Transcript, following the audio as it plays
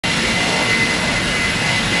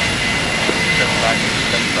back,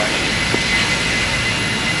 left back.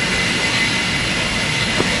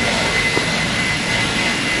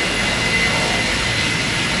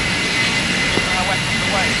 I went from the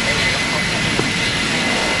way.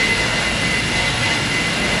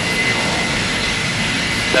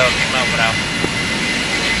 They'll come out for now.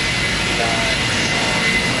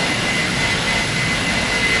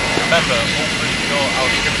 Remember, open your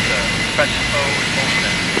altimeter. Press forward, open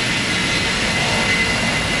it.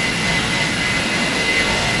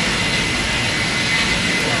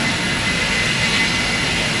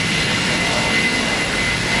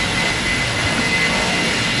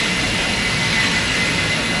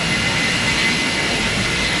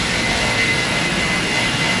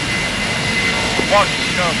 One,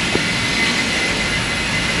 go.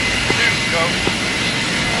 Two, go.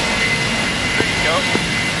 Three, go.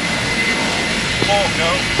 Four,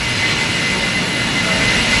 go.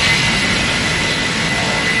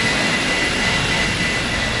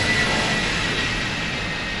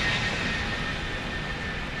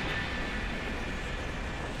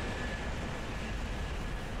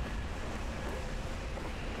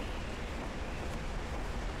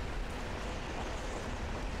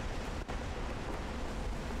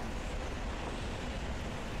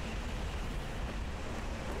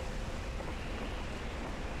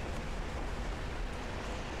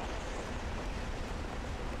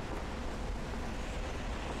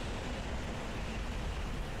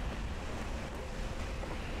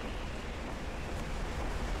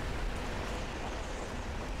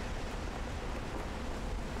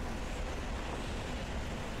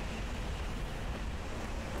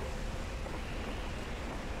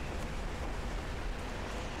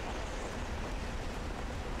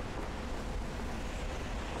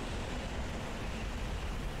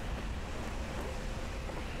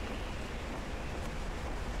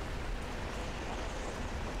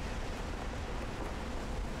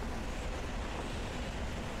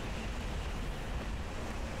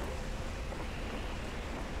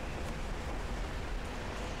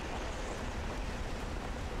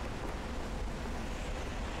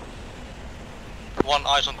 One,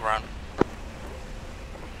 eyes on ground.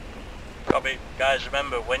 Copy. Guys,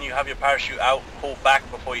 remember, when you have your parachute out, pull back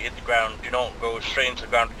before you hit the ground. Do not go straight into the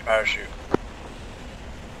ground with your parachute.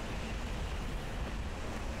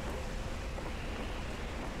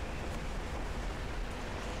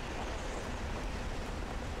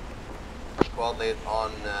 Squad lead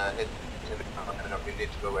on hit. You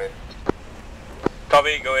need to go away.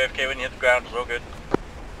 Copy, go AFK when you hit the ground, it's all good.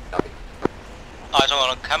 Copy. Eyes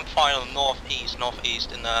on a campfire on northeast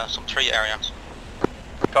in some tree areas.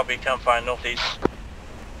 Copy, campfire northeast.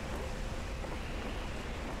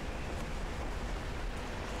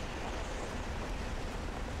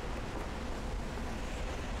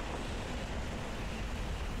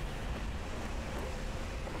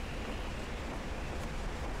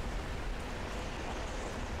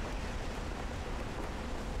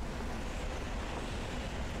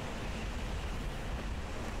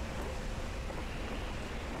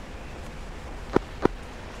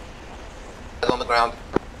 On the ground.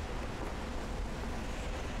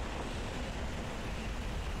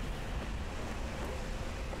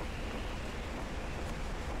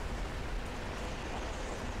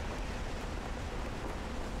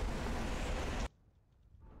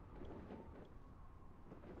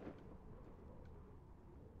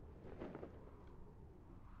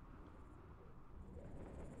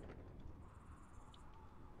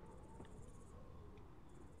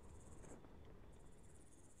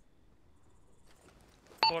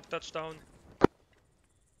 Touchdown.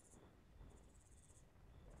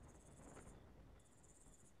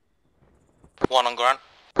 One on ground.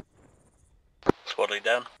 Squad lead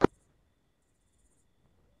down.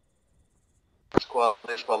 Squad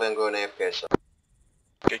lead going AFK, so.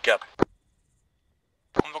 Good cap.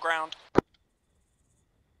 On the ground.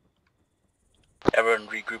 Everyone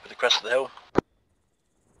regroup at the crest of the hill.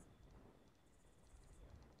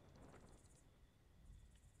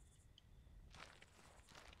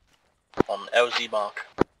 On LZ mark.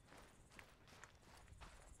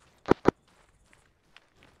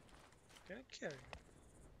 Can I carry?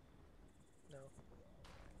 No.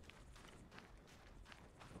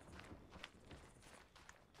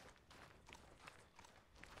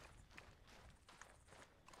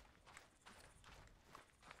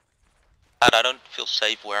 I don't feel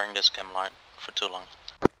safe wearing this chem line for too long.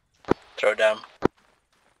 Throw down.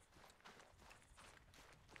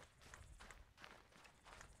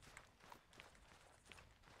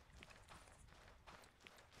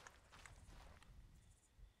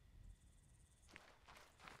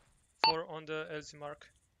 Four on the LZ mark.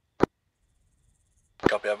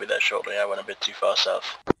 Copy, I'll be there shortly. I went a bit too far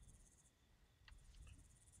south.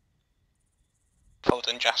 Followed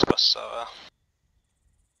in Jasper, so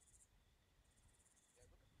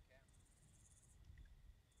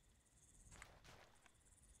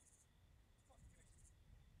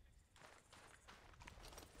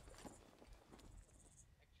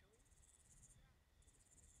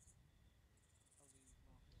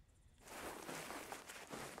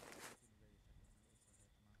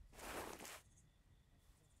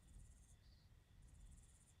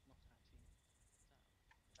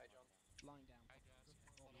Lying down.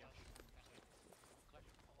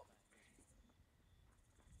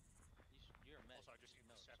 Also, I just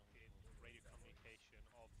intercepted radio communication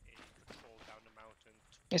of a patrol down the mountain.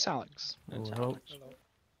 It's Alex. Hello. Hello.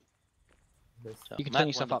 You can turn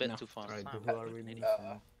yourself up now. Alright, who are we missing?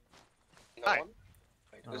 No one?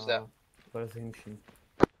 Wait, who's that? Where's the machine?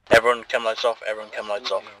 Everyone cam lights off, everyone cam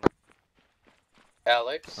lights off.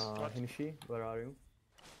 Alex? Himishi, where are you?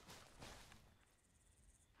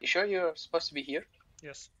 You sure you're supposed to be here?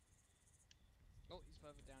 Yes. Oh, he's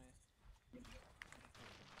further down here.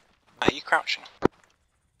 are you crouching?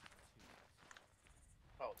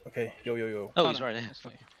 Oh, Okay, yo. Oh, Oh, he's no, right there. that's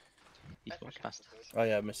fine. He's walked past. Oh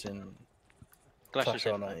yeah, missing Glacier's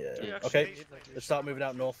Flasher on head. that, yeah. Yeah. Okay, let's start moving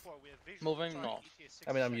out north. Moving north.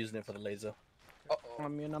 I mean, I'm using it for the laser. uh-oh.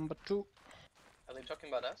 I'm your number 2. Are they talking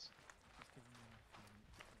about us?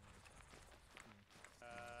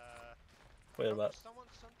 Wait about. Someone,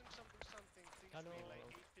 something, thinks Hello. me like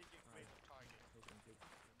 8-figure greater target.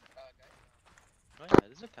 Oh yeah,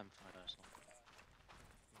 there's a campfire or something.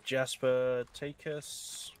 Jasper, take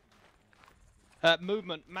us.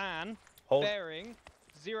 Movement, man. Hold. Bearing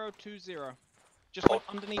 020. Just went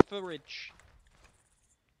underneath the ridge.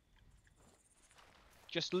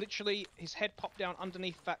 Just literally, his head popped down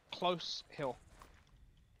underneath that close hill.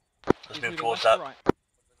 Let's He's move moving towards left that. to right.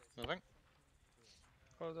 Moving.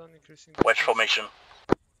 Hold on, increasing. Wedge distance. formation.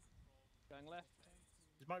 Going left.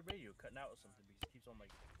 Is my radio cutting out or something? Because it keeps on like.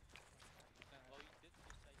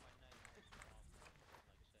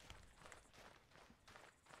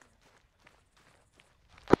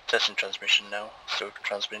 Testing transmission now. So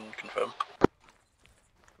transmission confirm.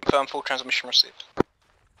 Confirm full transmission received.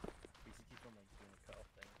 Because it keeps on like doing a cut off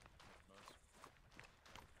thing. Nice.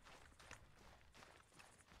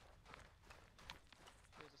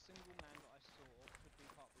 There's a single man that I saw. Could be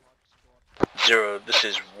part of the larger squad. 0, this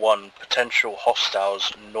is 1. Potential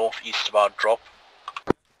hostiles northeast of our drop.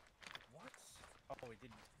 What? Oh, we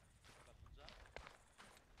didn't.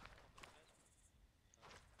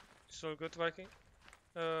 So good, Viking.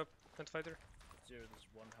 And fighter. 0, this is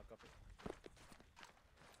 1. How copy?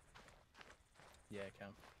 Yeah, I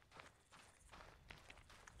can.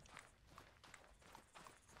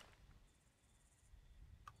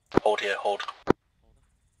 Hold here, hold.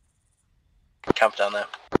 Camp down there.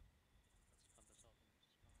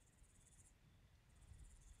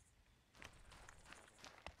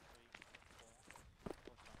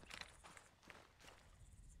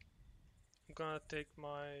 I'm gonna take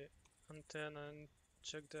my antenna and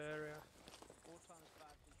check the area. 4 times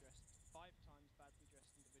badly dressed. 5 times badly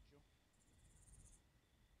dressed individual.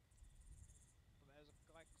 But there's a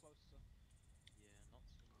guy closer. Yeah, not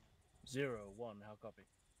seen yet. 0, 1. How copy?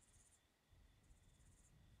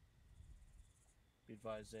 Be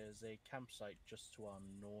advised, there's a campsite just to our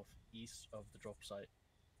northeast of the drop site.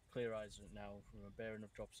 Clear eyes now from a bearing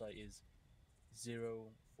of drop site is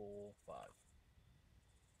 045.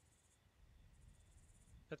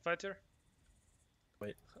 Head fighter.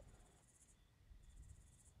 Wait.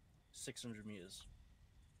 600 meters.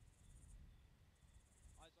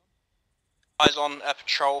 Eyes on. Eyes on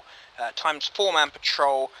patrol, times 4-man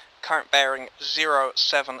patrol, current bearing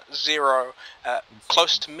 070,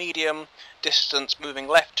 close to medium, distance moving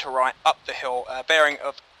left to right up the hill, bearing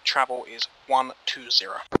of travel is 120.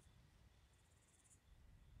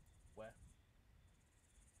 Where?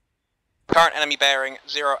 Current enemy bearing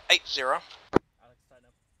 080, Alex, tighten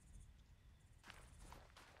up.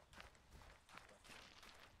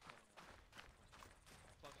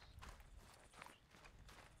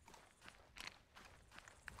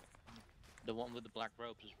 The one with the black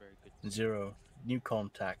ropes is very good. 0. New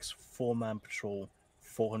contacts. 4-man patrol.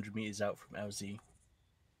 400 meters out from LZ.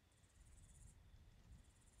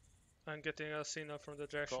 I'm getting a signal from the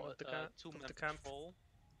direction Got of the, two-man of the camp. patrol.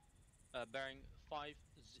 Bearing 5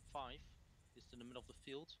 is in the middle of the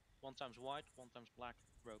field. 1 times white, 1 times black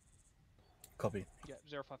rope. Copy. Yeah,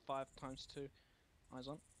 055 times 2. Eyes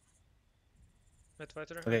on. Head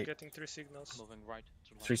fighter. Okay. I'm getting 3 signals. Moving right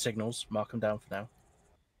to left. 3 signals. Mark them down for now.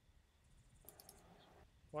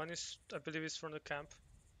 One is, I believe, is from the camp.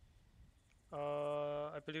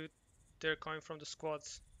 I believe they're coming from the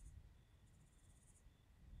squads.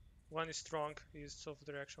 One is strong, he's of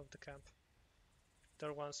the direction of the camp. The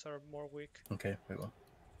other ones are more weak. Okay, wait one.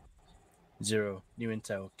 0, new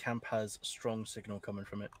intel. Camp has strong signal coming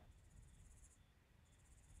from it.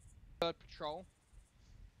 Third patrol.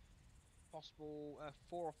 Possible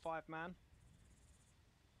 4 or 5 man.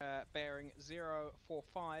 Bearing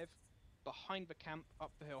 045 behind the camp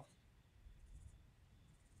up the hill.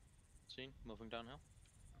 Seen, moving downhill.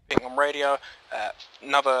 Being on radio,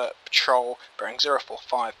 another patrol bearing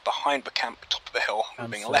 045 behind the camp, top of the hill,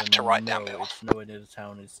 moving Answer left to right no, down the hill. It's nowhere near the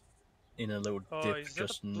town. It's in a little Oh, dip is that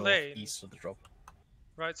just a plane? northeast of the drop.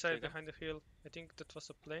 Right side Trigger. behind the hill. I think that was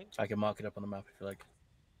a plane. I can mark it up on the map if you like.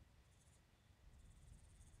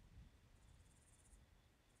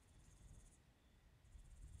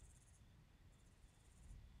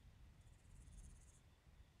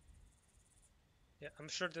 Yeah, I'm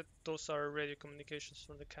sure that those are radio communications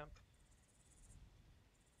from the camp.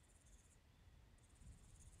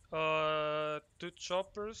 2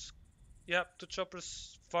 choppers. Yeah, 2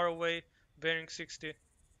 choppers far away, bearing 60.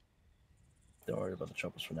 Don't worry about the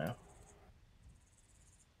choppers for now.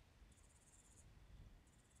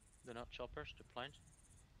 They're not choppers, they're planes.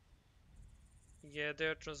 Yeah,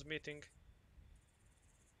 they're transmitting.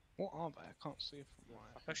 What are they? I can't see from They're my...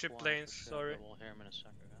 fucking Actually, quiet planes, for shit, sorry. but we'll hear them in a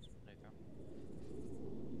second, guys. There you go.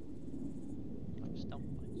 Like stealth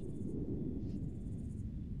planes.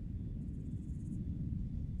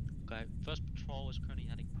 Okay, first patrol is currently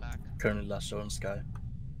heading back. Currently lasso on sky.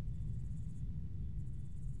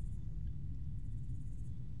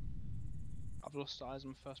 I've lost eyes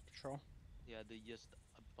on first patrol. Yeah, they're just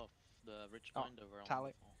above the ridge Oh, line over on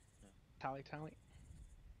tally. the fall. Yeah. Tally.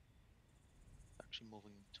 Actually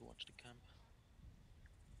moving towards the camp.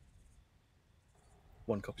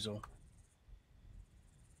 1 copy's all.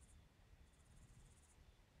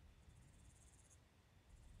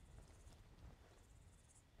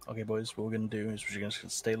 Okay, boys, what we're gonna do is we're gonna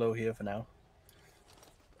stay low here for now.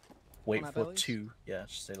 Wait On our for bellies? 2. Yeah,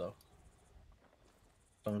 just stay low.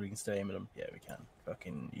 As long as we can stay aim at them. Yeah, we can.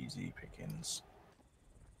 Fucking easy pickings.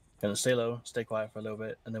 Gonna stay low, stay quiet for a little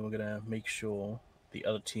bit, and then we're gonna make sure the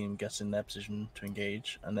other team gets in their position to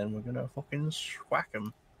engage, and then we're gonna fucking whack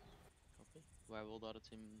them. Copy. Where will the other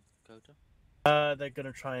team go to? They're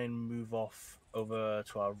gonna try and move off over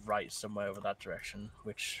to our right, somewhere over that direction,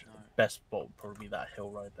 which Alright. best spot would probably be that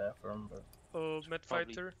hill right there for them. But Med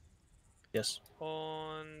Probably- fighter. yes,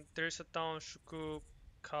 On there's a town Shuku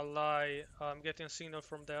Kalai. I'm getting a signal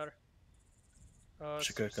from there.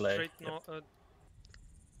 Shuku Kalai, Straight yep. no.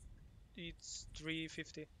 It's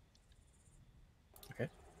 350.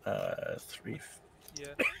 3.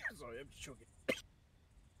 Yeah. Sorry, I'm just choking.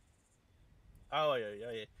 Oh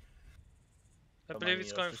yeah. I Don't believe mind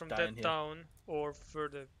it's me, I was coming just from dying that here. town or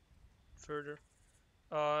further.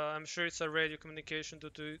 I'm sure it's a radio communication due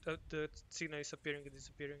to the signal is appearing and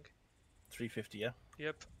disappearing. 350, yeah.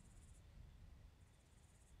 Yep.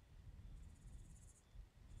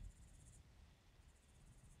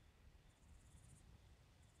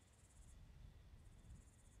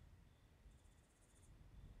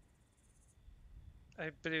 I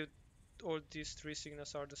believe all these 3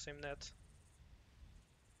 signals are the same net.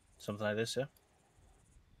 Something like this, yeah.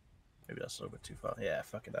 Maybe that's a little bit too far. Yeah,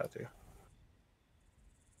 fuck it, that'll do.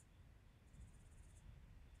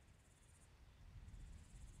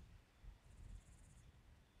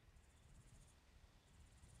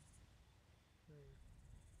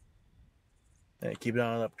 Yeah, keep an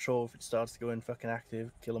eye on that patrol. If it starts to go in fucking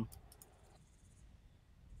active, kill them.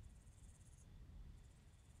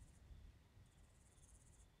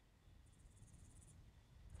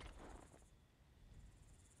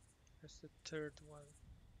 There's the 3rd one.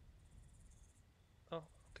 Oh,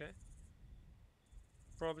 okay.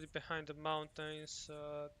 Probably behind the mountains.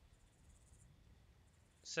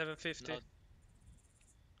 750. No.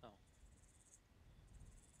 Oh.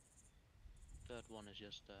 Third one is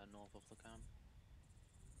just north of the camp.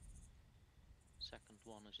 Second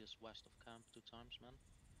one is just west of camp 2 times, man.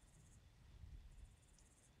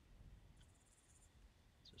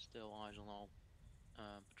 So still eyes on all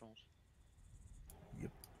patrols.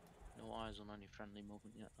 Yep. No eyes on any friendly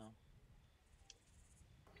movement yet, though.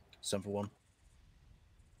 7 for 1.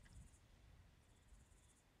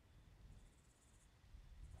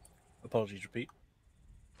 Apologies, repeat.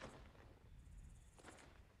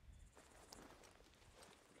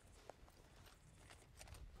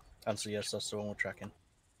 Answer yes, that's the one we're tracking.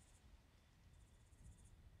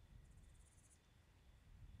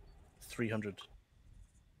 300.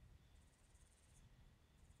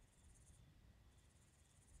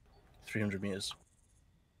 300 meters.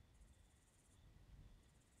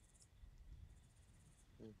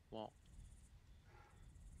 What?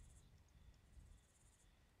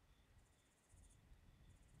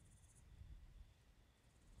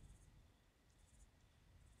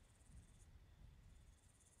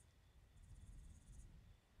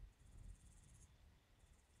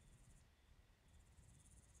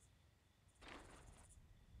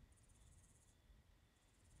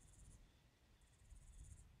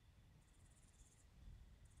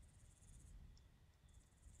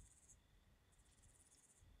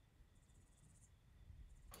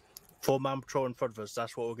 Four-man patrol in front of us.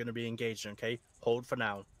 That's what we're going to be engaged in, okay? Hold for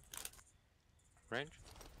now. Range?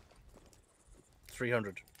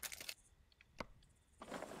 300.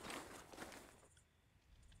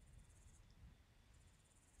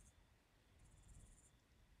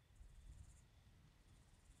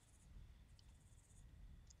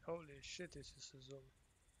 Holy shit, this is a zone.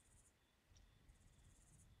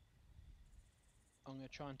 I'm gonna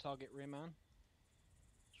try and target rear man.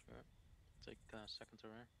 Sure. Take second to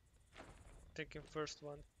rear. Taking first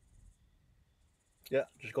one. Yeah,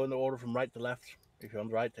 just go in the order from right to left. If you're on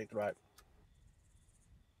the right, take the right.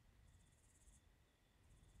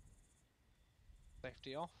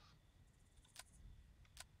 Safety off.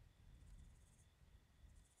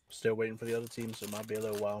 Still waiting for the other team, so it might be a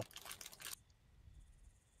little while.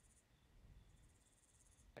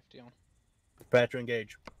 Safety on. Prepare to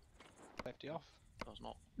engage. Safety off. Does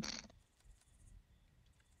not.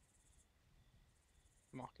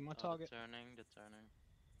 Marking my target. Deturning.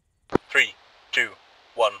 3, 2,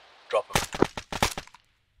 1, drop him.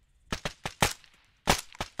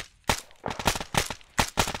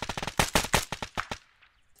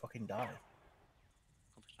 Fucking die.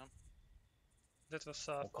 Confirm. That was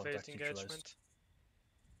All failed contact neutralized. engagement.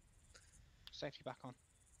 Safety back on.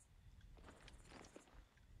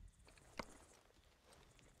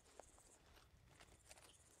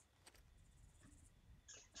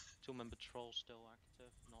 Two-man patrol still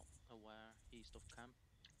active, not aware, east of camp.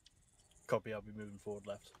 Copy, I'll be moving forward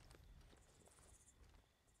left.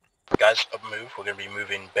 Guys, up move. We're going to be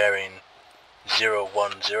moving bearing 010.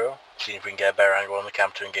 See if we can get a better angle on the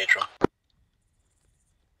camp to engage from.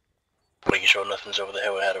 Making sure nothing's over the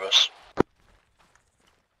hill ahead of us.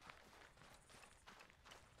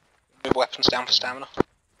 Move weapons down for stamina.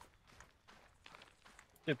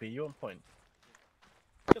 Loopy, you on point?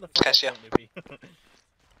 Get the Yes, fuck yeah. off point, Loopy. Hold on.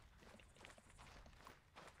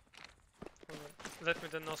 Let me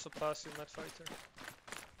then also pass you, Mad Fighter.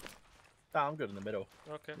 Nah, I'm good in the middle.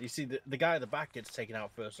 Okay. You see, the guy at the back gets taken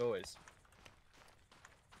out first always.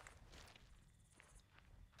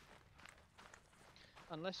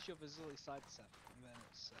 Unless you're Vasily sidestep, then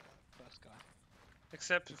it's first guy.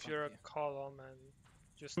 Except In if front you're a of you. column and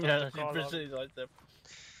just stop Yeah, the column. precisely like that.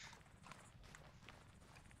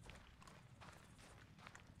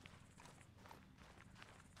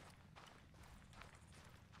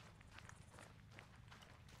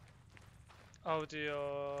 Audi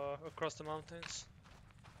across the mountains.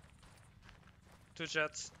 2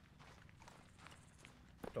 jets.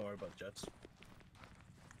 Don't worry about the jets.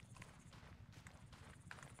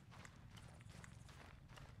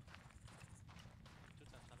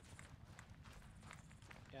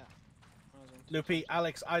 I was on Loopy,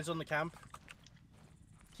 Alex, eyes on the camp.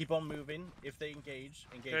 Keep on moving. If they engage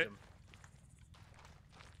Okay. them.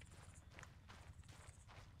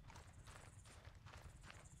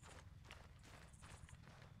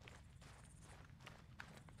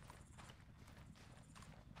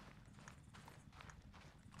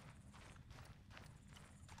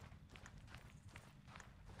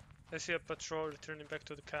 I see a patrol returning back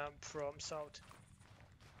to the camp from south.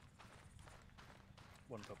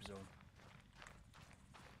 One copy zone.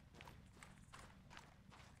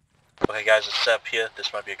 Okay guys, let's set up here.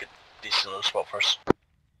 This might be a good, decent little spot for us.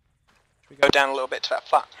 Should we go down a little bit to that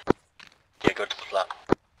flat? Yeah, go to the flat.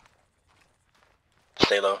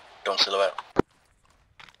 Stay low, don't silhouette.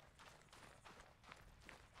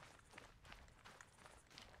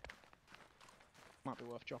 Might be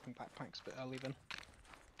worth dropping backpacks a bit early then.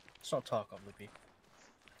 It's not Tarkov, Loopy.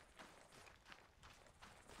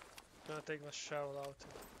 Gonna take my shovel out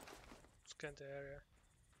and scan the area.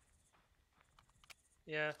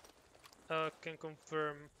 Yeah, can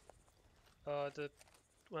confirm that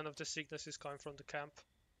one of the signals is coming from the camp.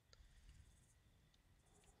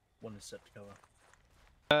 One is set to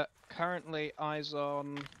cover. Currently eyes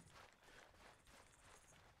on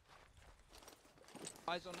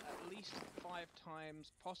at least 5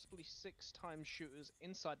 times, possibly 6 times shooters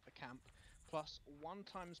inside the camp, plus 1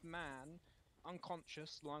 times man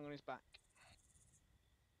unconscious lying on his back.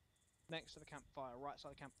 Next to the campfire, right side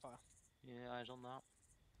of the campfire. Yeah, eyes on that.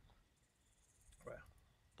 Right.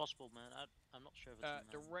 possible, man. I'm not sure if it's a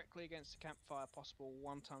man. Directly against the campfire, possible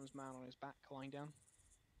 1 times man on his back, lying down.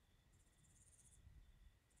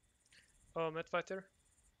 Med Fighter?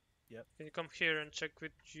 Yep. Can you come here and check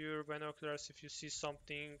with your binoculars if you see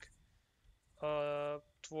something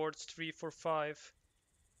towards 345?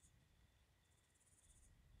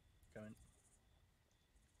 Going.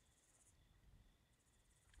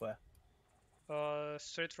 Where?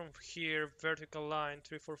 Straight from here, vertical line,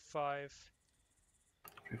 345.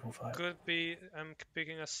 345. Could be, I'm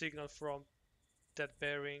picking a signal from that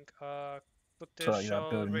bearing. that Potential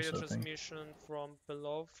building radio sort of thing. transmission from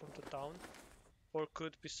below, from the town. Or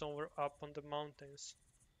could be somewhere up on the mountains.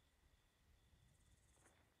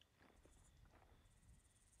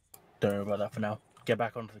 Don't worry about that for now. Get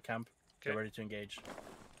back onto the camp. Get Okay. ready to engage.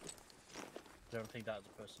 Don't think that was a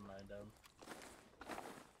person lying down.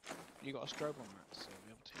 You got a strobe on that, so you'll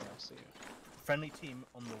be able to see it. Friendly team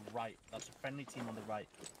on the right. That's a friendly team on the right.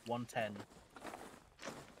 110.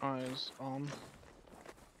 Eyes on. You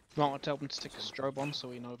might want to tell them to stick a strobe on so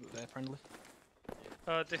we know that they're friendly.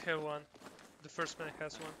 They have one. The first man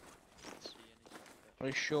has one. Can't see anything. Are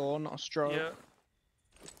you sure? Not a strobe? Yeah.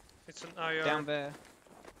 It's an IR. Down there.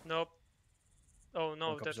 Nope. Oh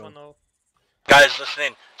no, Look up that zone. one no. Guys, listen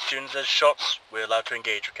in. As soon as there's shots, we're allowed to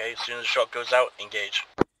engage, okay? As soon as the shot goes out, engage.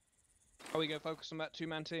 Are we going to focus on that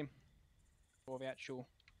 2-man team? Or the actual...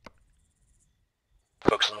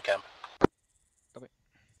 Focus on the camp.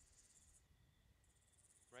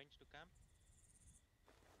 Range to camp.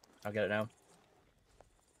 I'll get it now.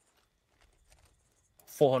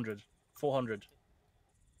 400. 400.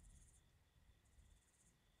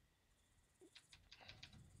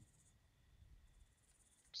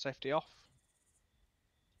 Safety off.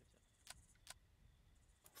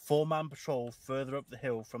 4-man patrol further up the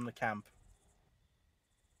hill from the camp.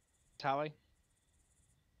 Tally.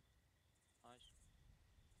 Nice.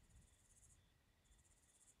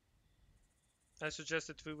 I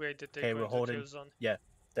suggested we wait that they Okay, go we're into holding. kill zone. Yeah,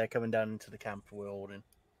 they're coming down into the camp. We're holding.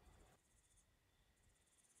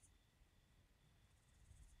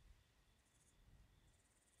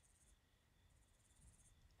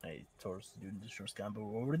 Hey, told us to do the short scan, but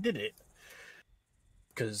we already did it.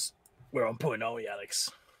 Because we're on point, aren't we, Alex?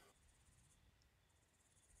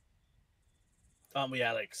 Aren't we,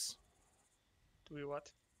 Alex? Do we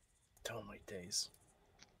what? Oh my days.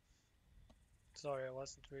 Sorry, I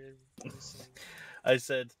wasn't really listening. I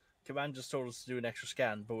said, Command just told us to do an extra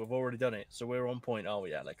scan, but we've already done it, so we're on point, aren't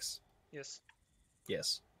we, Alex? Yes.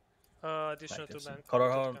 Yes. Additional Magnificent. 2 man Hold on,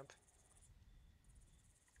 coming hold to on. the camp.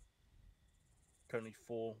 Currently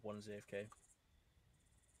 4, 1 is AFK.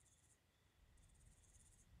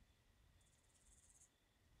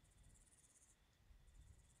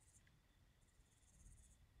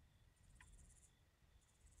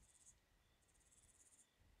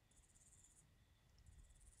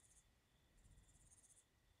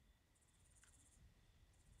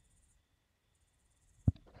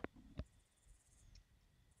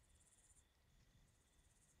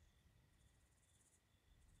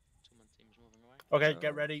 Two-man team's moving away. Okay,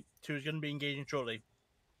 get ready. 2 is going to be engaging shortly.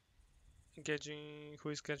 Engaging. Who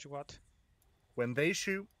is engaging what? When they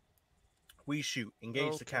shoot, we shoot.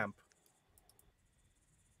 Engage the Okay. camp.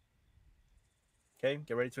 Okay,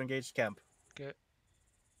 get ready to engage the camp. Okay.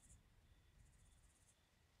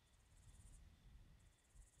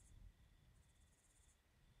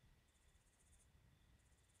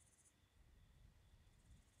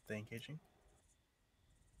 They engaging?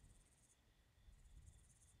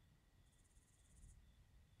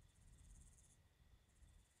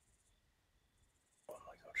 Oh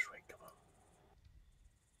my god, Shrek, come on.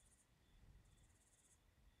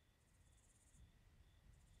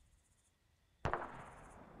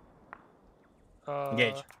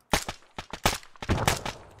 Engage.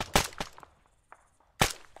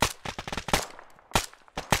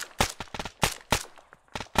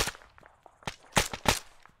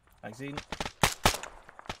 Magazine.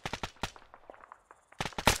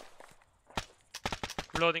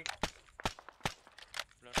 Reloading.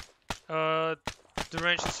 The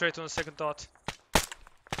range is straight on the second dot.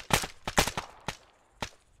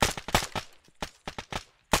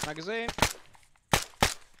 Magazine.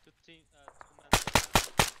 Two-man.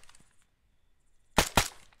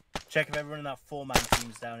 Check if everyone in that 4-man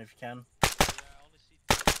team's down if you can. Yeah, I only see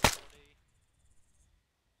 40.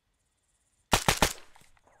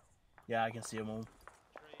 Yeah, I can see them all. 3.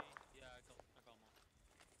 Yeah, I got them all.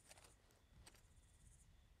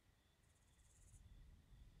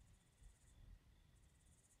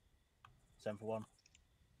 Send for 1.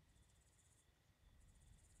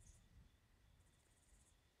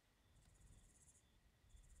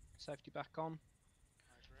 Safety back on. Nice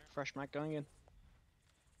fresh mag going in.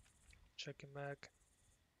 Checking mag.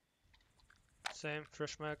 Same,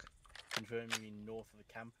 fresh mag. Confirming north of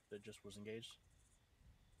the camp that just was engaged.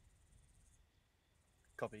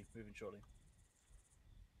 Copy, moving shortly.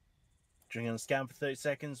 Drinking on the scan for 30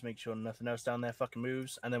 seconds, make sure nothing else down there fucking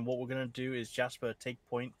moves. And then what we're going to do is Jasper, take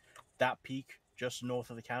point, that peak just north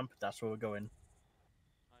of the camp, that's where we're going.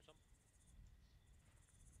 Nice one.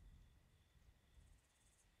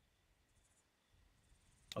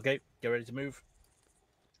 Okay, get ready to move.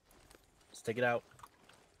 Let's take it out.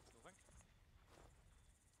 Moving.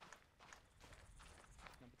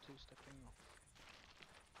 Number 2 stepping off.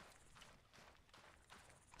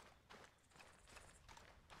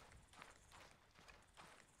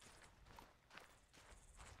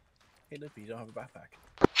 Hey, Lippy, you don't have a backpack.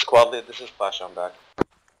 Squad lead, this is Flash, I'm back.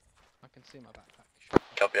 I can see my backpack. Sure.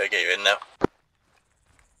 Copy, I'll get you in now.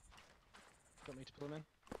 Got me to pull him in?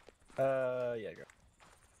 Yeah, go.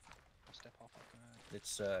 I'll step off. I can,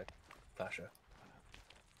 It's, Flasher.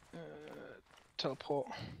 teleport.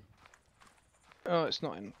 Oh, it's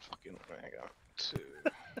not in fucking. There you go. 2.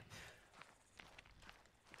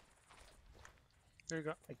 There you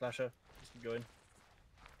go. Hey, Flasher, let's keep going.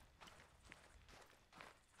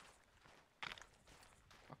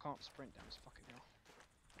 I can't sprint down this fucking hill.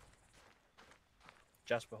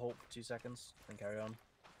 Jasper, halt for 2 seconds, then carry on.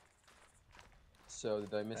 So,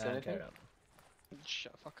 did I miss And anything? carry on.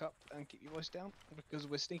 Shut the fuck up and keep your voice down because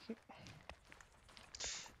we're sneaking.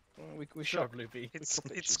 We Sure, shot. Loopy. It's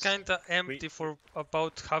completions. kinda empty for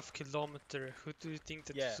about half kilometer. Who do you think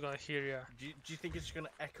that Yeah. is gonna hear ya? Do you think it's gonna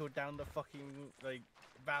echo down the fucking, like,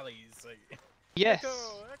 valleys? Like, Yes!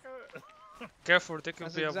 echo, echo! Careful, there could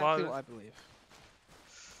That's be exactly a what wall. I believe.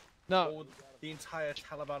 No, Or the entire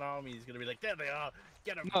Taliban army is gonna be like, there they are,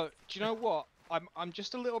 get them! no. Do you know what? I'm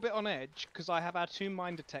just a little bit on edge because I have our 2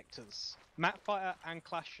 mine detectors, Matfighter and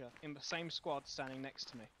Clasher, in the same squad standing next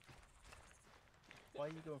to me. Why are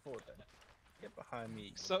you going forward then? Get behind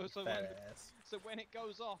me, So you when- fat ass. So when it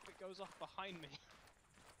goes off behind me.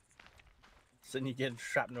 So then you get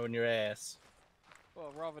shrapnel in your ass.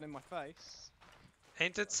 Well, rather than in my face.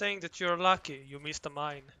 Ain't it saying that you're lucky you missed a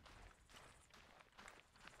mine?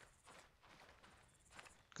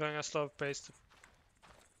 Going a slow pace to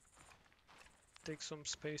take some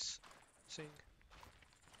space. Seeing.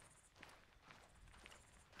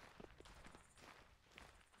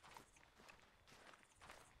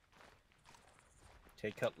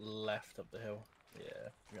 Okay, cut left up the hill. Yeah,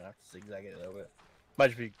 you're gonna have to zigzag it a little bit. Might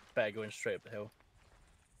just be better going straight up the hill.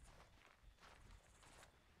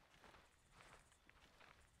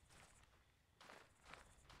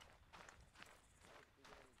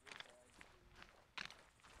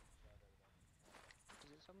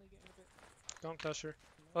 Is it suddenly getting a bit? Go on, Clasher.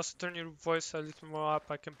 Also turn your voice a little more up,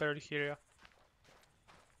 I can barely hear ya.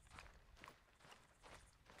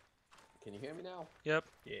 Can you hear me now? Yep.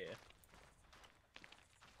 Yeah.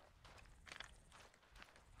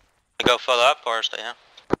 Go further up or stay here?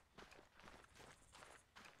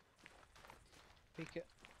 Peek it.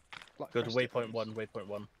 Black Go to crested waypoint ones. 1, waypoint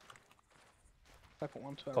 1.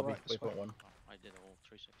 5.1 to our Copy, right. This way. waypoint 1. I did all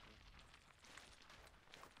 360.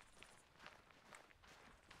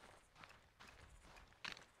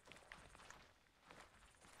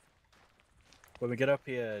 When we get up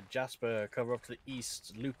here, Jasper, cover off to the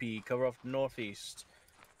east. Loopy, cover off northeast.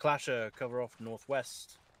 Clasher, cover off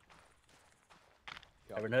northwest.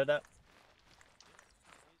 Got Everyone heard that?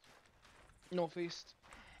 Northeast.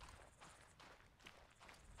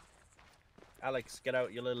 Alex, get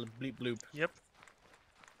out your little bleep bloop. Yep.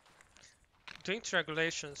 Doing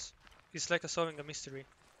triangulations is like solving a mystery.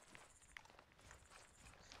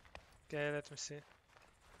 Okay, let me see.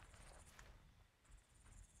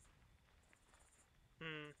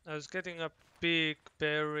 I was getting a big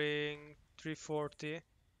bearing 340.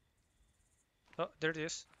 Oh, there it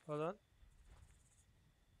is. Hold on.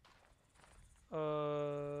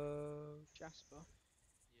 Jasper.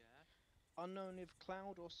 Yeah. Unknown if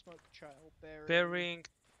cloud or smoke trail. Bearing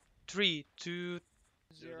 320.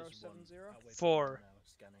 070. Four.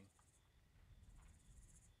 Scanning.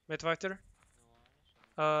 Medfighter.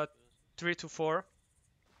 No eyes. 324.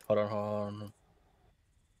 Hold on.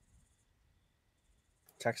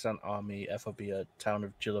 Takistan Army, FOB, town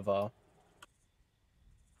of Jilavar.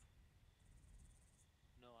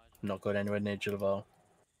 No eyes. Not going anywhere near Jilavar.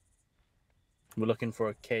 We're looking for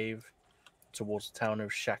a cave towards the town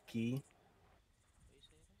of Shaki.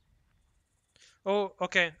 Oh,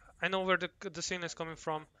 okay. I know where the scene is coming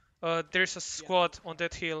from. There's a squad on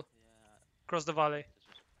that hill Yeah. across the valley.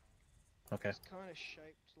 Okay. It's kind of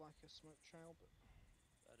shaped like a smoke trail,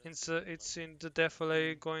 but It's in the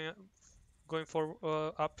defile going for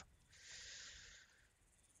up.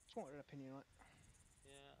 Just wanted an opinion, right?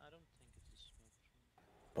 Yeah, I don't think it's a smoke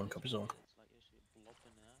train. One copy zone. It's like usually a blob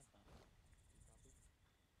in there, but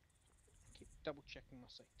Keep double checking my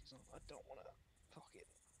safeties. I don't want to fucking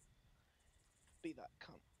be that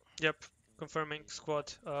cunt. Yep, confirming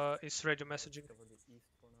squad is radio messaging.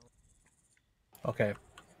 Okay.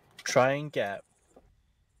 Try and get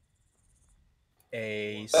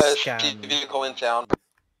a Street scan. vehicle in town.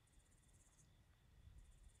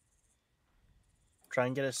 Try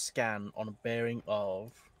and get a scan on a bearing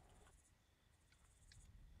of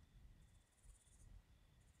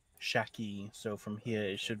Shaki. So from here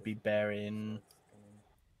it should be bearing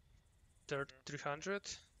 300.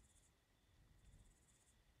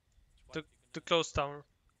 The close down,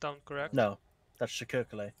 correct? no, that's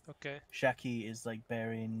Shakirkale. Okay. Shaki is like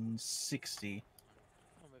bearing 60.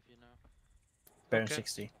 I'm with you now. Bearing Okay.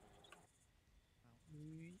 60.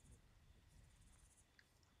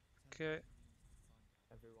 Okay.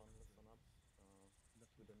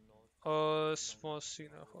 Small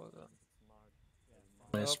signal. Hold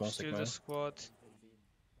on. Yeah, small Still signal. the squad.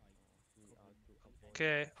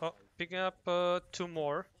 Okay. Oh, picking up 2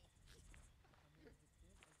 more.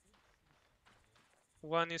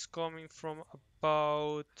 One is coming from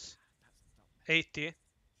about 80.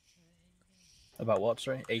 About what,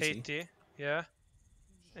 sorry? 80. 80, yeah.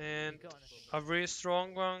 And a very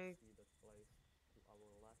strong one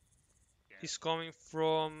is coming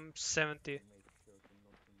from 70.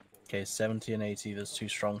 Okay, 70 and 80, there's 2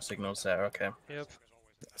 strong signals there, okay. Yep.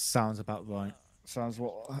 Sounds about right. Sounds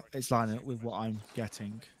what it's lining up with what I'm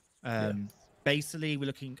getting. Basically,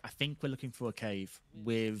 I think we're looking for a cave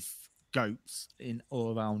with goats in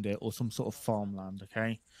all around it, or some sort of farmland.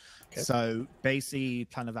 Okay. So basically,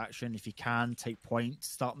 plan of action: if you can, take points,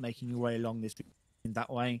 start making your way along this in that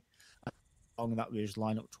way, along that ridge,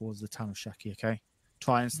 line up towards the town of Shaki. Okay.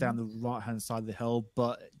 Try and stay on the right hand side of the hill.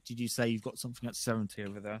 But did you say you've got something at 70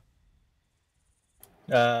 over there?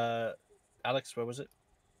 Alex, where was it?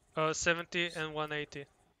 70 and 180.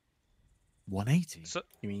 180. So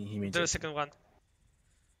He means the 80. second one.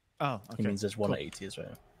 Oh, okay. He means there's 180 as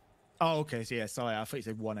well. Oh, okay. So yeah, sorry, I thought you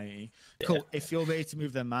said 180. Yeah. Cool. If you're ready to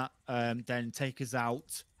move them, Matt, then take us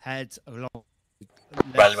out, head along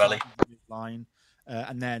Rally, rally. line,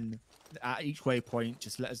 and then at each waypoint,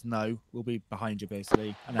 just let us know. We'll be behind you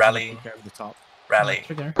basically. And then Rally. we'll go over the top. Rally.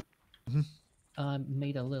 Trigger. Mhm.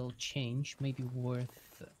 Made a little change, maybe worth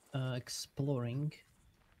exploring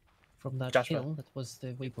from that Joshua. hill. That was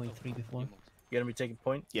the waypoint 3 before. You're going to be taking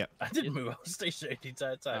point? Yeah. I didn't move. I was stationary the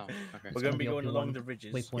entire time. Oh, okay. We're going to be gonna be going up along one. the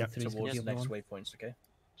ridges Waypoint 3 is gonna towards be the up next one. waypoints, okay?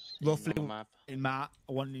 Roughly, On the map. Matt,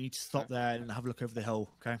 I want you to stop there and have a look over the hill.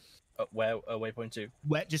 Okay. Where? Waypoint 2?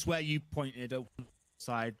 Where you pointed,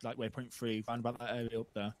 side like waypoint 3, round about that area up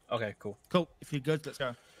there. Okay, cool. Cool. If you're good, let's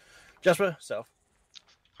go. Jasper, self.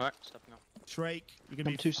 Alright, stepping up. Shrake, you're gonna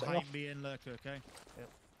I'm be two set behind off. me and Lurker, okay? Yep.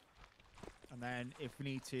 And then if we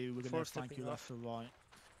need to, we're Four gonna flank stepping you left off. or right.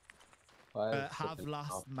 Five Have seconds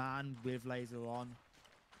last off. man with laser on.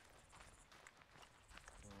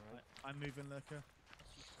 I'm moving Lurker.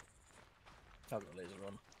 I've got laser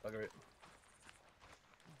on. Bugger it.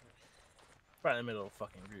 Right in the middle of the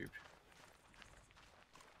fucking group.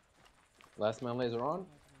 Last man laser on.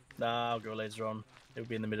 Nah, I'll go laser on. It'll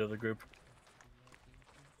be in the middle of the group.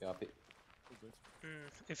 Copy.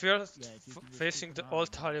 If you're if you can just facing keep the an eye old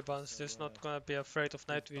on it, Talibans, so, there's not gonna be afraid of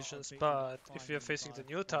night visions, but if you're facing the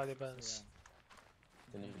new Talibans,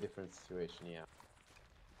 It's in a different situation, yeah.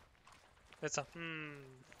 it's a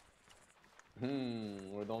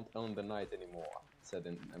We don't own the night anymore, said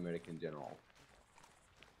an American general.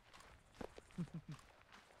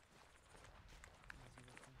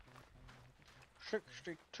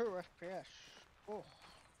 62 FPS. Oh.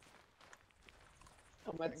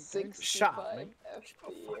 I'm at Shut up, 65 mate.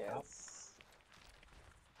 FPS.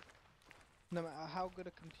 No matter how good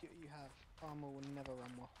a computer you have, armor will never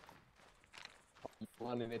run well.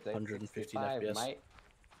 Running it at 115 65, FPS. mate.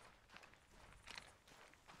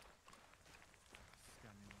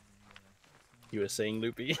 You were saying,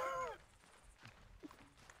 Loopy?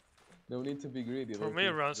 No need to be greedy. for look, me it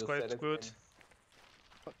just runs set quite it good. in.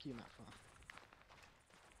 Fuck you, Matt.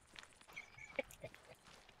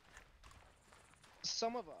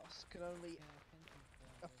 Some of us can only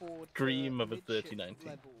afford Dream of a mid-ship 3090.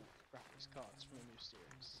 level graphics cards from a new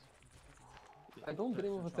series. I don't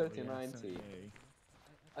dream of a 3090.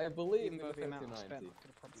 I believe Even in a though the amount I spent, 3090. I could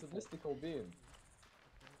have probably It's a bought. mystical being.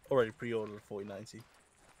 Already pre-ordered a 4090.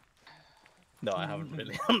 No, I haven't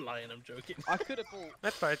really. I'm lying, I'm joking. I could have bought.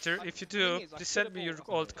 Netfighter, if you The do, thing is, I please could send have me your bought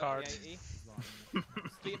a old card. 3080.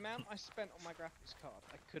 The amount I spent on my graphics card,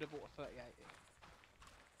 I could have bought a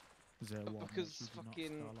 3080. But because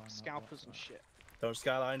fucking scalpers and shit. Don't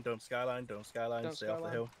skyline, don't skyline, don't skyline, Don't stay off the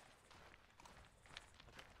skyline. hill.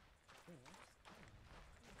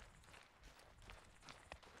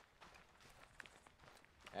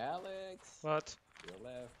 Alex! What?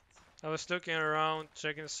 Your left. I was looking around,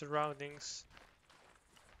 checking the surroundings.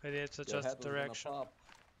 I didn't Your adjust head the was gonna direction. pop.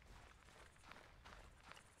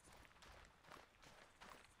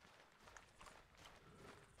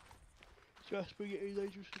 Just bring it in,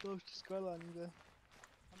 dangerous to go to skyline there.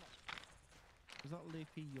 Was that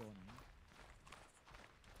Loopy yawning?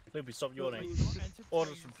 Loopy, stop yawning.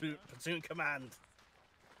 Orders from platoon command.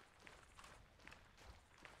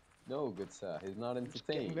 No, good sir. He's not Getting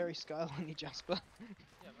entertained. very skyline-y, Jasper.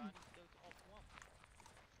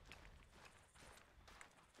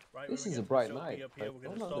 Right, This when we is a get to the bright show, night. up here, I we're don't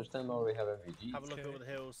gonna stop, understand why we have MVGs. have a look over the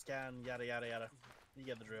hill, scan, yada yada yada. You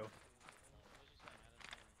get the drill.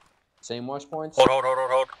 Same watch points? Hold.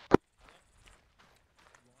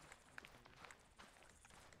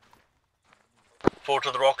 Forward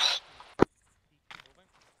to the rocks.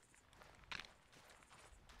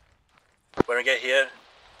 When we get here,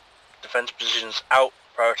 defense positions out,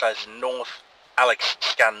 prioritizing north. Alex,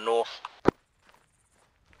 scan north.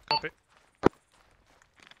 Copy.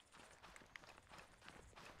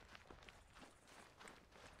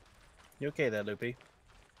 You okay there, Loopy?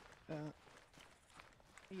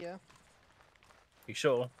 Yeah. You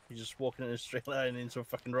sure? You're just walking in a straight line into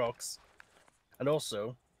fucking rocks. And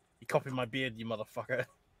also, you copied my beard, you motherfucker.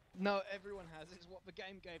 No, everyone has. It's what the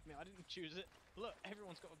game gave me. I didn't choose it. Look,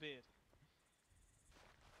 everyone's got a beard.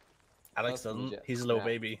 Alex doesn't. He's a little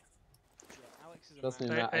baby. Yeah, Alex is a Trust me,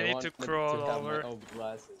 man. Matt, I need want to me crawl to have over. my own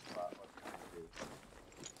glasses, but what can I do?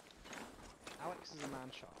 Alex is a man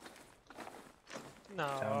child.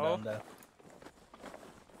 Down, No. down there.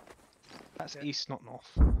 That's east, not north.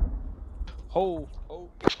 Oh,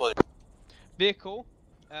 Explode. vehicle.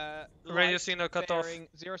 Radio light signal cut off. bearing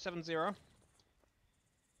 070.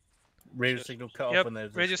 Radio signal cut off Yep, when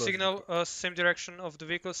there's radio explosion. signal, same direction of the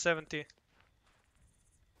vehicle, 70.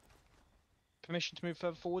 Permission to move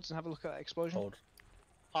further forwards and have a look at that explosion. Hold.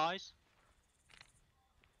 Eyes.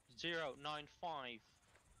 095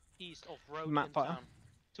 east of road Map in fire. town.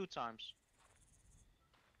 2 times.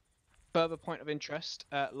 Further point of interest,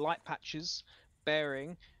 light patches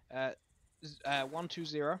bearing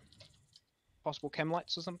 120. Possible chem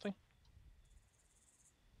lights or something.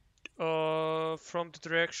 From the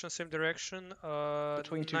direction, same direction,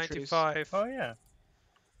 Between two trees. 95. Oh yeah.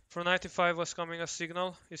 From 95 was coming a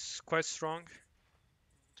signal, it's quite strong.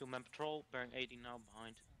 2-man patrol, bearing 80 now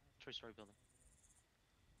behind 3-story building.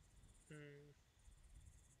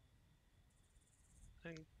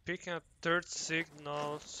 And picking a third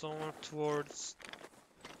signal somewhere towards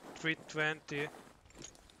 320.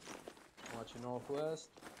 Watching northwest.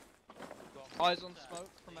 Eyes on smoke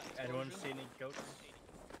from that explosion. Anyone see any goats?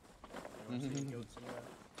 Anyone see any goats anywhere?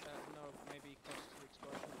 No, maybe close to the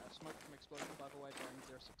explosion. Smoke from explosion, by the way, bearing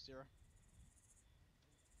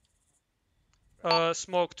 060.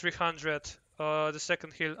 Smoke 300, the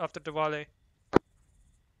second hill after the valley.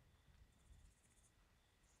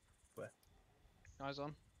 Where? Eyes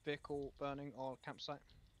on. Vehicle burning or campsite.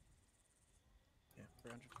 Yeah.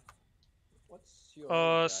 300. What's your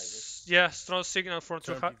name, Yeah, strong signal from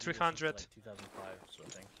 300. like 2005 sort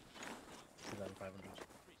of thing.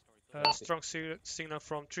 2500. Strong signal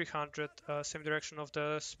from 300, same direction of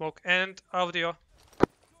the smoke and audio.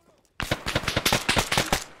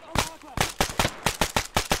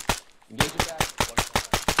 Engage your back.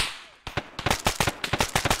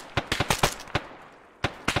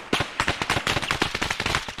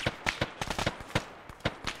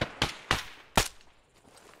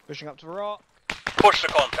 Pushing up to the rock. Push the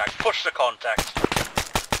contact, push the contact.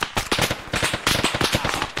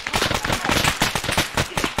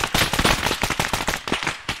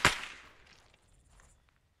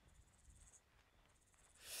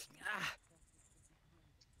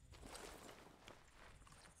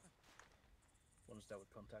 One's dealt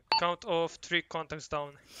with contact. Count of 3 contacts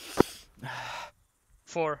down.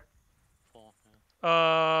 4. 4,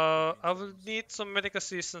 yeah. I will need some medic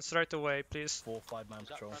assistance right away, please. 4 5-man Is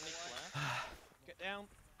that patrol. friendly flare? Get down.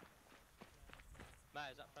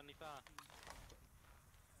 Matt, is that friendly fire?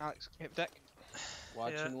 Alex, hit deck.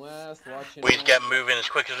 Watching west, watching We need to get moving as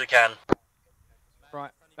quick as we can.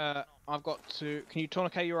 Right, I've got to... Can you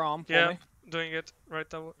tourniquet your arm for Yeah, me? doing it right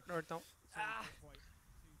now. Right,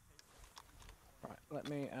 let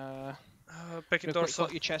me, Pecking look dorsal.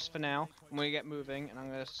 at your chest for now, and when we get moving, and I'm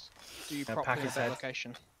going to do you Pack properly his at that head.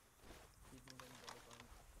 location.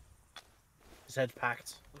 His head's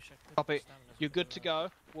packed. Copy. You're good to go.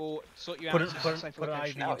 We'll sort you out. Put to it, a put, safe put an IV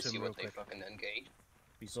location. Now I into see him real what they quick. fucking engage.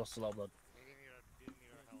 He's lost a lot of blood.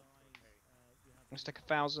 Let's take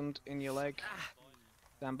 1,000 in your leg.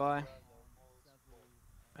 Stand by.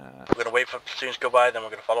 We're gonna wait for platoons to go by, then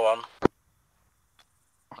we're gonna follow on.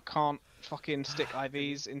 I can't fucking stick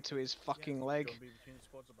IVs into his fucking leg.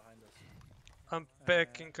 I'm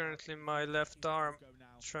packing currently my left arm.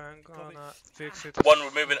 Trying gonna fix it. One,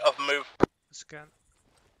 we're moving up and move. Scan.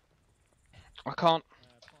 I can't.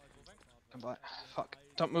 Stand by. Fuck.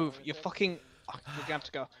 Don't move. You're fucking. Oh, we're gonna have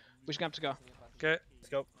to go. We're just gonna have to go. Okay, Let's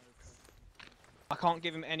go. I can't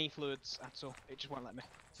give him any fluids at all. It just won't let me.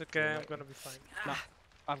 it's okay. I'm gonna be fine. No.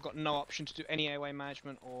 I've got no option to do any airway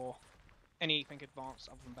management or anything advanced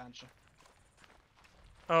other than bandaging.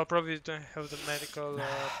 Oh, probably don't have the medical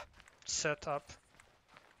set up.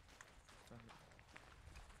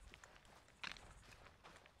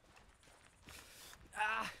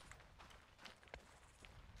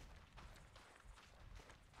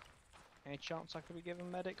 Any chance I could be given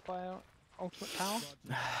medic by ultimate power?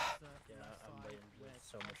 Yeah, I'm waiting with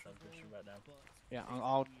so much transmission right now. Yeah,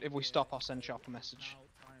 I'll. If we stop, I'll send Sharp a message.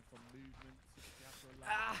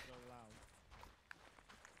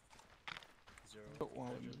 Zero. Oh,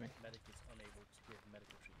 well, moving. Medic is unable to give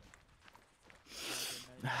medical treatment.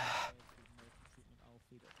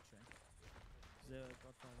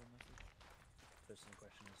 Person in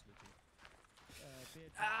question is Lythium.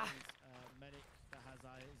 Medic that has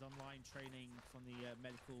is online training from the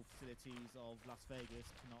medical facilities of Las Vegas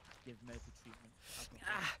cannot give medical treatment.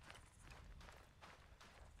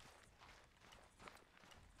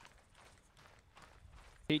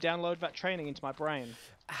 Can you download that training into my brain?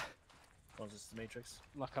 Was this the Matrix?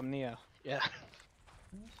 Like I'm Neo. Yeah.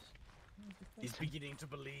 He's beginning to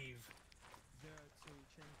believe.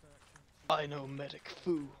 I know medic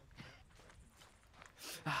foo.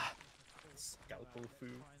 Scalpel foo.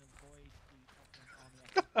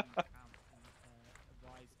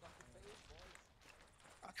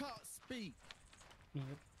 I can't speak.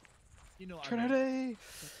 You know what Trinity, I mean.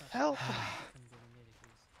 help!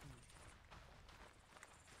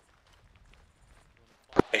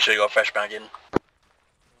 Make sure you got a fresh bag in. Do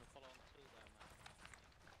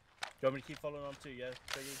you want me to keep following on too, yeah?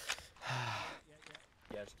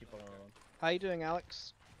 Yeah, just keep following on. How you doing,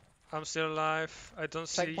 Alex? I'm still alive. I don't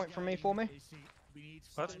Take see. point from me for me.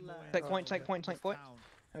 What? Take point, take point, take point.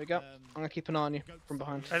 There we go. I'm gonna keep an eye on you from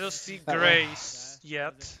behind. I don't see That way. grays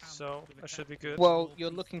yet, so I should be good. Well, you're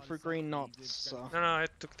looking for green knots, so. No, I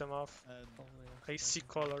took them off. I see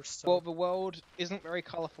colors. So. Well, the world isn't very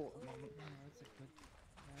colourful at the moment.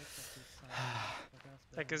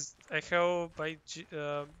 I have my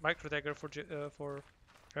micro dagger for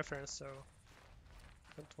reference, so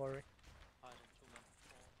don't worry.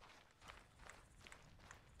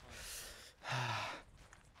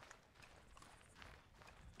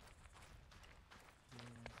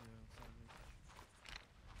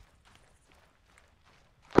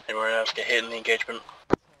 Anyone else get hit in the engagement?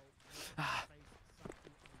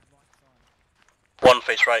 One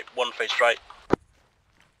face right, one face right.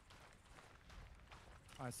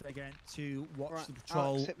 I say again, 2 watch Right, the patrol,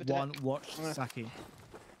 Alex, hit the 1 deck. watch I'm gonna- Saki.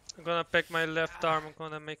 I'm gonna pack my left arm. I'm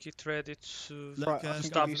gonna make it ready to Right, I can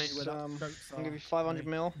stop give me. you some. I can give you 500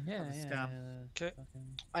 mil. Okay.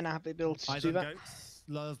 I now have the ability to Eyes do on that. goats.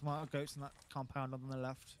 Loads more goats in that compound on the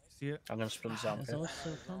left. See it? I'm gonna sprint this out. There's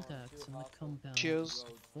also contacts in the compound Cheers.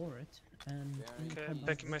 for it, and in the Okay, compound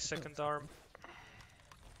packing my itself. second arm.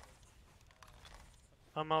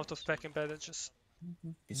 I'm out of packing bandages.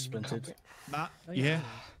 He's splintered. Matt, Oh, you here?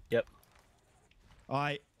 Yep.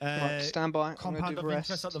 Alright, Right, stand by. I'm gonna compound do of the interest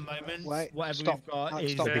rest. at the moment. Wait, Whatever stop. we've got Alex,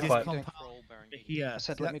 is stop. Be this quiet. compound here. I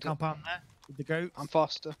said See let that me do- compound there with the goats. I'm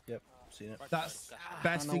faster. Yep. Seen it. That's the I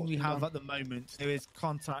best know thing what we you've have done. at the moment. There is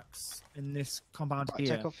contacts in this compound Right,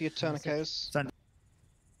 here. take off your tourniquets. So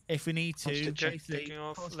if we need I'm to, still basically taking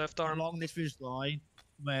off cross left arm. along this ridge line,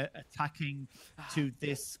 we're attacking to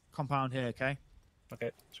this compound here. Okay.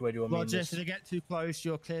 Okay, so where do you want me in Roger. this? If they get too close,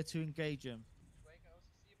 you're clear to engage them.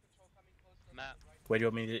 Matt, Where do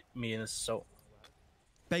you want me in this assault?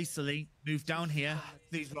 Basically, move down here,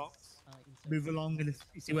 these rocks, move along, and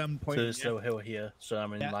you see where I'm To pointing. this little hill here, so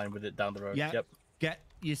I'm in Yeah. line with it down the road. Yeah. Yep. Get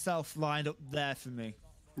yourself lined up there for me,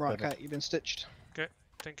 Right, Perfect. okay, you've been stitched. Okay,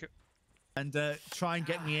 thank you. and try and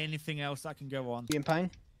get me anything else that can go on. You in pain?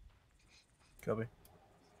 Copy.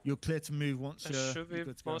 You're clear to move once I you're should be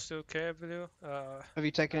good to go. mostly okay, I believe. Have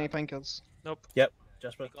you taken any painkillers? Nope. Yep.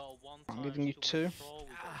 Jasper. we got one I'm times giving you 2 two. patrol,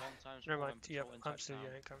 we got 1 times Never 1 mind. patrol Yep, I'm inside still town.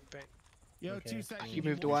 in campaign. Yo, Okay. 2 seconds. You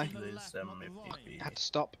moved away? Liz, if need be. Had to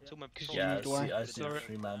stop. 2 men Because patrol you Yeah, moved I away. see, I see Sorry. a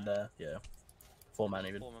 3-man there. Yeah. 4-man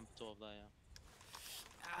even. 4-man patrol there,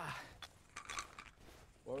 yeah.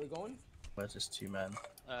 Where are we going? Where's this 2-man?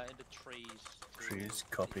 In the trees. Trees,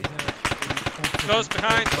 copy. Close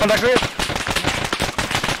behind. Contact rear!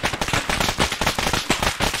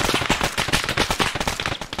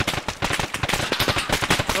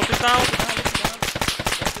 Loop is down.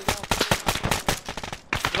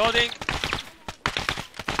 Loading.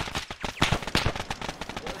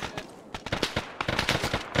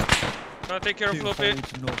 Gonna take care of Two Loopy. hold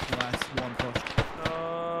to northwest, one push.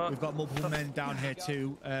 We've got multiple men down here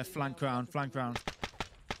too. Flank round, flank round.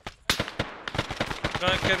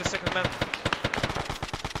 Gonna get the second man.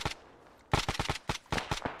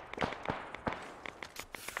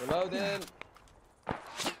 Reloading.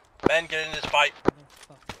 Men, get in this fight.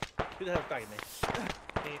 Who the hell's bagging me?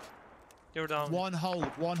 You're down. One hold,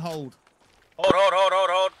 one hold.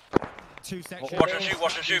 Hold. 2 sections. Watch and shoot,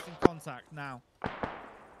 watch and shoot. Contact now.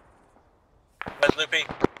 Where's Loopy?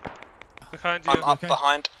 Behind you. I'm up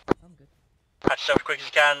behind. Patch yourself as quick as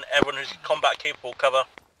you can. Everyone who's combat capable, cover.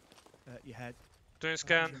 Your head. Doing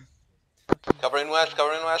scan. Covering west,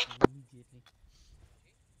 covering west.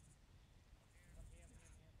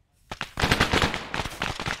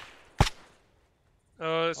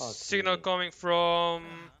 Signal coming from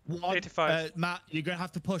 85. Matt, you're gonna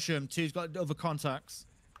have to push him. 2's got other contacts.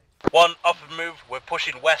 1, up and move. We're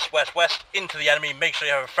pushing west into the enemy. Make sure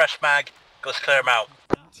you have a fresh mag. Let's clear them out.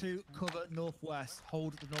 2, cover northwest.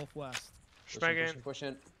 Hold the northwest.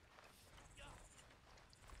 Pushing.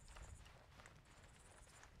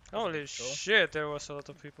 Holy shit, there was a lot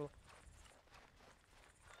of people.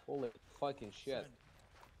 Holy fucking shit.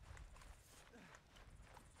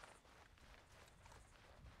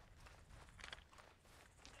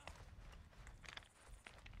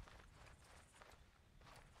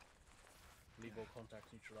 Leave all contacts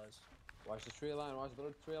neutralized. Watch the tree line, watch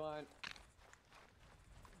the tree line.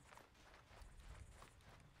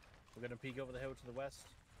 We're gonna peek over the hill to the west.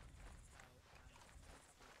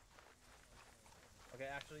 Okay,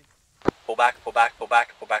 actually. Pull back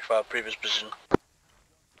to our previous position.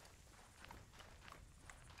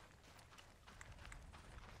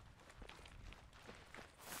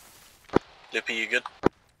 Loopy, you good?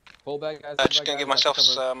 Pull back, guys. Just gonna give myself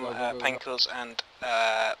some painkillers and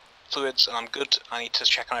fluids, and I'm good. I need to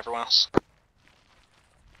check on everyone else.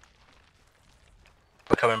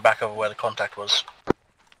 We're coming back over where the contact was.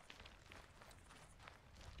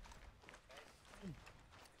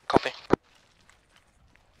 Copy.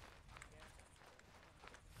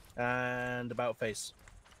 And about face.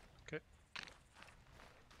 Okay.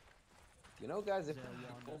 You know, guys, if we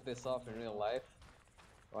pull this off in real life,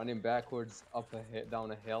 running backwards up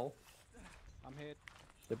down a hill. I'm hit.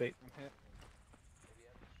 Libby. I'm hit.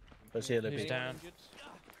 Let's hear Libby. Who's down?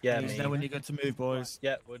 Yeah, Please me. know when you're good to move, boys.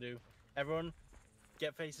 Yeah, we'll do. Everyone,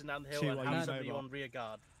 get facing down the hill 2, and are have you somebody mobile? on rear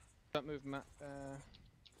guard. Don't move, Matt.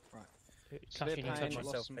 Right. Touch Severe pain, myself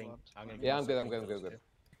lost some pink. blood. Yeah, I'm good. Give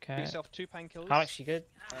Okay. yourself 2 painkillers. Alex, you good?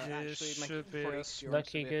 Actually, make should it be 3. as You're on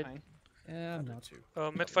lucky severe good. pain. Yeah, I'm not.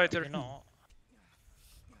 Medfighter. You're not.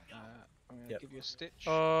 I'm gonna give you a stitch.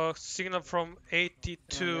 Signal from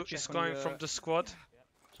 82 is coming from the squad.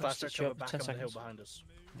 Faster stitch you cover up in back 10 on the hill seconds. behind us.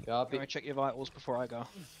 I'm Copy. gonna check your vitals before I go,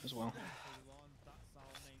 as well.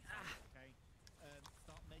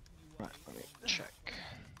 Right, let me check.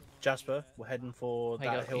 Jasper, we're heading for There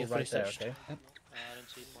you that go, hill you're right fully there, stitched. okay? I don't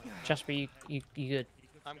see a point. Jasper, you good?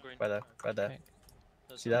 I'm green. Right there. Okay.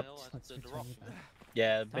 There's See the that? hill and Let's the return rock. you back.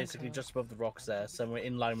 Yeah, basically Okay. just above the rocks there, so we're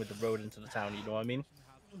in line with the road into the town, you know what I mean?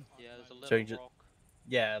 Yeah, there's a little So you just- rock.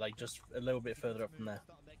 Yeah, like just a little bit further up from there.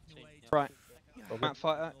 See, yeah. Right, All good? Matt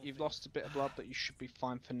Fighter, you've lost a bit of blood, but you should be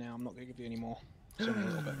fine for now. I'm not gonna give you any more. It's only a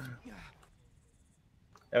little bit.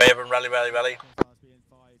 Everyone rally.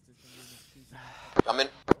 I'm in.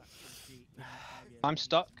 I'm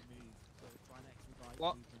stuck.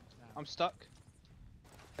 What? I'm stuck.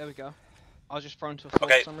 There we go. I was just thrown to a floor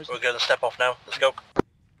Okay, for some reason. we're gonna step off now. Let's go.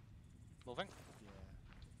 Moving.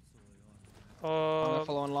 I'm gonna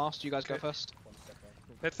follow on last. You guys go first.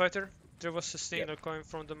 Medfighter, there was a signal coming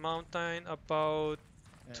from the mountain about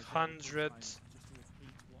 100.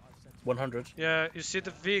 100. Yeah, you see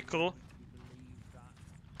the vehicle,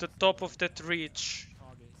 the top of that ridge,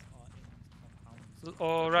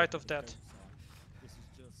 or right of that.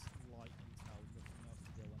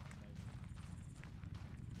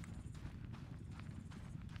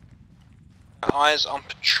 Eyes on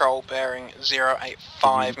patrol bearing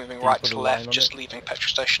 085, Did you moving right put to a line left, on just it? leaving petrol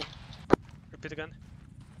station. Repeat again.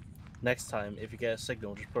 Next time, if you get a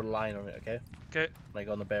signal, just put a line on it, okay? Okay. Like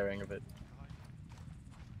on the bearing of it.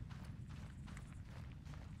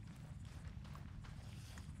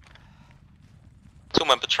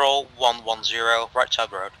 Foreman Patrol 110, right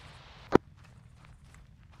side road.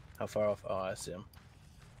 How far off? Oh, I see him.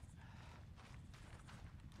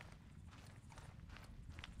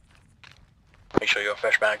 Make sure you're a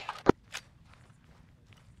fresh bag.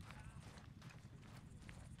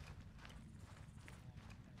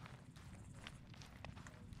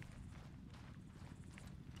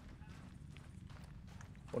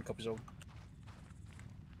 One copy's all.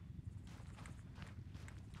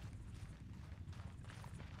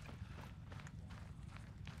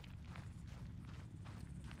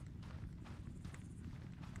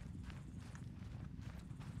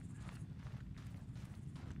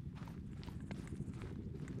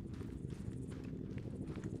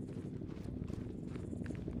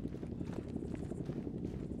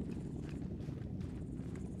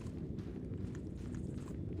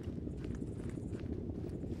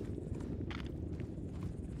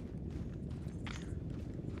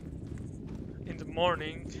 In the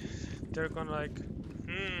morning, they're gonna like,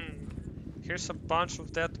 here's a bunch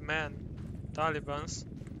of dead men, Talibans.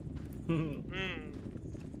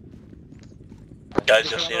 Guys,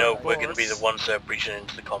 just so you know, we're gonna be the ones that are breaching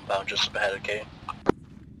into the compound just up ahead, okay?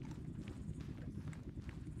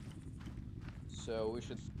 So we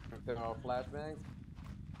should prepare our flashbangs.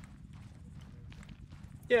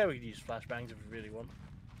 Yeah, we could use flashbangs if we really want.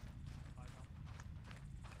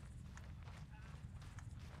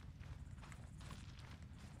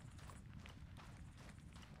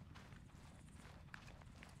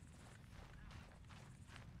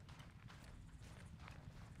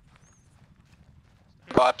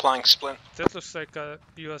 By applying splint. That looks like a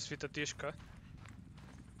US Vitadishka.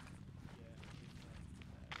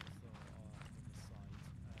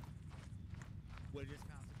 We're just going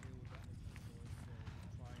to have to deal with that as controls, so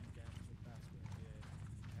try and get the best we're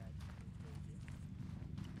ahead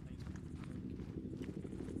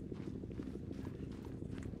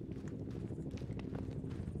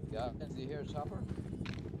Yeah, can you hear a chopper?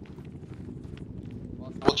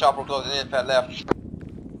 Full chopper closing in, pad left.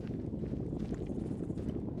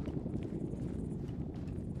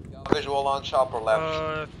 Visual on chopper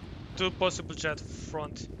left. 2 possible jet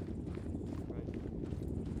front.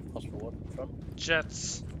 Possible what? Front?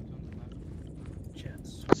 Jets.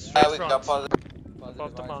 Jets. We got positive. Above the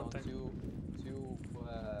eyes on mountain. Two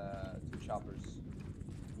choppers.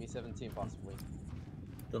 Me-17 possibly.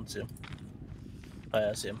 Don't see him. Oh,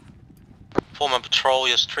 yeah, I see him. Foreman Patrol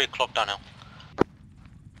is 3 o'clock downhill.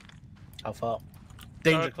 How far?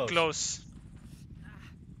 Danger close. Close.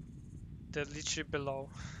 They're literally below.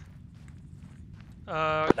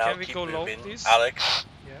 Now Can we keep go low, moving. please? Alex,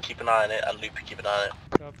 Yeah. keep an eye on it, and Loopy, keep an eye on it.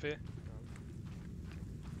 Copy.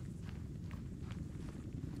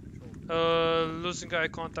 Losing eye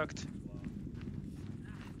contact.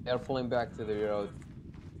 They're pulling back to the road.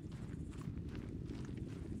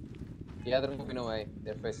 Yeah, they're moving away.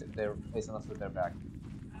 They're facing us with their back.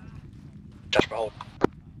 Jasper, hold.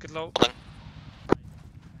 Get low.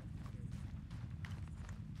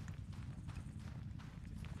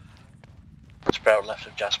 Spread out left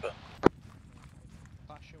of Jasper.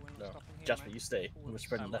 No. Jasper, you stay. We're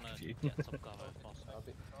spreading left of you.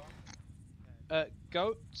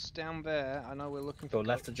 Goats down there. I know we're looking for Go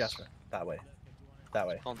left of goats. Jasper. That way. That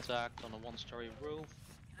way. Contact on a 1-story roof.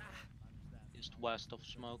 East west of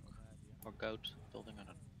smoke. Or goat building, I don't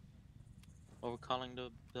know. What we're calling the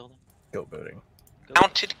building? Goat building.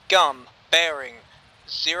 Mounted gun bearing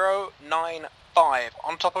 095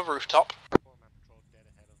 on top of rooftop.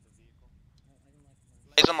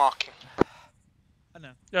 Laser marking.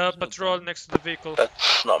 Patrol next to the vehicle.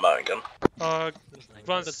 That's not a mountain gun.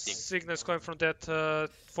 One signal's coming from that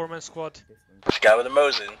 4-man squad. This guy with the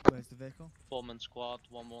Mosin. Where's the vehicle? Foreman squad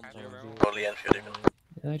 110. Probably Enfield even.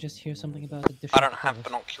 Did I just hear something about a different I don't have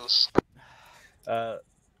colours? binoculars.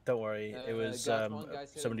 Don't worry. It was one guy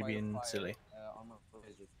said somebody by being fire, silly. armor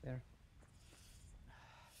laser. There.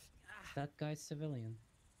 That guy's civilian.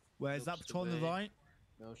 Where's that patrol on the right?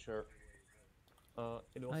 No, sure.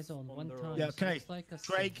 Eyes on one time. Yeah, okay. Looks like a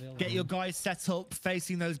Craig, civilian. get your guys set up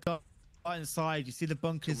facing those guys inside. You see the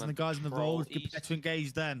bunkers and the guys on the road. Prepare to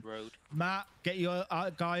engage them. Road. Matt, get your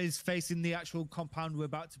guys facing the actual compound we're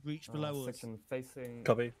about to breach below us. Section facing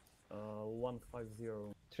Copy.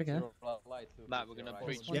 150. Trigger. Matt, we're gonna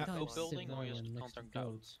breach One the guy goat building or civilian just next to contact goats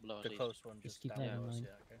goats. below The us? close one Just just keep down that in below us, mind.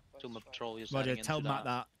 yeah, okay. Foreman Patrol is Roger, heading tell into Matt that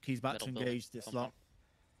that he's about to middle engage building. this lot.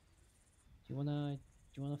 Do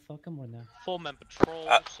you wanna fuck him or no? Foreman Patrol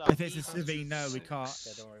If it's a southeast. civvy, no, we can't.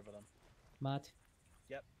 Yeah, don't worry about them. Matt,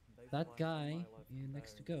 Yep. that guy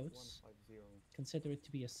next to goats, consider it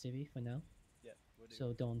to be a civvy for now. Yeah, we're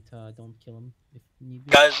so don't kill him if need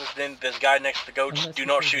be. Guys listening, there's a guy next to the goats, Unless do the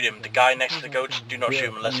not kills shoot are him. The done. guy The next to the kills are goats, done. do not shoot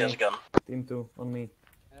him unless he has a gun. Team 2 on me. Is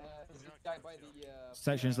this guy by the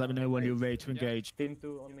Sections, let me know when you're ready to engage. Team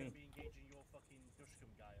 2 on me.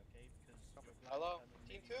 Hello,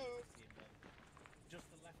 Team 2.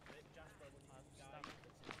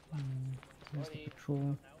 Where's the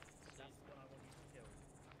patrol?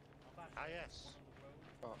 Ah, yes.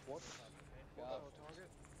 What?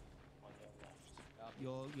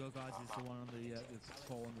 Your guys is the one on the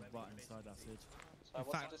patrol on the right hand side. That's it. In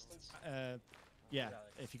What's fact, the distance? yeah,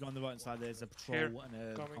 if you go on the right hand side, there's a patrol Here,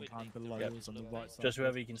 and a coming. compound below Yep. us on the right side. Just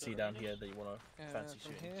whoever you can see down here that you want to fancy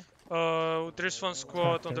From shooting. here. There is one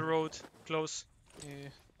squad on the road, close. Yeah.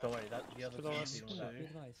 Don't worry, that the other Below team us. dealing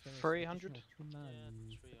with that. 300.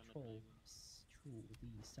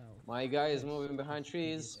 My guy is moving behind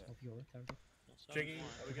trees. Triggy,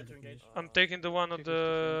 are we good to engage? I'm taking the one on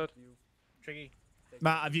the... Triggy.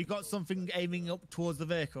 Matt, have you got something aiming up towards the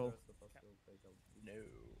vehicle? No.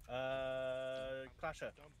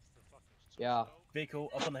 Clasher. Yeah. Vehicle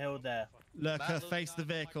up on the hill there. Lurker, face the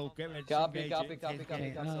vehicle. Get ready to Copy, engage copy, it. copy,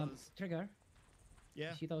 copy, copy. Trigger. Yeah.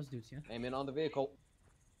 You see those dudes, yeah? Aim in on the vehicle.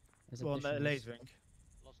 As Well, they're additionals. lasering.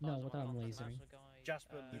 No, what I'm lasering.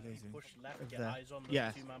 Jasper, if you Amazing. push left, Over get there. eyes on the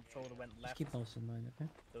Yeah. two-man patrol that went Just left. keep those in mind, okay?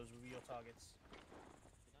 Those will be your targets.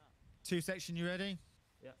 2 section, you ready?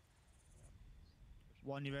 Yeah.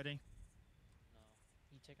 1, you ready?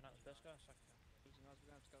 You taking out the best guy?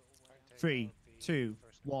 3, 2,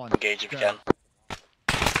 1. Engage if you go. can.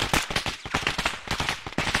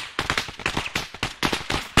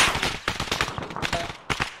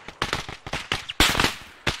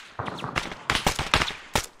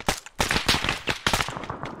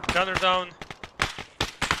 Gunner down.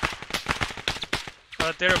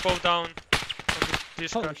 They're both down. On the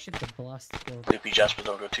Holy discard. shit, the blast for Loopy Jasper,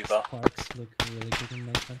 don't go too far. sparks look really good in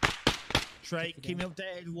night time. Trey, keep me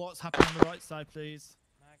updated what's happening on the right side, please.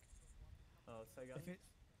 Say again. If it,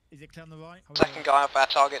 is it clear on the right? Second guy of our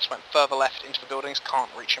targets went further left into the buildings, can't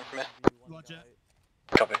reach him from here. Roger.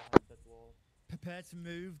 Copy. Prepare to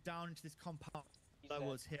move down into this compound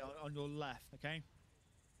below us here on your left, okay?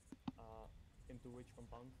 Into which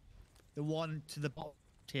compound? The one to the bottom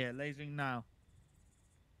here, lasering now.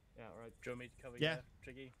 Yeah, right. Do you want me to cover Yeah.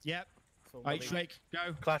 you, Triggy? Yep. So Right, Shrek,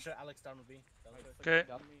 go. Clasher, Alex down with me. Okay.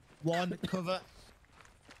 1, cover.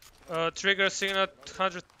 Trigger seen at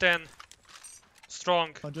 110.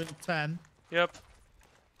 Strong. 110. Yep.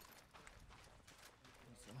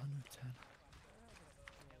 110.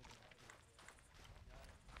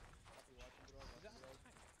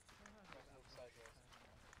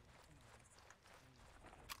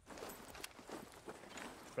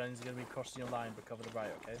 Friends are going to be crossing your line, but cover the right,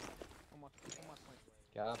 okay?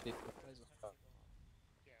 Copy.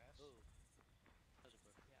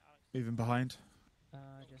 Moving behind.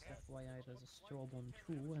 Just FYI, there's a strobe on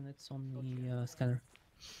 2 and it's on the scanner.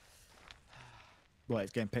 Well,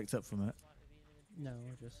 it's getting picked up from it. No,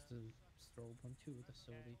 just a strobe on 2,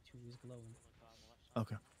 so the 2 is glowing.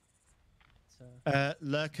 Okay. It's,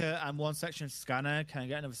 Lurker and 1 section scanner. Can I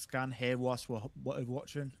get another scan here whilst we're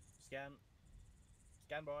watching? Scan.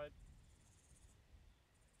 Scan, boy.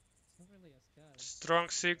 it's not really a scan. Strong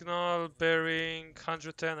signal, bearing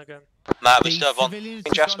 110 again. Matt, we The still have one. civilians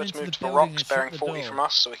just Jasper's gone into moved the to the building and rocks, shut bearing the 40 door. from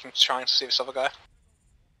us, so we can try and see this other guy.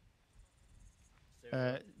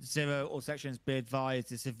 0, all sections, be advised,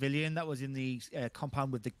 the civilian that was in the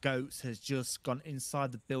compound with the goats has just gone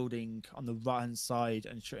inside the building on the right hand side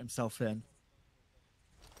and shut himself in. And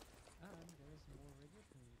there's more radio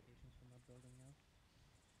communications from that building now.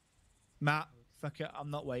 Matt, fuck it, I'm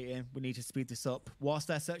not waiting. We need to speed this up. Whilst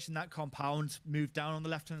they're searching that compound, move down on the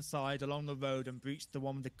left hand side along the road and breach the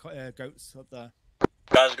one with the goats up there.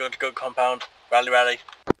 Guys are going to go compound. Rally, rally.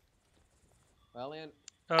 Valiant.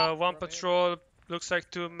 1 patrol, looks like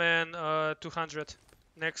 2 men, 200.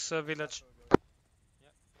 Next village.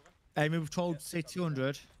 Amy, we've told say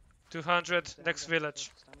 200. 200, next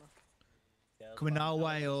village. Coming our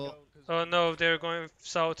way or... Oh no, they're going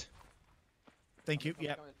south. Thank you,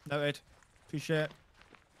 yep, noted. Appreciate it.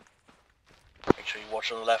 Make sure you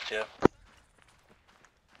watch on the left here.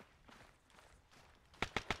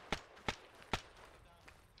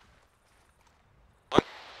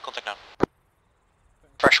 Contact now.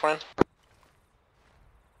 Fresh one.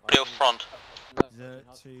 Real front.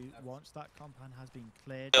 Once that compound has been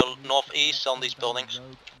cleared, Still move northeast to the on these left-hand buildings. road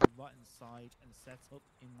on the right hand side and set up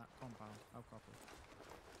in that compound. How copy?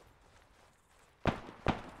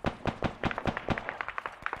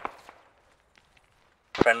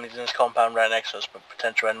 Friendlies in this compound right next to us, but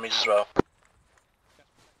potential enemies as well.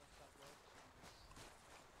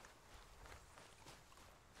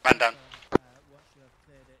 Man down. Once you have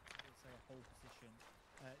cleared it, we'll say a whole position.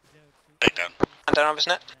 Take down. Man down, Officer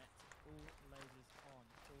Net.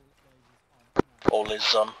 All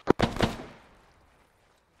lasers on. All lasers on.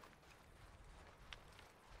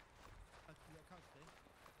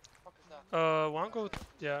 All is on. One goat.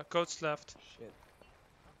 Yeah, goats left. Shit.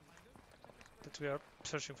 That we are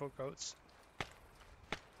searching for goats.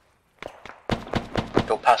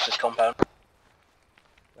 Go past this compound.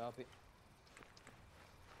 Copy.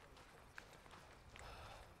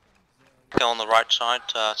 Go on the right side,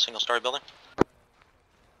 single story building.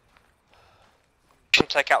 Can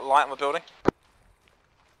take out light on the building.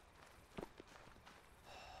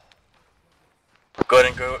 Go ahead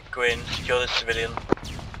and go in, secure the civilian.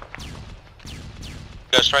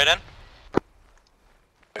 Go straight in.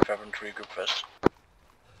 Wait for everyone to regroup first.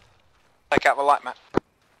 Take out the light, Matt.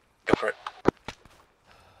 Go for it.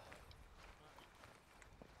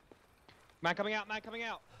 Man coming out, man coming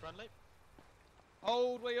out. Friendly.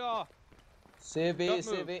 Hold where you are. Civvy, Don't move,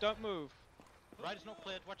 civvy. don't move. Right is not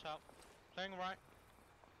cleared, watch out. Clearing right.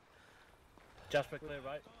 Jasper, clear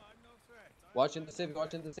right. Watching the civvy,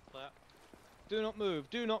 watching the civvy. Clear. Do not move,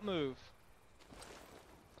 do not move.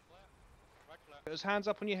 Right clear. Put those hands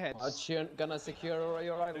up on your heads. Watch, you're gonna secure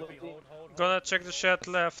your right, Loopy, Loopy. hold. Gonna check the shed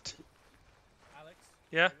left. Alex.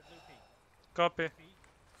 Yeah? stay with Loopy. Copy. Loopy,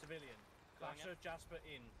 civilian. Clasher, Jasper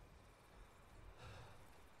in.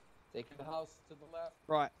 Taking the house to the left.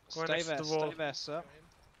 Right, Go stay next to there, the wall. stay there, sir.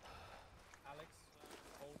 Alex,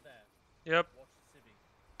 hold there. Yep. Watch the civvy.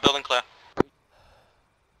 Building clear.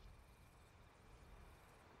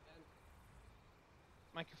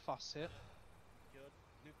 Make a fuss here. Good.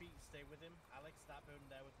 Loopy, stay with him. Alex, that building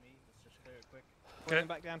there with me. Let's just clear it quick. Going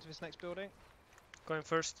back down to this next building. Going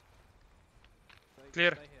first. So you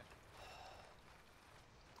Clear. Stay here.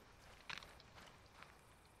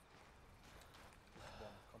 One,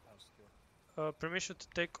 compound secure. Permission to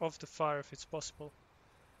take off the fire if it's possible.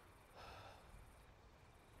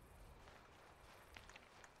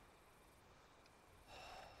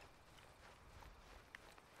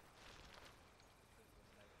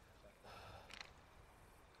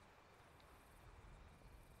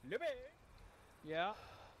 Loopy! Yeah.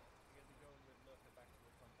 We're gonna be going with Lurker back to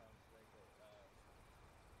the compound so they go.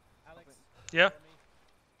 Alex, Yeah, Jeremy,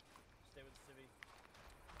 stay with the civvy.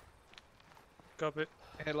 copy.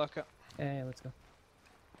 Here, Lurker. Yeah, let's go.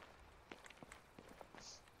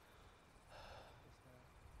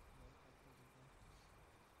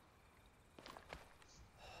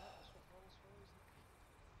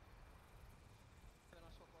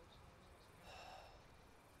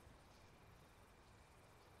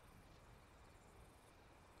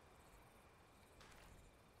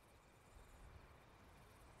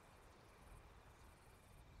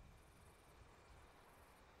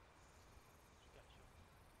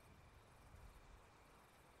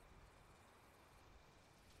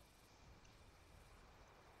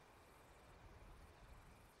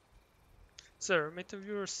 Sir,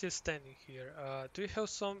 Metaviewer is still standing here. Do you have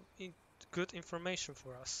some good information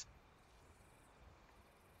for us?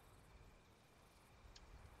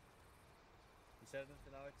 You said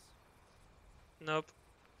anything, Alex? Nope.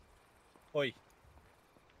 Oi.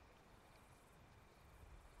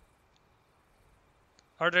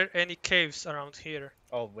 Are there any caves around here?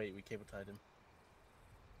 Oh, wait, we cable tied him.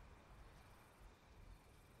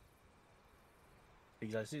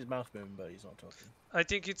 Because I see his mouth moving, but he's not talking. I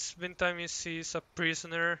think it's been time he's a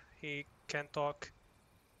prisoner. He can't talk.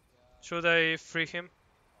 Should I free him?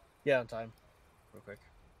 Yeah, on time. Real quick.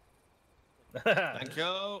 Thank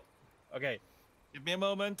you. Okay. Give me a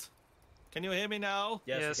moment. Can you hear me now?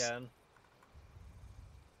 Yes, Yes. we can.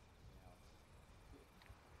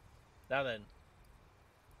 Now then.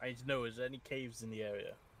 I need to know, is there any caves in the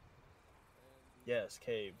area? Yes,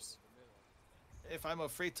 caves. If I'm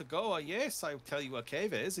free to go, yes, I'll tell you what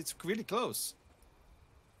cave is. It's really close.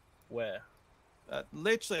 Where?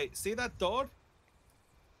 Literally, see that door?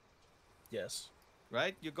 Yes.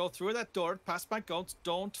 Right? You go through that door, past my goats,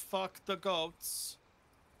 don't fuck the goats.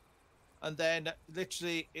 And then,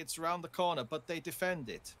 literally, it's around the corner, but they defend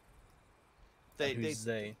it. Who's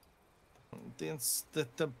they?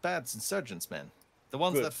 The bad insurgents, man. The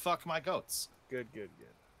ones Good. that fuck my goats. Good.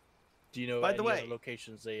 Do you know By any the way- other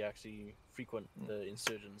locations they actually frequent the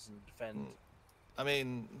insurgents and defend? I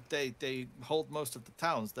mean, they hold most of the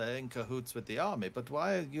towns. They're in cahoots with the army. But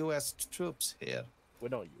why are U.S. troops here? We're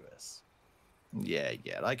not US. Yeah,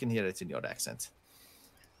 I can hear it in your accent.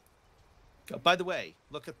 By the way,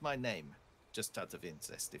 look at my name, just out of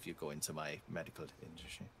interest, if you go into my medical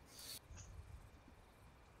industry.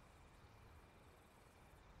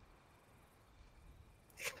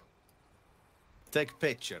 Take a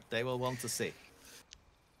picture. They will want to see.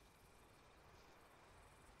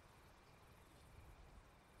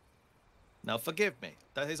 Now, forgive me.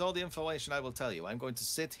 That is all the information I will tell you. I'm going to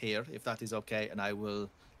sit here, if that is okay, and I will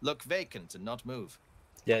look vacant and not move.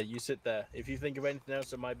 Yeah, you sit there. If you think of anything else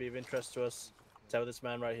that might be of interest to us, tell this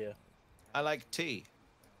man right here. I like tea.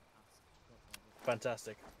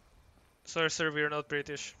 Fantastic. Sorry, sir, we are not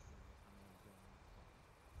British.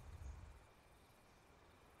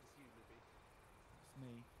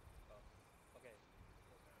 Me.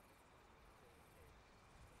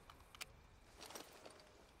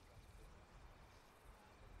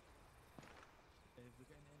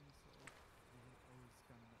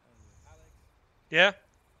 Yeah?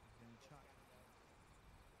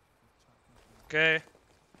 Okay.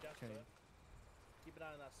 Okay. Keep an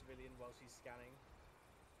eye on that civilian while she's scanning.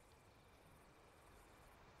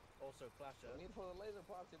 Also, Clasher. Need for the laser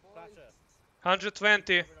party, boys. Clasher.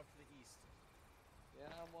 120. Moving up to the east.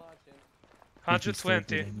 Yeah, I'm watching.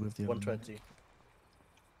 120. 120. 120.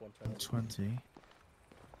 120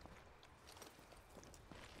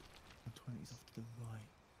 is off to the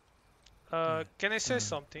right. Can I say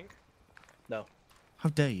something? No. How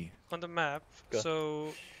dare you? On the map, Go.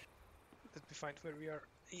 so let me find where we are.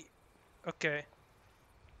 Okay.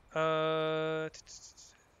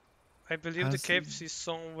 I believe the caves is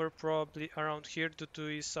somewhere probably around here due to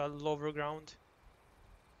its lower ground.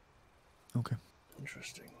 Okay.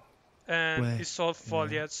 Interesting. And Where? it's all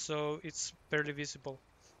foliage, so it's barely visible.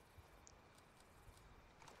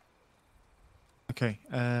 Okay.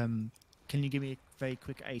 Can you give me a very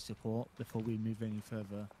quick A support before we move any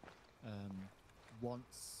further?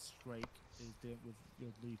 Once Drake is dealt with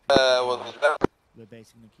your loop, we're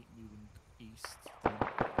basically gonna keep moving east.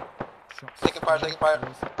 Shots. Taking fire, taking fire.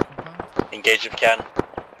 Engage if you can.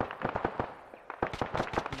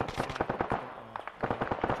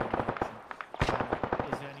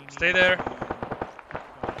 Stay there.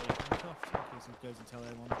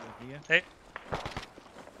 Hey.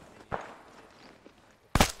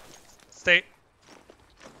 Stay.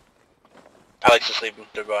 Alex is leaving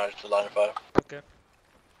the line of fire. Okay.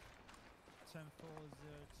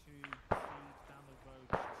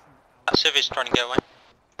 Civi's trying to get away.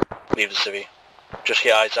 Leave the civvy. Just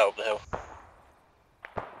get eyes out up the hill.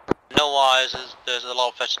 No eyes, there's a lot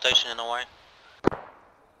of vegetation in the way.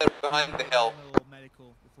 Behind the hill.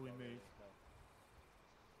 Medical before we move.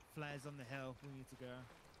 Flares on the hill, we need to go.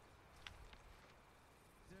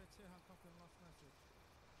 02, how copy on last message?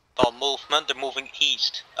 Oh, movement, they're moving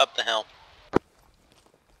east, up the hill.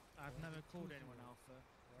 I've never called anyone Alpha.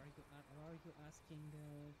 Why are you asking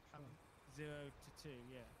 0 to 2,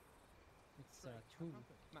 yeah. It's 2.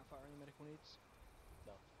 Matt, fire any medical needs?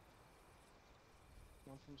 No.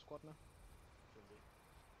 One from squad now.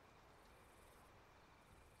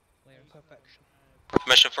 Perfection.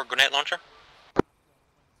 Mission for grenade launcher.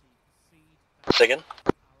 Second.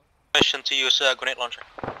 Mission to use a grenade launcher.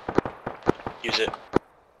 Use it.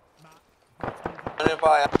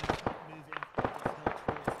 Fire.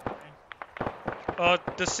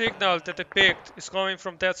 The signal that I picked is coming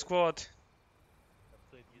from that squad.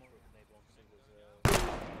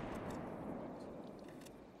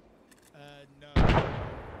 No.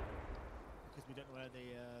 Because we don't know where the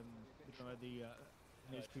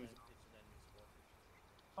news crews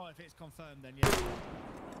are. Oh, if it's confirmed, then yeah.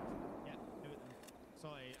 Yeah, do it then.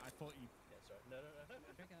 Sorry, I thought you. Yeah, sorry. No.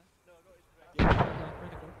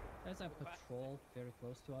 Critical. There's a patrol very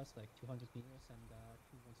close to us, like 200 meters, and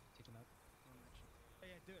who wants to take him out?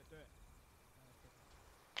 Yeah, do it.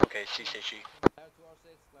 Okay, CCG. Left to R6,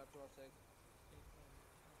 left to R6.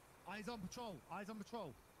 Eyes on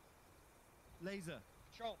patrol. Laser.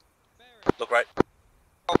 Patrol. Look right.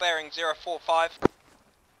 Control bearing 045.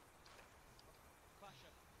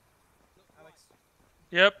 Alex.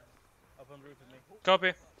 Yep. Up on the roof with me. Copy.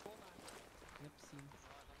 Yep, seen.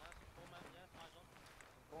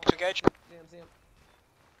 To engage. See him.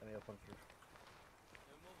 Coming up on the roof.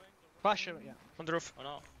 Flasher, yeah. On the roof. Oh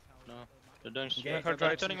no. No. They're doing Yeah, they're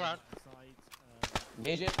right. turning around.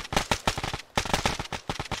 Engage it.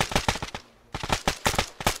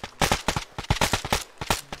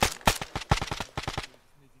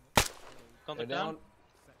 They're Contact down. down.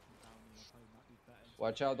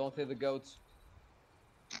 Watch out, don't hit the goats.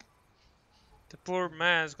 The poor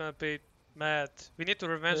man's gonna be mad. We need to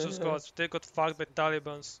revenge those gods. They got fucked by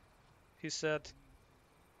Talibans. He said.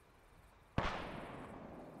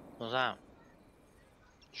 What's that?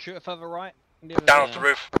 Shoot further right. Down off the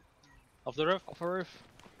roof. Off the roof? Off the roof.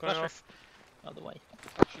 Going Flasher. off. Other way.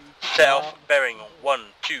 Set off bearing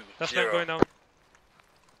 120. That's not going down.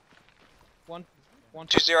 1,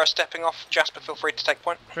 2, 20 stepping off. Jasper, feel free to take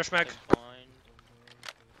point. Fresh mag. Fine.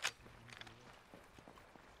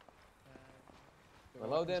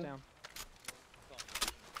 Reload weapons him. down.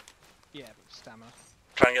 Yeah, but stamina.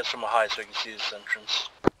 Try and get somewhere high so we can see this entrance.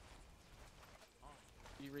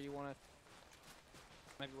 You really want to?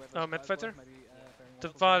 Maybe where Oh, those guys Medfighter? were, maybe, bearing The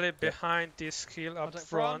 140. valley behind this hill up Contact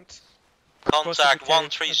front. front. Close to the Contact cave, I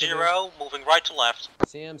 130, believe. moving right to left.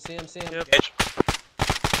 See him, see him, see him. Yep. Engage.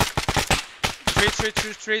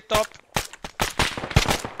 3 top.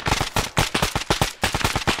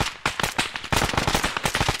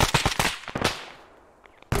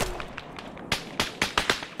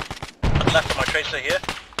 Left of my tracer here.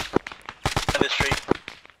 And this tree.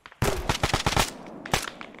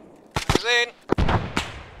 Is in.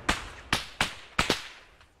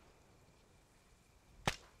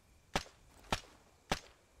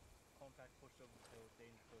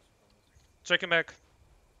 Checking back.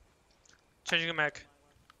 Changing the mag.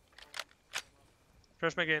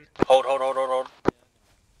 Fresh mag in. Hold.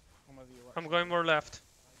 I'm going more left.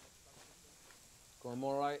 Going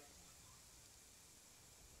more right.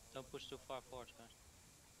 Don't push too far forward, guys.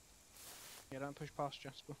 Yeah, don't push past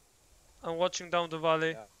Jasper. I'm watching down the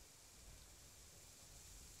valley. Yeah.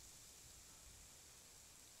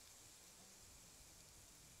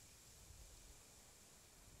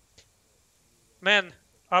 Men,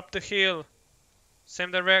 up the hill.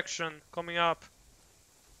 Same direction, coming up.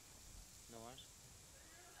 No worries.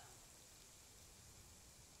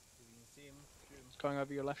 It's going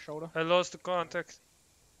over your left shoulder. I lost the contact.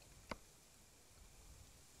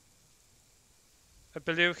 I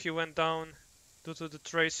believe he went down due to the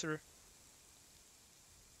tracer.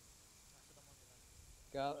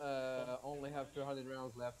 Got only have 200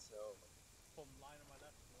 rounds left, so.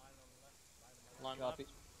 Line Copy.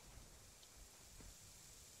 left.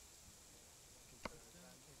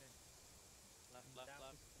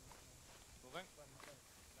 Left. Moving.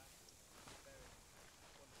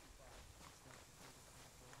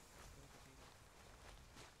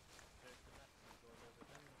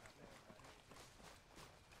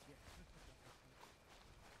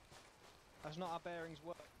 That's not our bearings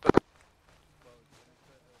work.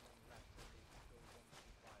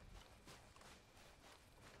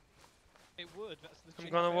 It would. That's the. I'm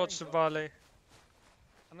gonna watch the valley.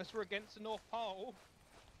 Unless we're against the North Pole.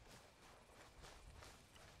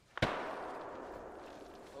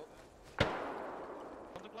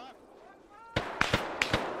 Contact left.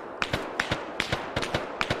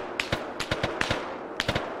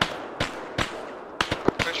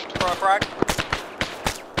 Push to fire frag.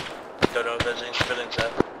 Don't know if there's any civilians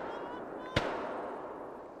there.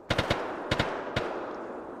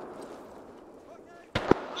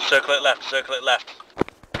 Circle it left.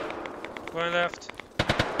 Going left.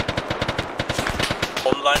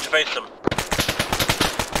 On the line to face them.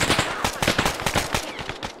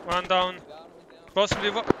 One down.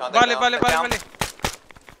 Possibly Down, valley. down.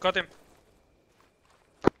 Got him.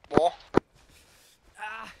 More.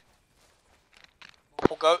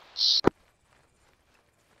 Multiple goats.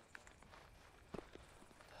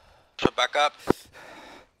 So back up.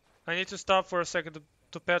 I need to stop for a second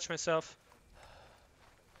to patch myself.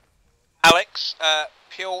 Alex,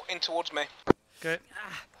 peel in towards me. Okay.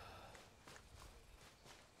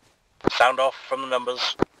 Sound off from the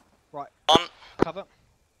numbers. Right. On. Cover.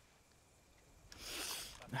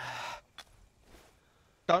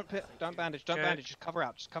 Don't bandage. Don't Okay. bandage. Just cover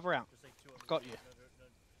out. Got you.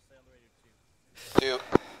 Two.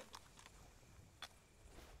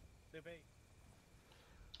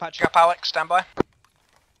 Patch Up, Alex. Stand by.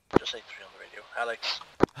 Just say 3 on the radio. Alex.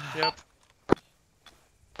 Yep.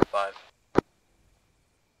 5.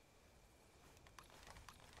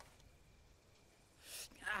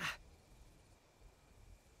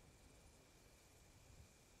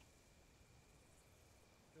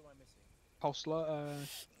 Pulse low.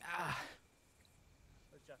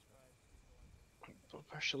 Blood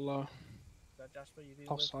pressure low.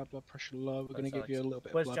 Pulse high, blood pressure low. We're gonna give you a little bit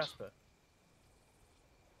of Where's blood. Jasper?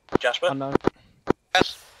 Jasper? Unknown.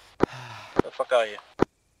 Yes. Where the fuck are you?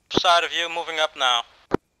 Side of you, moving up now.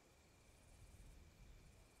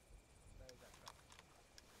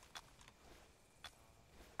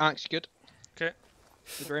 Alex, you good? Okay.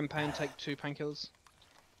 If you're in pain, take 2 painkillers.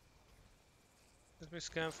 Let me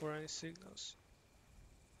scan for any signals.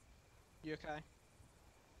 You okay?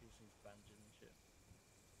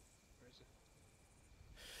 Where is it?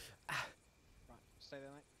 Right, stay there,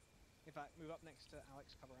 mate. In fact, move up next to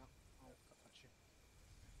Alex, cover out. I'll touch you.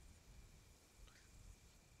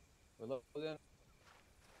 Reload then.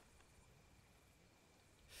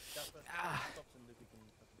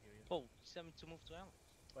 Oh, he's having to move to Alex.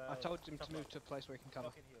 I told him to move to a place where he can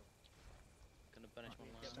cover. Gonna banish one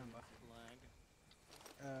last Stand by. flag.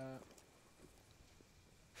 Uh,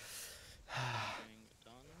 Bring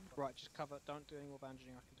Right, just cover. Don't do any more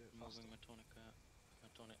bandaging. I can do it faster. Moving my tonic.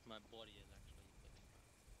 My body is actually getting back.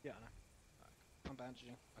 Yeah, I know. I'm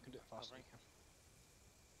bandaging. I can do it faster. You can.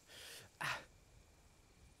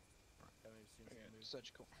 Okay,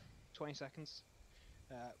 surgical. 20 seconds.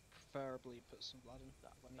 Preferably put some blood in.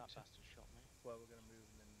 That bastard shot me. Well, we're gonna move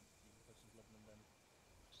and then you can put some blood in them then.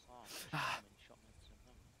 Shot me at the same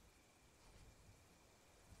time.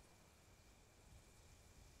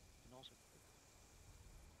 And also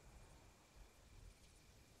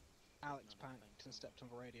Alex panicked and stepped on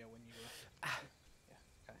the radio when you were. Yeah,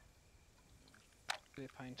 okay. Clear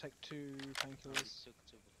pain. Take 2 painkillers. took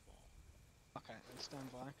 2 before. Okay, then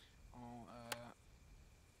stand by.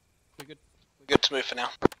 We're good. We're good to move for now.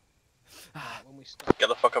 When we stop. Get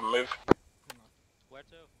the fuck up and move. Where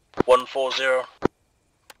to? 140. Moving.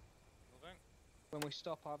 When we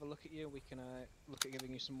stop, I have a look at you. We can look at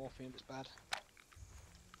giving you some morphine if it's bad.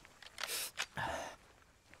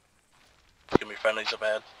 It's gonna be friendlies up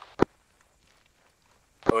ahead.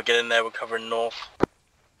 When we get in there, we're covering north.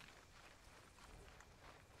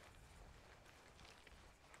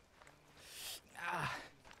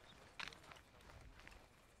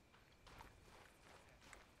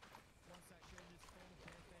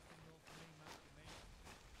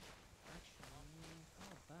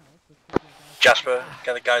 Jasper,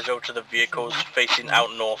 get the guys over to the vehicles facing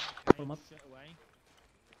out north.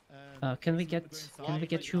 Can we get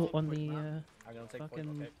you on the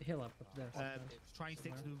fucking hill up there? Try and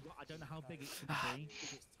stick to the. I don't know how big it's going to be.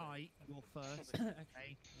 If it's tight, you're first.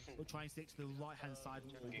 Okay. We'll try and stick to the right-hand side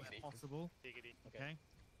where possible. Okay.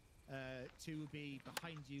 2 will be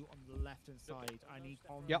behind you on the left-hand side. I need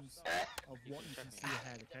columns of what you can see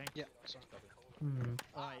ahead. Okay. Yep.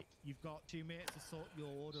 Alright, you've got 2 minutes to sort your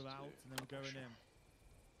order out, and then we're going in.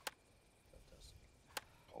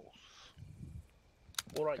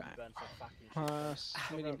 Alright, Okay. you burn some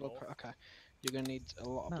fucking Medium blood pressure. Okay. You're gonna need a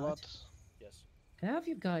lot of blood. Yes. Can I have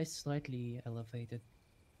you guys slightly elevated?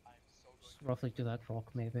 Roughly to that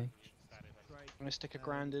rock, maybe. I'm gonna stick a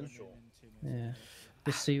grand in. Yeah.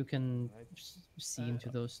 Just so you can see into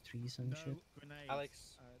those trees and shit.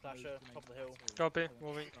 Alex, Clasher, top of the hill. Copy,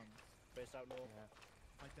 moving. Base out north.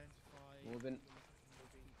 Moving.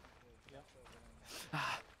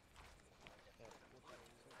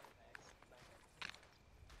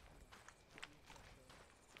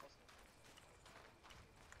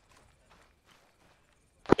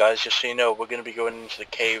 Guys, just so you know, we're going to be going into the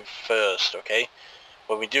cave first, okay?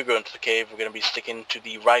 When we do go into the cave, we're going to be sticking to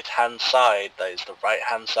the right-hand side. That is the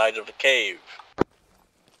right-hand side of the cave.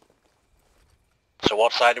 So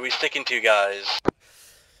what side are we sticking to, guys?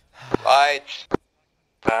 Right.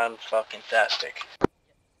 Fan-fucking-tastic.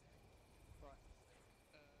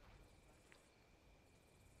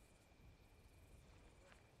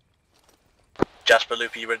 Jasper,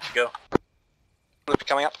 Loopy, you ready to go? Loopy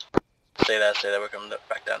coming up. Stay there, we're coming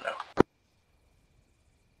back down now.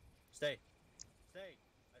 Stay.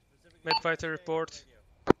 Medfighter report.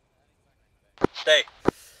 Stay.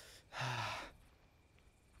 Copy,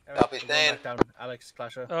 We're going staying. back down. Alex,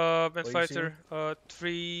 Clasher. Medfighter,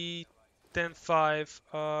 3-10-5,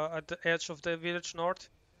 at the edge of the village north.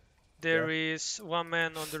 There is 1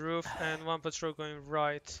 man on the roof and 1 patrol going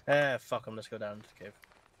right. Fuck them, let's go down to the cave.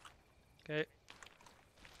 Okay.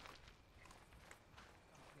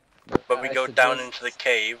 When we go down into the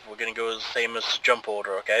cave, we're gonna go the same as the jump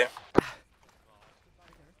order, okay?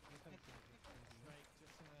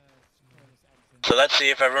 So let's see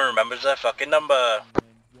if everyone remembers their fucking number.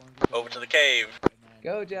 Over to the cave.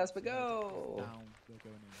 Go, Jasper, go!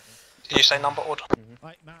 Did you say number order?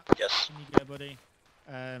 Right, Matt. Yes. Can you go, buddy?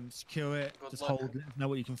 Secure it. Just hold it. Know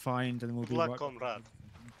what you can find, and then we'll be right. Comrade.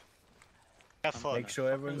 Have fun. Make sure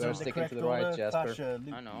everyone's We're on the sticking correct to the right, order. Jasper. Clasher,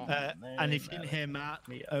 Loopy, I know. And if you didn't hear Matt,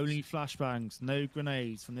 only flashbangs, no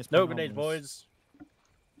grenades from this No point grenades, onwards. boys.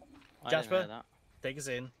 I didn't hear Jasper, that. take us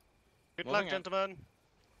in. Good Moving luck, in. gentlemen.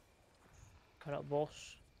 Cut out,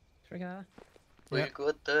 boss. Trigger. We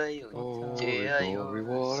good day. Glory,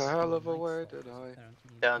 what a hell of a way to die.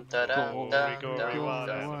 Dun, dun, dun, dun, Gory, dun, what a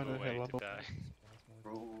dun. hell of a way to die.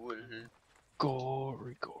 Rule.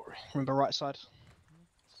 Gory. Remember right side.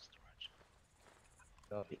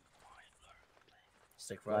 Copy.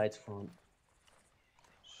 Stick right. Right front.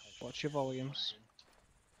 Watch your volumes.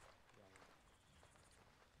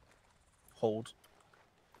 Hold.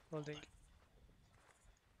 Holding.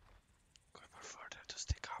 Go more further to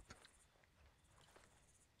stick up.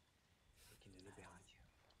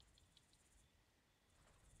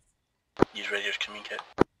 Use radio to communicate.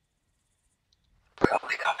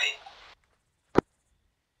 Copy.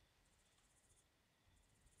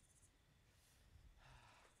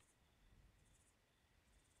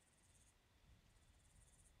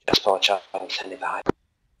 4 Charlie, send it behind.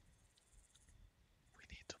 We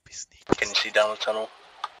need to be sneaky. Can you see down the tunnel?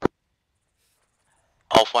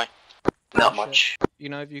 Halfway. Not much. You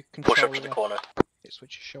know, if you Push control up to the left, corner. it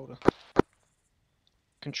switches shoulder.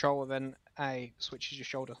 Control then A switches your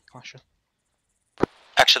shoulder, Clasher.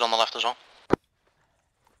 Exit on the left as well.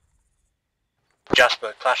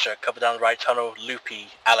 Jasper, Clasher, cover down the right tunnel. Loopy,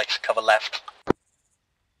 Alex, cover left.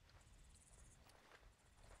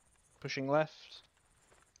 Pushing left.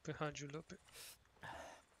 Behind you, Loopy.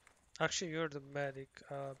 Actually, you're the medic.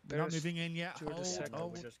 We're not Bears, moving in yet. you're the Hold, second.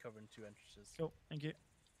 hold. We're just covering 2 entrances. Cool, thank you.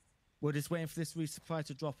 We're just waiting for this resupply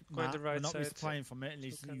to drop. Go on the Matt. right We're not side. resupplying from it,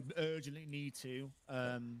 unless Okay. you urgently need to.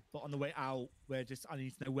 But on the way out, I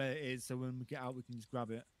need to know where it is, so when we get out, we can just grab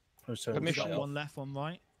it. So We've Permission. got one left, one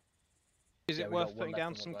right. Is Yeah, it we got worth one putting left down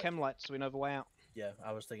and one some right. chem lights so we know the way out? Yeah,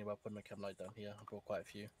 I was thinking about putting a chem light down here. I brought quite a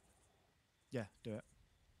few. Yeah, do it.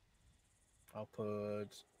 I'll put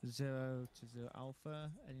 0 to 0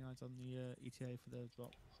 alpha. Any lines on the ETA for the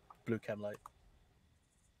drop? blue chem light.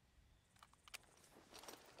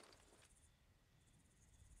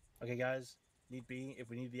 Okay, guys. Need be. If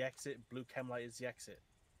we need the exit, blue chem light is the exit.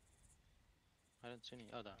 I don't see any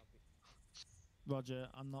other. Roger,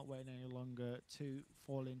 I'm not waiting any longer to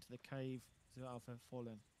fall into the cave. 0 alpha, fall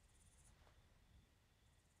in.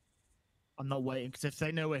 I'm not waiting, because if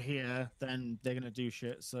they know we're here, then they're going to do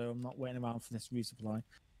shit, so I'm not waiting around for this resupply.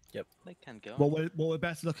 Yep. They can go. What we're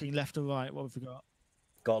best looking, left or right? What have we got?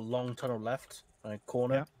 Got a long tunnel left and a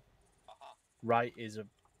corner. Yeah. Right is a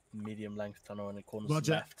medium length tunnel and a corner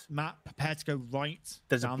Roger, left. Matt, prepare to go right.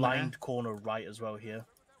 There's a down blind there. corner right as well here.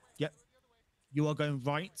 Yep. You are going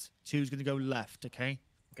right. 2's going to go left, okay?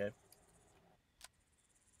 Okay.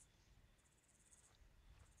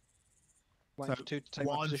 Waiting So, for 2 to take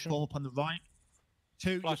my 1, position. form up on the right.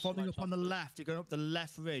 2, you're Flash forming lights up on on. the left. You're going up the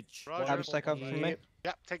left ridge. Roger. Adams, take over from me.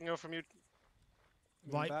 Yep, taking over from you.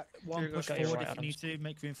 Moving Right, back. 1 Here you go, push guys. forward Right, if you need to.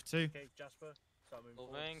 Make room for 2. Okay, Jasper. Start moving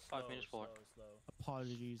Moving, forward. 5 Slow, meters forward. slow.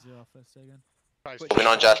 Apologies, Alpha. Say again. Nice. Switch Moving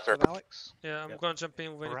on, shoulder Jasper. with Alex. Yeah, I'm Yep. gonna jump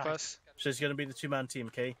in when you Right. pass. So it's going to be the 2-man team,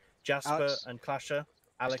 okay? Jasper Alex, and Clasher,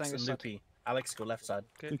 Alex staying and this side. Loopy. Alex, go left side.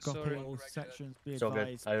 Okay, Good copy. sorry. All sections be It's all good.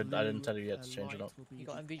 advised. I didn't blue, tell you yet to change it light up. will be You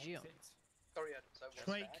got the MVG on? exit.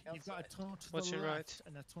 Drake, you've got a tunnel to What's the your left right?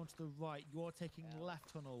 and a tunnel to the right. You're taking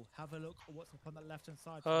left tunnel. Have a look at what's up on the left hand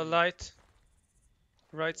side. Light.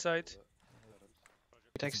 Right side.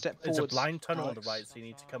 We take a step It's a forwards. blind tunnel on Alex. the right, so you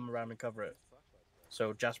need to come around and cover it.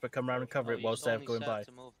 So Jasper, come around and cover Oh, it you whilst still they're only going said by.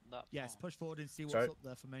 to move that Yes, far. push forward and see what's Sorry. up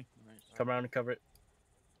there for me. Right. Come around and cover it.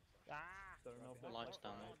 Turn off the Lights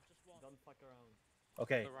down there. Don't fuck around.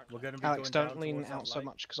 Okay, we're going to be Alex, going don't down lean towards that out so light.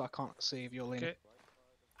 much because I can't see if you're leaning. Okay.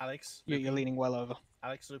 Alex, You're Loopy, leaning well over.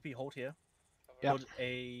 Alex, Loopy, hold here. Yep.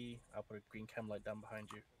 I'll put a green cam light down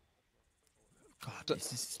behind you. God, D-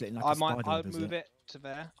 this is splitting like I a might. spider, I'll does move it to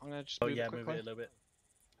there. I'm gonna just Oh move yeah, it move quickly. it a little bit.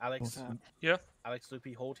 Alex, Awesome. Yeah. Alex,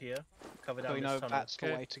 Loopy, hold here. Cover So down we this know tunnel. that's the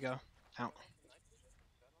Okay. way to go. Out.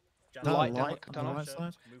 Jasper, No, light light down, on the tunnel. right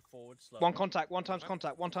side. Move forward slow. One contact. One times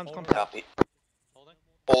contact. One times Hold contact. Copy. Holding.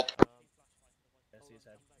 Hold. Yeah, see his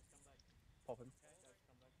head. Pop him.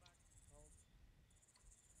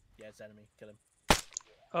 Yeah, it's enemy. Kill him.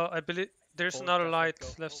 I believe there's Forward, another Jasper, light go.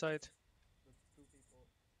 left side. Two people.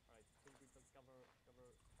 Alright, 2 people cover.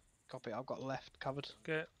 Copy. I've got left covered.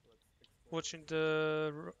 Okay. Watching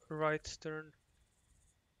the right turn.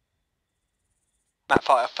 Matt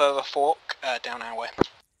Fighter, further fork, down our way.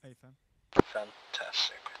 Hey, fam.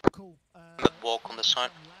 Fantastic. Cool. Walk on the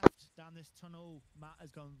side. Left down this tunnel. Matt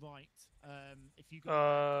has gone right. If you go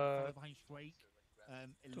follow behind Drake,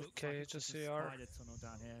 it looks okay, like it's just just a CR. spider tunnel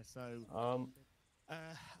down here. So I don't know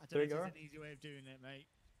if Trigger? there's an easy way of doing it, mate.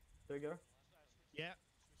 Trigger. Yeah.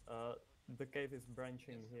 The cave is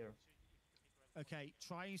branching here. Okay.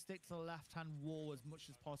 Try and stick to the left-hand wall as much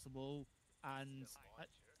as possible, and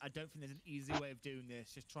I don't think there's an easy way of doing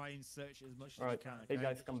this. Just try and search it as much as Alright. you can. Hey Okay?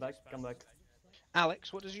 guys, come back. Come back.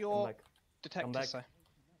 Alex, what does Come your back. detector back. say?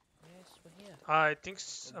 Yes, we're here. I think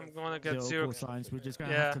I'm gonna get zero. call signs. We're just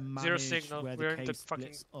gonna Yeah, have to manage zero signal. where We're the in the cave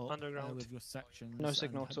fucking splits up, underground. with your sections. No and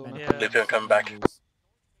signal at all, no? manipulate Yeah. Lythium, come back. angles.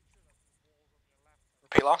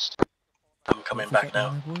 Repeat last. I'm coming What have we back got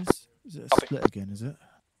down now. there, boys? Is it a Copy. split again? Is it?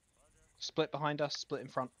 Split behind us. Split in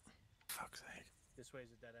front. Fuck's sake. This way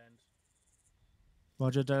is a dead end.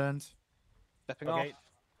 Roger, dead end. Stepping Okay, off.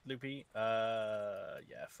 Loopy.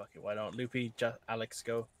 Yeah, fuck it. Why not? Loopy, Alex,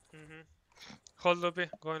 go. Hold Loopy,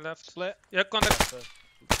 going left. Split. Yeah, contact. Jasper,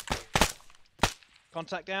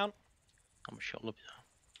 Contact down. I'm a shot loop.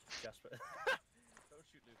 Jasper. Don't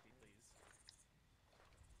shoot Loopy, please.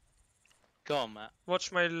 Go on, Matt.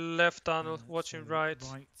 Watch my left tunnel. Watching So right.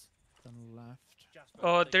 Right, then left.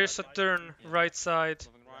 Oh, there's a turn right side.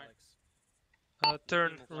 Moving right.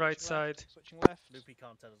 Turn move right Switching side. left. Switching left. Loopy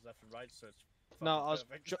can't tell us left and right, so it's No, fucking I was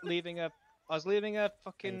perfect. leaving a. I was leaving a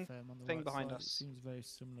fucking Hey, on the thing right behind side, us. It seems very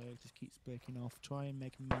similar. It just keeps breaking off. Try and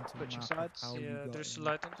make a mental Switching map sides. of how you Yeah, got there's a in.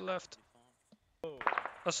 light on the left.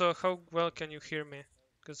 Also, how well can you hear me?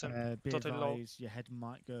 Because I'm Be totally low. advised, your head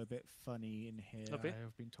might go a bit funny in here. A bit? I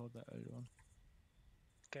have been told that earlier on.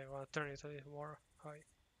 Okay, well, turn it a little more high.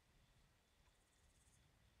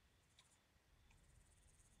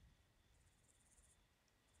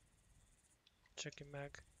 Checking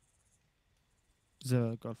mag.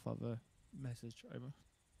 The Godfather message over.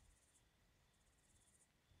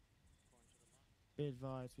 Be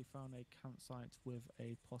advised, we found a campsite with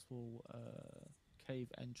a possible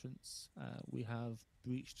cave entrance. We have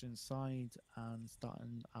breached inside and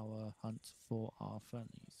starting our hunt for our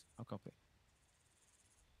friendlies. I'll copy.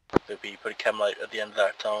 Loopy, put a chem light at the end of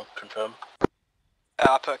that tunnel, confirm.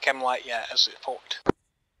 I put a chem light, yeah, as it forked.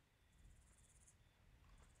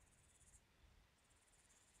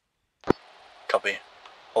 Copy.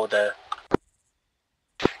 Hold there.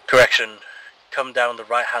 Correction. Come down the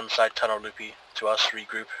right hand side tunnel, Loopy, to us,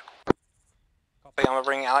 regroup. Copy, I'm gonna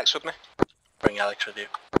bring Alex with me. Bring Alex with you.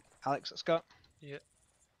 Alex, let's go. Yeah.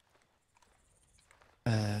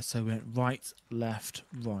 So we went right, left,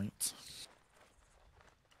 right.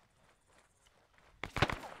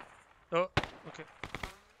 Oh, okay.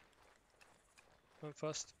 Going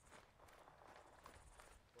fast.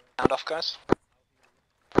 Hand off, guys.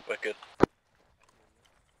 We're good.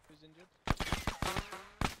 Who's injured?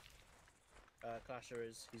 Clasher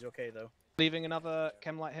he's okay though. Leaving another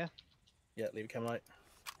chem light here. Yeah, leave a chem light.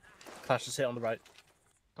 Clasher's hit on the right.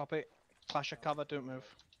 Copy. Clasher cover, don't move.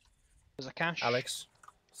 There's a cache. Alex,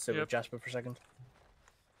 sit Yep. with Jasper for a second.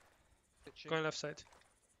 Going left side.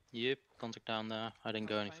 Yep, contact down there. I didn't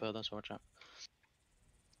go any further, so watch out.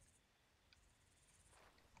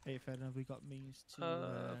 Hey, Fed, have we got means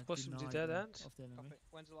to possibly deny dead them end? of the enemy? Copy.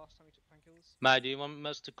 When's the last time you took painkillers? Matt, do you want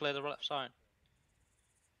us to clear the left side?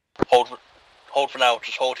 Hold for now,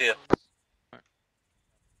 just hold here.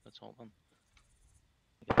 Let's hold on.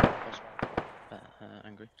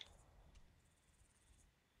 Angry.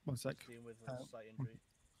 One sec. Dealing with a slight injury.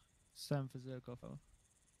 7 for 0, Godfather.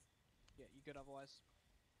 Yeah, you good otherwise.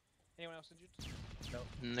 Anyone else injured? No.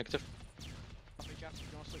 Negative. Copy, Jasper, do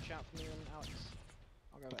you want to switch out for me and Alex?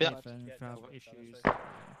 I'll go Yeah. back. If we have no, issues. that's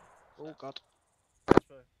Oh god.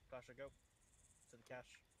 Jasper, Clasher, go. To the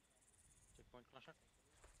cache. Checkpoint clasher.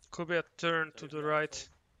 Could be a turn to the right.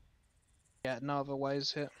 Yeah, no other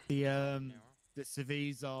ways here. The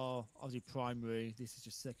civvies are obviously primary. This is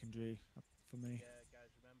just secondary for me. Yeah, guys,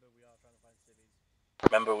 remember we are trying to find civvies.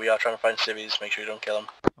 Remember, we are trying to find civvies, make sure you don't kill them.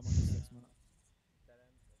 I'm on the 6 minute. Dead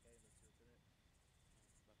end. Okay, let's see what's in it.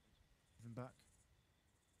 Moving back.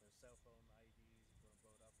 There's cell phone, IEDs, if you want to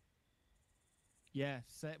blow it up. Yeah,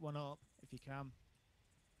 set one up if you can.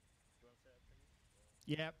 Do you want to set up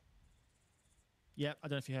civvies? Yep. Yep, I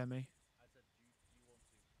don't know if you hear me. I said, do you want to?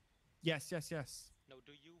 Yes, yes, yes. No,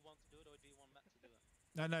 do you want to do it or do you want Matt to do it?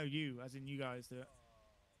 No, no, you, as in you guys do it. Now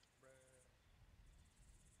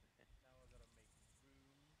I've got to make room.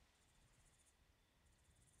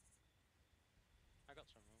 I got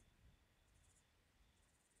some room.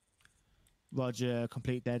 Roger,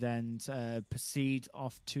 complete dead end. Proceed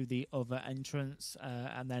off to the other entrance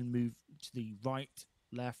and then move to the right,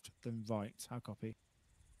 left, then right. How copy?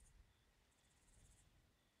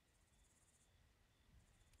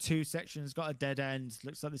 2 sections, got a dead end.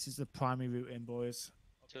 Looks like this is the primary route in, boys.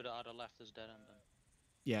 To the other left is dead end then.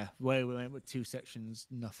 Yeah, where we went with 2 sections,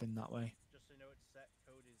 nothing that way. Just so you know, it's set.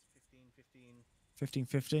 Code is 1515.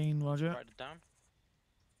 1515, Roger. Write it down.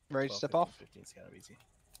 Ready to step off? 15 is kind of easy.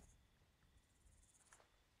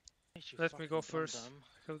 Let me go first.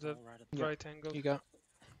 Have the right angle. You go.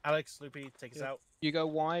 Alex, Loopy, take us Yeah. out. You go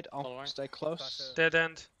wide, I'll Alright. stay close. Dead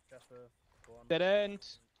end. Jasper, go on. Dead end.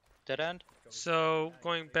 Dead end. So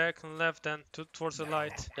going back and left then towards the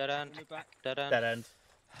light. Dead end. Move back. Dead end. Dead end.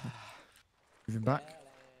 Moving back.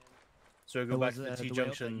 So we go back to the T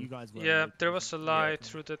junction. You guys were Yeah, open, there was a wasn't it? light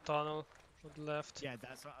through the tunnel on the left. Yeah,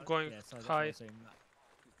 that's what Going yeah, sorry, that's what high. I was saying, that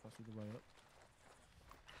possibly the way up.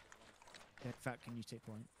 Yeah, in fact, can you take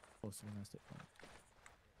point? Also, a nice take point.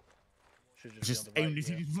 Should Just be on the right,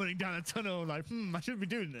 aimlessly yeah. running down a tunnel, like, I shouldn't be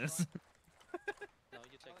doing this. No,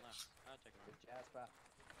 you take left. I'll take right. Jasper.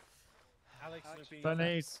 Alex, Loopy.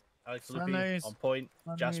 Funnies. Alex, Loopy, Funnies. on point.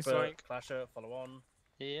 Funnies. Jasper, Going. Clasher, follow on.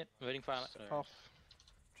 Yeah, waiting for Alex. Step off.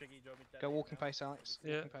 Tricky, do you want me to Go detonate walking now? pace, Alex.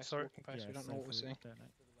 Yeah, Walking pace, sorry. walking pace. We don't know what we're seeing. Detonate.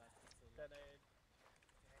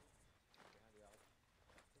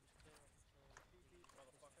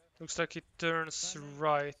 Looks like it turns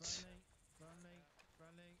right.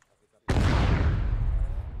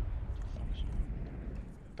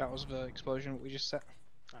 That was the explosion we just set.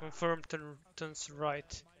 Confirm turns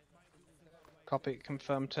right. Copy.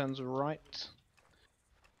 Confirm turns right.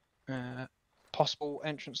 Possible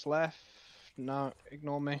entrance left. No,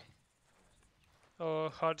 ignore me.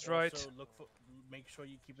 Hard right. Also, make sure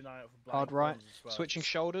you keep an eye out for blind Hard right. corners as well. Switching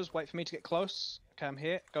shoulders. Wait for me to get close. Okay, I'm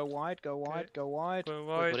here. Go wide. Go wide. Okay. Go wide. Go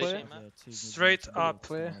We're wide. clear. Straight up.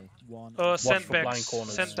 Clear. Sandbags.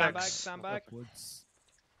 corners. Sandbags. Sandbag. Upwards.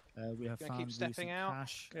 We have Gonna found keep stepping recent out.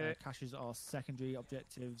 cache. Okay. Caches are secondary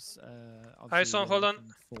objectives. Eyes on, hold on.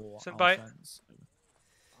 Stand by.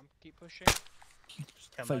 Keep pushing.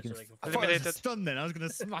 Stand I by thought so they can- Eliminated. Stunned then, I was gonna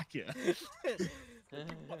smack you. Alex in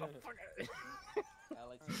the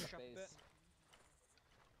Push up a bit.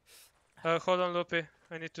 face. Hold on, Lopi.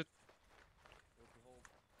 I need to.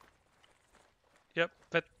 Yep,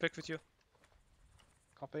 back with you.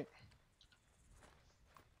 Copy.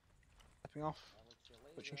 Stepping off.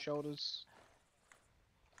 Switching shoulders.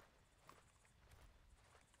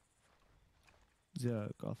 Zero,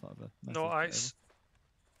 Godfather. No Message,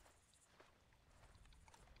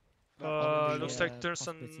 eyes. Looks like turns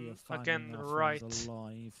on again right.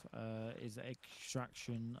 Alive. Is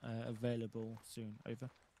extraction available soon? Over.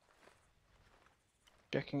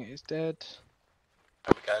 Checking it is dead.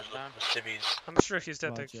 Guys, look for civvies. I'm sure he's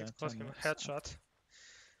dead. I Roger, keep closing him a 10 headshot.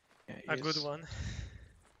 Yeah, A he good is. one.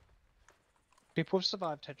 People have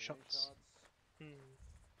survived headshots.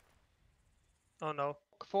 Oh no.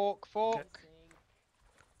 Fork.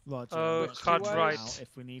 Roger. Which hard two right. ways?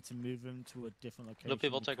 If we need to move them to a different location, Look,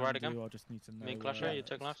 people we take can right do, again. I just need to know. Me and Clasher, you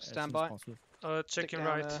take left. as Stand soon as by. possible. Checking down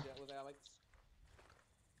right. there. Yeah, with Alex.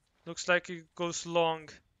 Looks like it goes long.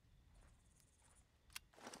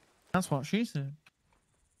 That's what she said.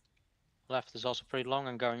 Left is also pretty long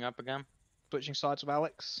and going up again. Switching sides with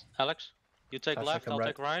Alex. Alex, you take I'll left, take 'em I'll right.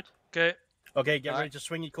 take right. Okay. Okay, get Alright. ready to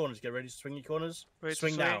swing your corners. Get ready to swing your corners. Ready to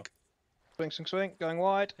swing now. Swing. Going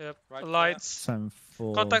wide. Yep. Right, Lights.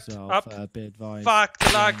 7-4. Contact Zelf, up. be advised. Fuck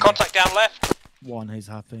the lag. Contact down left. One is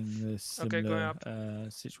having this Okay, going similar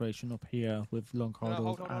situation up here with long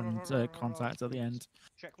hold corridors on, and contact at the end.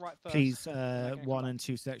 Check right first. Please, Okay, 1 and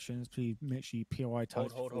 2 sections, please make sure you POI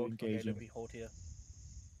types Hold. before Okay, engaging. Libby, hold here.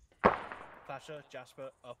 Clasher, Jasper,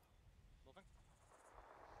 up.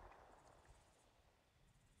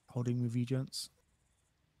 Holding with you, gents.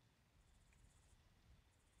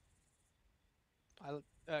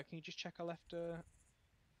 Can you just check I left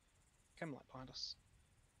chem light behind us?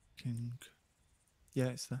 King. Yeah,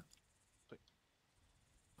 it's there. Don't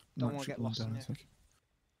Might wanna actually get go on lost in down a here. sec.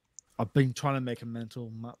 I've been trying to make a mental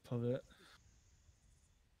map of it.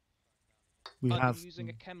 We Are have you using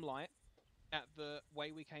a chem light at the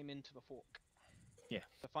way we came into the fork? Yeah.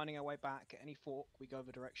 So finding our way back at any fork, we go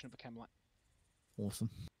the direction of the chem light. awesome.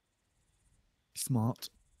 Smart.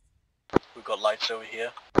 We've got lights over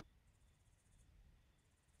here.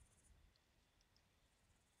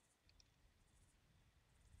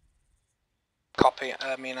 Copy.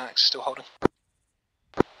 Me and Alex still holding.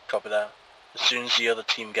 Copy that. As soon as the other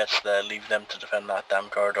team gets there, leave them to defend that damn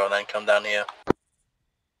corridor and then come down here.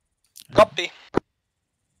 Copy.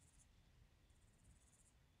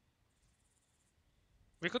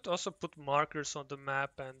 We could also put markers on the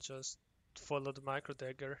map and just follow the micro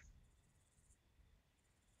dagger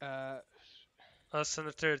as an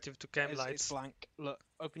alternative to chem It's lights. blank. Look,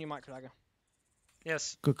 open your micro dagger.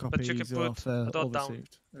 Yes, Good copy. but you can put a dot down.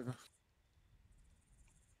 received. Over.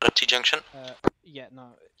 T-junction. Yeah, no.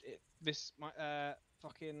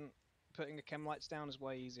 Fucking putting the chem lights down is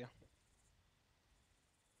way easier.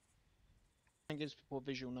 And gives people a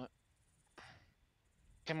visual note.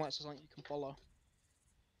 Chem lights are something you can follow.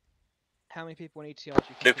 How many people in ETR do you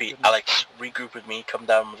think? Loopy, Alex, regroup with me, come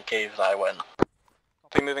down with the cave that I went.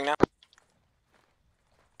 Be moving now.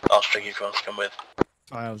 Ask Triggy if he wants to come with.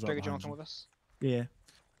 I was right Trigger, do you behind want to come you. with us? Yeah.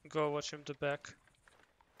 Go watch him the back.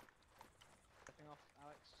 Stepping off,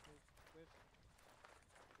 Alex, move with.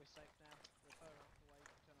 We're safe now. We'll turn around the way,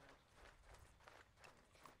 turn around.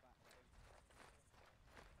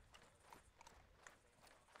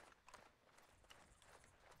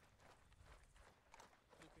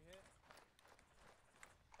 Loopy here.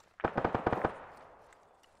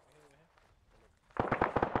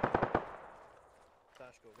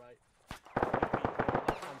 Dash, go right.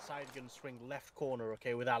 Left hand side, you're going to swing left corner,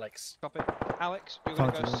 okay, with Alex. Stop it. Alex, you're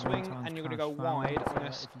going to go Roger, swing one and you're going to times go cache wide. found. I'm going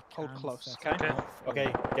If to you hold can, close, set okay? it off. Okay,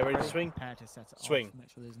 get ready to Ready? swing. Prepare to set it off. Swing. Make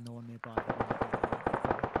sure there's no one nearby.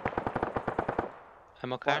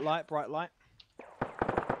 I'm okay. Bright light.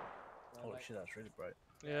 Holy shit, that's really bright.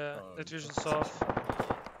 Yeah, Oh, that vision's off.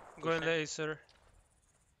 Going laser.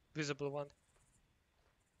 Visible one.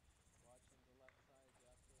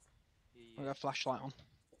 I've got a flashlight on.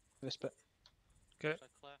 This bit. Okay.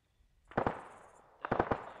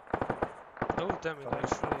 No damage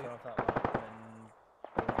actually. Off that line, and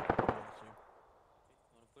then go back to the other two.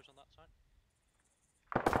 You want to push on that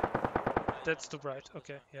side? That's too bright.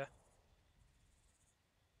 Okay, yeah.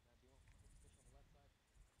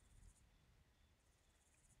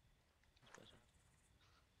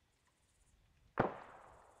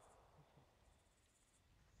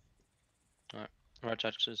 Right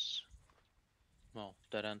axis. Well,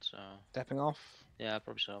 dead end, so. Stepping off. Yeah,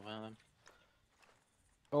 probably should have them.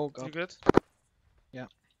 Oh You god. good? Yeah.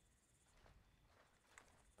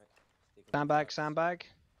 Sandbag, sandbag.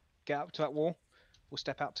 Get up to that wall. We'll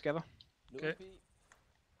step out together. Okay.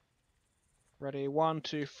 Ready, 1,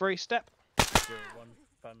 2, 3, step. 0, 1,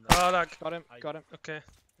 found Oh, like. Got him, got him. Okay.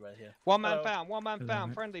 right here. One man Hello. found, one man Hello, found.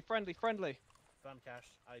 mate. Friendly, friendly, friendly. Found cash.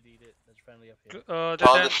 ID'd it. There's friendly up here. Dead Found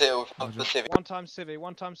the end. civvy, found the civvy. One time civvy,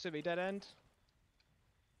 one time civvy, dead end.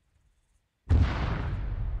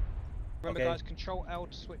 Remember Okay. guys, control L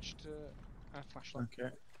to switch to flashlight.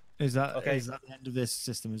 Okay. Is that Okay. is that the end of this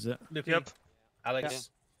system? Is it? Loopy, Yep.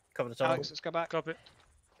 Alex, cover the tunnel. Alex, let's go back. Copy.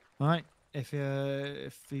 All right. If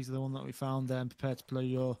these are the one that we found, then prepare to play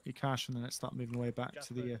your cash, and then let's start moving away back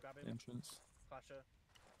to the Jasper, grab him. entrance. Clasher,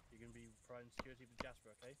 you're going to be providing security for Jasper,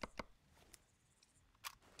 okay?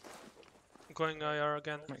 Going IR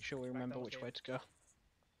again. Make sure we Back remember down which the way to go.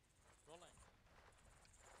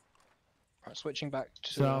 Right, switching back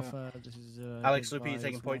to So Alpha, this is Alex, Loopy, you're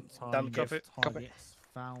taking point down the cave. Targets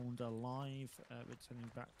found alive, returning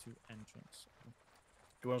back to entrance. Do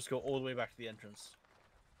you want us to go all the way back to the entrance?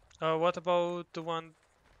 What about the one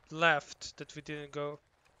left that we didn't go?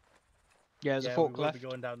 Yeah, there's a we fork will left. be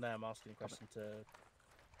going down there. I'm asking a question to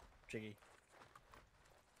Chiggy.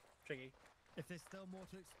 Chiggy. If there's still more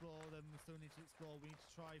to explore, then we still need to explore. We need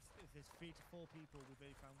to try. If there's 3 to 4 people, we've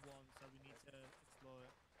only found 1, so we need to explore it.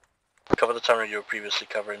 Cover the tunnel you were previously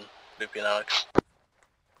covering, Loopy and Alex.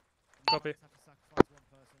 Copy. Have to sacrifice 1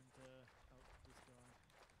 person to help this guy.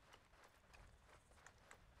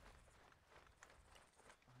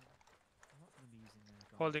 I'm not going to be using their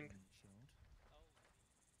Holding. shield.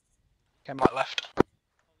 Came right left.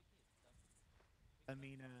 I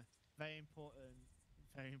mean, very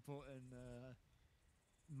important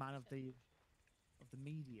man of the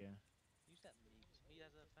media.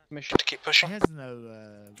 Mission to keep He pushing. has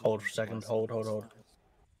no. Hold for a second. Hold. Where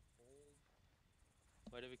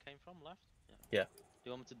did we came from? Left? Yeah. Do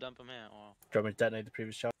you want me to dump him here, or? Do you want me to detonate the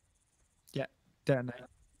previous shot? Yeah, detonate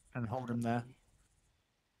and hold him there.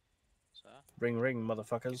 Sir? Ring, Gives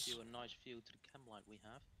motherfuckers. you a nice view to the chem light we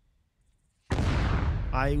have.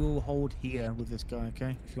 I will hold here with this guy,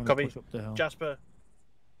 okay? If you want Copy. to push up the hill. Jasper,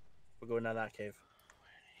 we're going down that cave.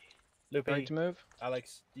 Ready Loopy, to move.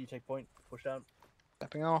 Alex, do you take point? Push down.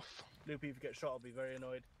 Stepping off. Loopy, if you get shot, I'll be very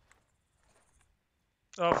annoyed.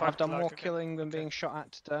 Oh, I've done luck more again. killing than being shot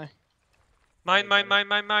at today. Mine.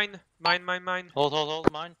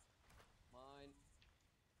 Hold, mine.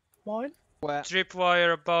 Mine? Where?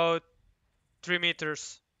 Tripwire about 3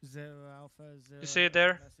 meters. 0 Alpha 0. You see it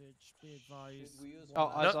there? Message, be advised. Oh,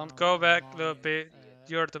 eyes No, on. go back, Line, Loopy.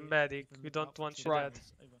 You're the medic. We don't want you Right. dead.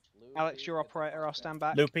 Alex, your operator. I'll stand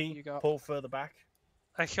back. Loopy, You go. pull further back.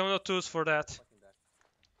 I have no tools for that.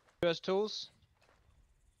 Who has tools?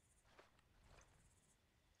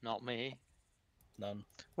 Not me. None.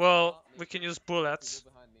 Well, we can use bullets.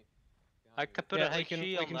 I could put Yeah, a we can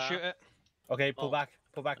HG on there. shoot it. Okay, pull Oh, back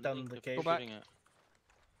I down think the of cave. Pull back. shooting it.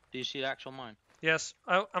 Do you see the actual mine? Yes,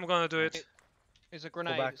 I'm gonna do it. It's a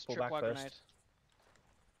grenade. back, It's a pull back tripwire first. grenade.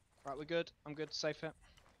 Right, we're good. I'm good. Safe it.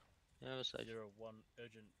 Yeah, that's safe. 0-1,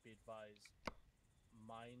 urgent, be advised.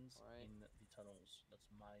 Mines Alright. in the tunnels. That's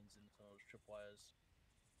mines in the tunnels. Tripwires.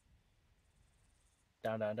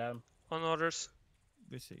 Down. On orders.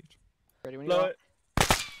 Received. Ready when you Blow are. it.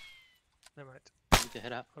 Never mind. Need to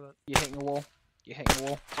hit up. Hold on. You're hitting the wall. You're hitting the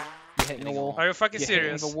wall. You're hitting the wall. Are you fucking You're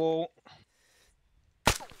serious? hitting the wall.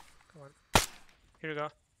 Come on. Here you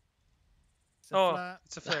go. Oh,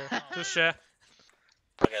 it's a flare. Touche. Okay,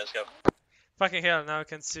 let's go. Fucking hell, now I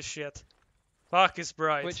can see shit. Fuck, it's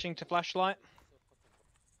bright. Switching to flashlight.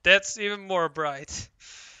 That's even more bright.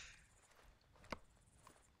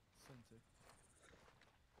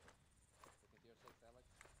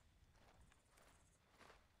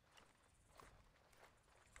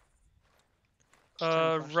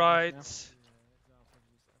 Right.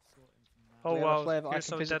 Oh We have a wow, flare that I here's can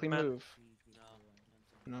some dead physically men. move.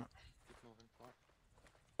 No. No. Keep moving forward.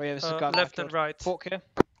 Oh yeah, this is a guy that I Left and killed. right. Fork here.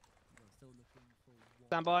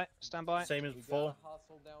 Stand by. Stand by. Same as We got before. a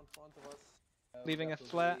hostile down front of us. Leaving a That will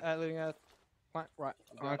flare. be- Leaving a. Right. we I'm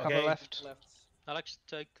gonna got cover Okay. left. Alex,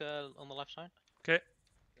 take on the left side. Okay.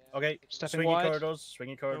 Okay. Stepping Swinging wide. corridors.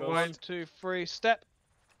 Swinging corridors. wide. 1, 2, 3. Step.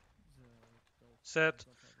 Set.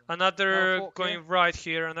 Another Another fork going here. right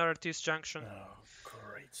here. Another T junction. Oh,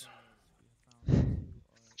 great.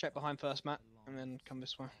 Check behind first, Matt, and then come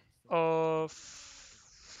this way.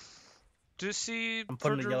 Do you see I'm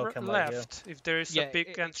putting the yellow further chem light here. left if there is Yeah, a big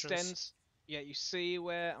it entrance? extends. Yeah, you see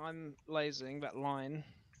where I'm lasing that line.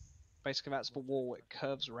 Basically, that's the wall. It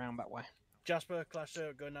curves around that way. Jasper,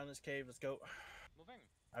 Clasher, going down this cave. Let's go. Moving.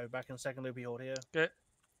 I'll be back in a second. Loopy, hold here. Okay.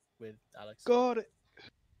 With Alex. Got it.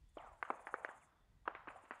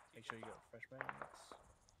 Make sure you got fresh bearings.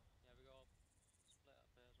 Yeah, we got split up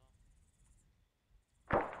here as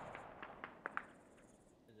well.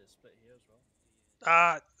 Is it split here as well?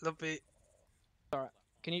 Ah, Loopy. Alright.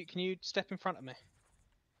 Can you step in front of me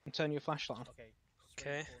and turn your flashlight on? Okay.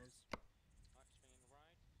 Okay.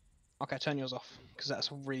 Okay, turn yours off because that's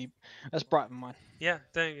brighter than mine. Yeah,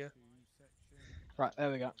 there you go. Right,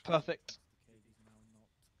 there we go. Perfect.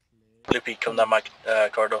 Loopy, come down my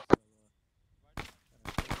corridor.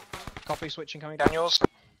 Copy. Switching coming down yours.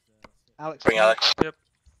 Alex. Bring Alex. Yep.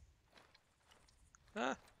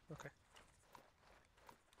 Ah, okay.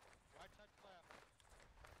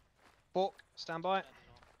 Fork. Stand by.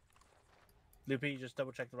 Loopy, just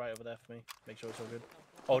double check the right over there for me. Make sure it's all good.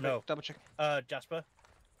 Oh no. Double check. Jasper,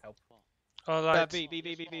 help. Oh, light.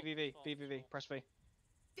 V. Press V.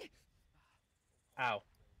 Ow.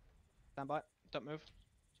 Stand by. Don't move.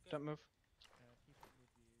 Don't move.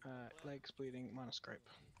 Legs bleeding. Minor scrape.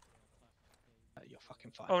 You're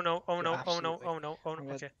fucking fine. Oh no, oh You're no, oh no, absolutely- oh no, oh I'm no.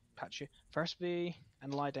 gonna Okay. patch you. First V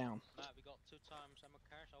and lie down. We got 2 times ammo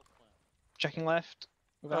cache, all clear. Checking left.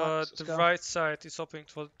 With Alex, The let's go. right side is opening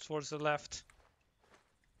towards the left.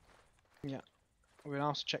 Yeah. We're gonna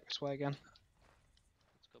also check this way again.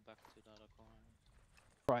 Let's go back to the other corner.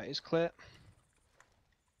 Right, it's clear.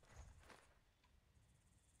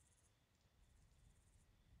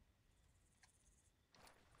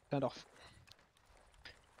 Turned off.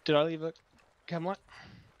 Did I leave a cam light?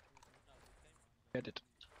 Yeah, I did.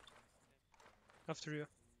 After you.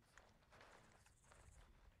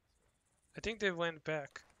 I think they went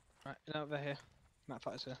back. Right, no, they're here. Matt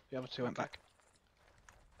Fighter's here. The other two went back.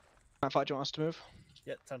 Matt Fighter, do you want us to move?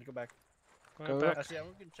 Yeah, time to go back. Going Go back. Actually, I'm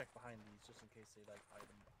gonna check behind these just in case they like hide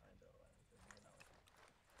them behind it or anything.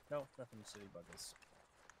 No, nothing silly buggers.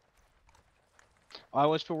 I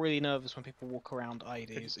always feel really nervous when people walk around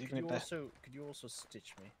IEDs, even if they're... Could you also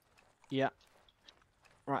stitch me? Yeah.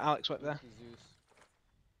 Right, Alex, right there. Zeus.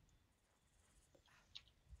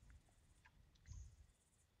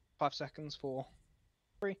 Five seconds for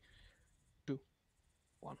 3, 2,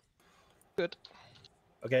 1. Good.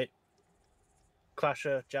 Okay.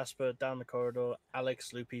 Clasher, Jasper, down the corridor.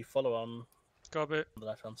 Alex, Loopy, follow on Copy. the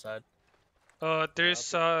left hand side. There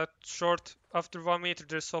is short after 1 meter.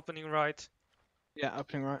 There's opening right. Yeah,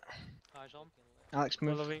 opening right. Eyes on. Alex,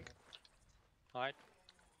 move. Following. Light.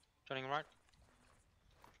 Turning right.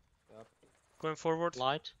 Going forward.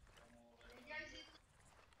 Light.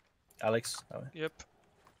 Alex. Yep.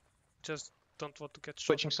 Just don't want to get shot.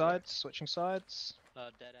 Switching sides, switching sides. Dead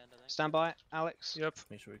end, I think. Stand by, Alex. Yep.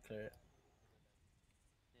 Make sure we clear it.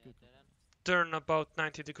 Yeah, dead end. Turn about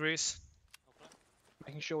 90 degrees. Okay.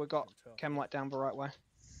 Making sure we got chem light down the right way.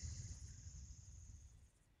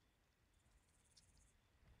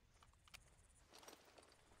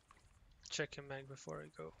 Check your mag before I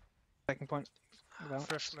go. Taking point. With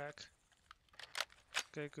Fresh Alex. mag.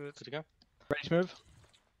 Okay, good. Good to go. Ready to move?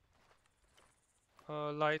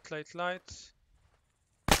 Light.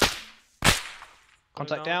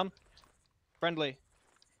 Contact down. Friendly.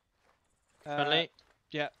 Friendly.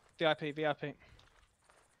 Yeah, VIP.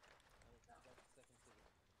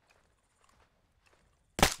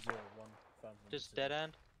 This dead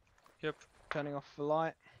end. Yep. Turning off the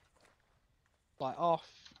light. Light off.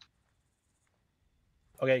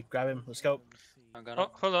 Okay, grab him. Let's go. I'm gonna.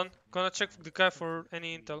 Oh, hold on. Gonna check the guy for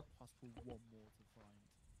any intel.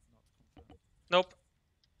 Nope.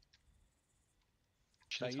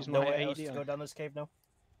 Should I use No my way else AED to on go it? down this cave now.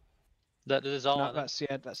 That is all. No, that's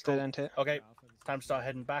dead end here. Okay, time to start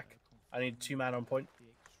heading back. I need 2 man on point.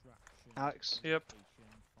 Alex. Yep.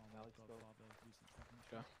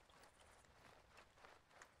 Go.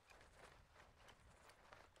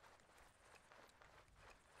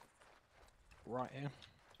 Right here.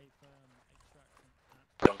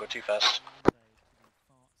 Don't go too fast.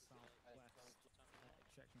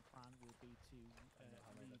 Extraction plan will be to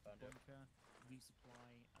leave the bunker,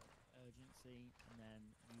 resupply urgency, and then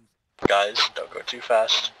use Guys, don't go too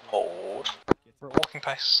fast. Hold. We're at walking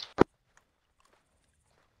pace.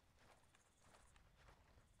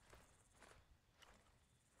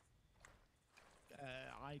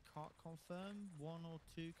 I can't confirm. 1 or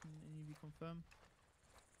 2, can any of you confirm?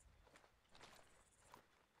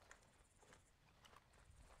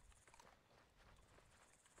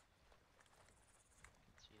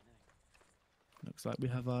 Looks like we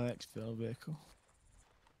have our exfil vehicle.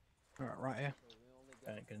 Alright, right here.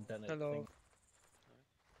 Hello.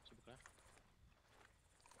 Super clear.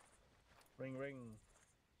 Ring, ring.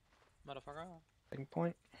 Motherfucker. Big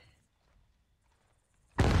point.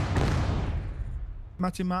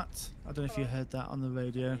 Matty Matt, I don't know if you heard that on the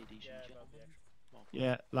radio.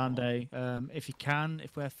 Yeah, Lande. If you can,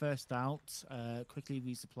 if we're first out, quickly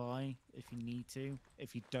resupply if you need to.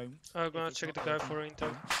 If you don't, I'm gonna check the guy for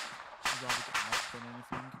intel. I'd rather get out than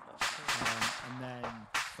anything. And then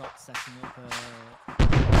start setting up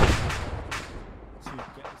to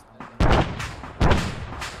get this done.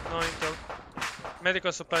 No intel.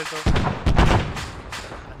 Medical supplies though.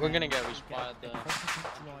 We're gonna get resupplied.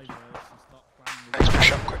 Extra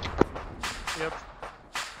shot quick. Yep.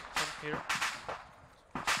 I'm here.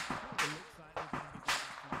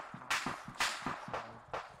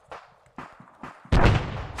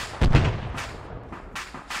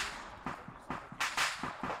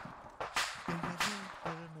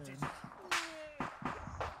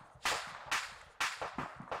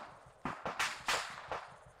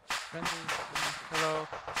 Hello.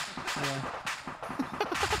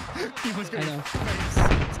 He was going I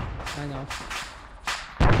know.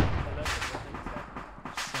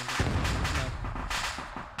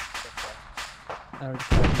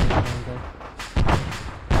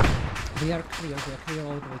 We are clear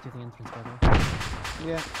all the way to the entrance, by the way.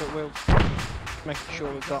 Yeah, but we'll make sure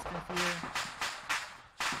we've got...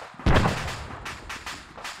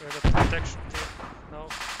 Where the protection team? No.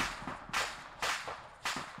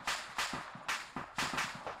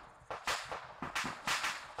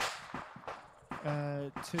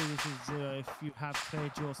 Two, this is 0. If you have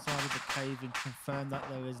cleared your side of the cave and confirm that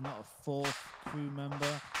there is not a 4th crew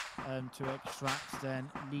member to extract, then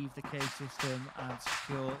leave the cave system and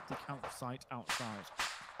secure the campsite outside.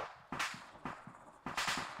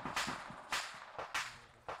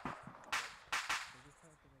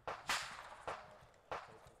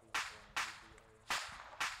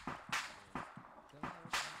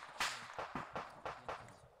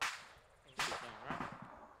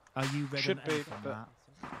 Are you ready? Should be, but...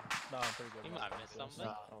 No, I'm pretty good. You might have missed something.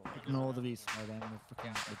 Ignore the resupply then,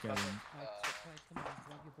 we're going.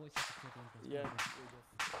 Yeah.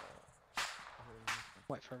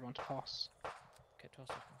 Wait for everyone to pass. Okay, 12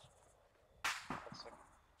 seconds.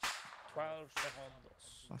 12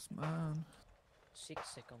 seconds. Last man. 6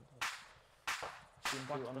 seconds.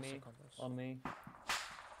 On me. On me.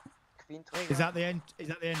 Is that the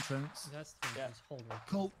entrance? That's the entrance. Hold on.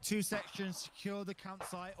 Cool. 2 sections, secure the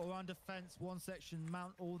campsite or under fence. 1 section,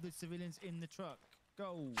 mount all the civilians in the truck.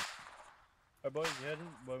 Go. Alright boys, you heard him?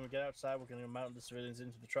 When we get outside, we're going to mount the civilians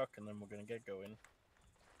into the truck and then we're going to get going.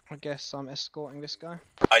 I guess I'm escorting this guy.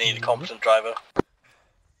 I need a competent driver.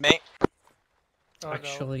 Me? Oh,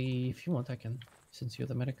 Actually, if you want, I can, since you're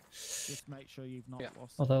the medic. Just make sure you've not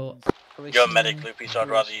lost. Although, You're a medic, Loopy, so I'd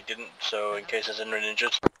rather you didn't, so in case there's anyone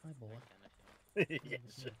injured.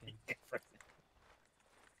 Yes.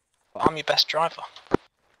 But I'm your best driver.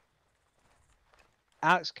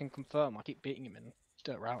 Alex can confirm I keep beating him in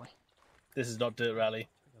Dirt Rally. This is not Dirt Rally.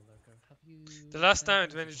 The last time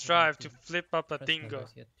when you drive to flip up a dingo.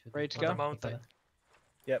 Ready to on the go? mountain.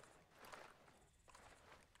 Yep.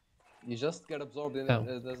 You just get absorbed in Oh.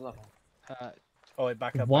 it. There's nothing. Oh wait,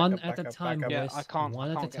 back up. One back up, at a back up, time, back up. Yeah, boys. I can't- One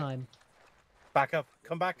I at a can't get- time. Back up.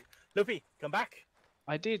 Come back. Loopy, come back.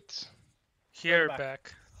 I did. Here back.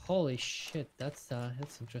 back. Holy shit, that's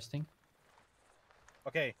interesting.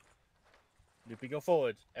 Okay. Loopy, go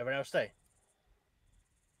forward. Everyone else stay.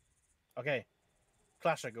 Okay.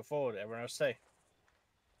 Clasher, go forward. Everyone else stay.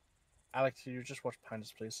 Alex, can you just watch behind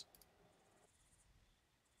us, please?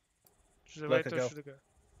 Should I Let wait it or go. should I go?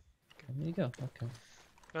 There you go. Okay.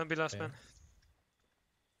 Gonna be last Okay. man.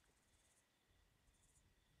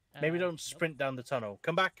 Maybe don't sprint down the tunnel.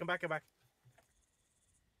 Come back, come back, come back.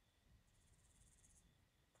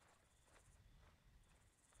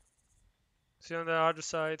 See on the other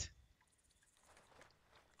side.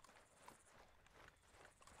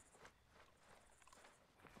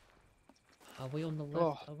 Are we on the left?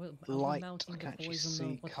 Oh, are we light. mounting I the can actually boys on see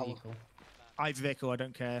the what colour. vehicle? Either vehicle, I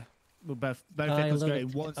don't care. We're both vehicles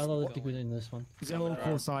going. I'll let you in this one. Zero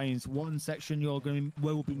call signs. One section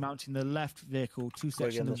will be mounting the left vehicle. Two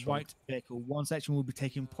sections the right vehicle. One section will be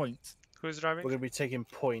taking point. Who's driving? We're gonna be taking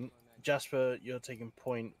point. Jasper, you're taking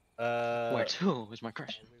point. Where to is my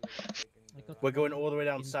question. We're going all the way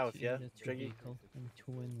down south, yeah? Triggy? Cool.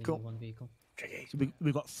 One vehicle. Triggy. So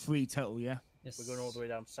we've got 3 total, yeah? Yes. We're going all the way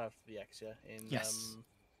down south to the X, yeah? Yes.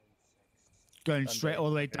 Going straight all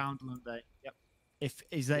the way down to Monday. Yep.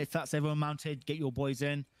 If that's everyone mounted, get your boys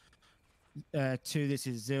in. 2, this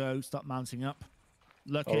is 0. Stop mounting up.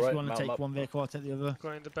 Look, if you want to take one vehicle, I'll take the other.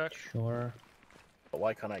 Go in the back. Sure. But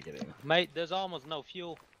why can't I get in? Mate, there's almost no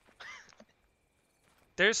fuel.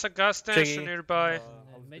 There's a gas station nearby.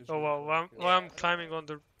 Oh well, I'm climbing on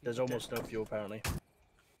the. There's almost no fuel apparently.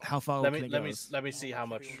 How far? Let me see how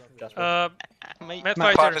much. Map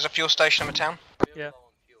 5 is a fuel station in the town. Yeah.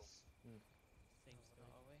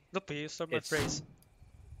 Look, you start my phrase.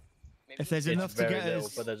 If there's enough to get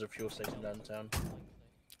us, but there's a fuel station downtown.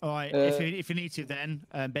 All right. If you need to, then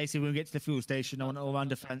basically when we get to the fuel station, I want all-round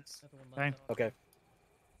defense. Okay. Okay.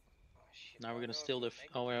 Now we're gonna steal the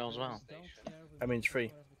oil as well. I mean, it's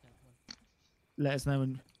free. Let us know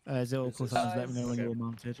when Zero call signs. Let me know when you're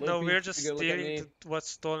mounted. No, we're just stealing what's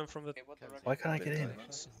stolen from the. Why can't I get in?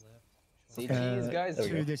 CGs, guys.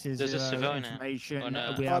 This is There's a civilian information.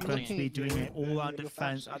 We are going to be doing it all-round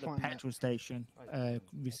defense at the petrol station.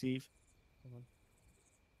 Receive.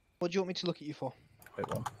 What do you want me to look at you for? Wait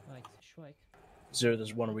one. Right, Shrike. 0,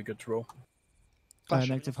 there's 1. Are we good to roll?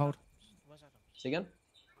 Negative hold. Say again?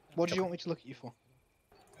 What do you want me to look at you for?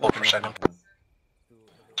 Hold for a second.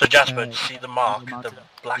 So Jasper, see the mark, the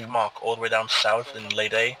black mark all the way down south in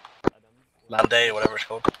Late A? Land A, or whatever it's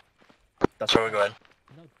called. That's where we're going.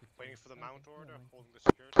 Waiting for the mount order, holding the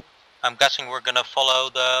security. I'm guessing we're gonna follow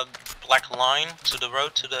the black line to the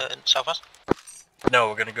road to the southwest? No,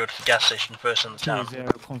 we're gonna go to the gas station first in the town. 0,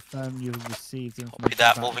 confirm you've received the information. Be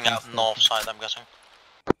that moving out north side, I'm guessing.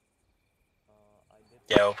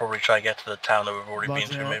 Yeah, we'll probably try to get to the town that we've already been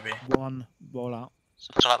through, maybe. 1, roll out.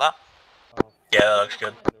 Something like that? Yeah, that looks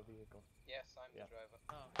good. Yes, I'm the driver.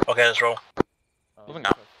 Okay, let's roll. Moving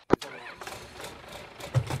out.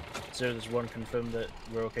 0, there's 1. Confirm that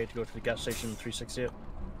we're okay to go to the gas station 360.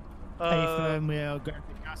 Confirm we are going to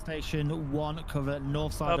the gas station. 1, cover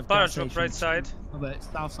north side of gas station. Right side. Cover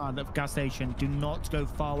south side of gas station. Do not go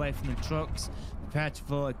far away from the trucks. Prepare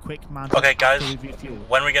for a quick mount. Okay, guys.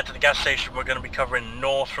 When we get to the gas station, we're going to be covering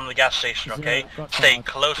north from the gas station. Okay, stay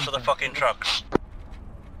close to the fucking trucks.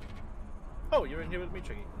 Oh, you're in here with me,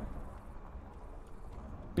 Triggy.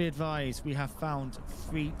 Be advised, we have found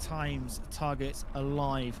 3 times targets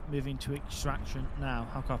alive. Moving to extraction now.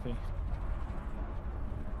 How copy?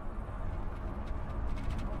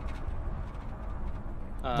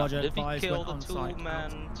 Roger, did we advise kill when the on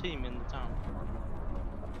 2-man team in the town?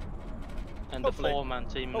 And the 4-man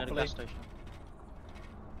team in the gas station?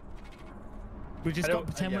 We just got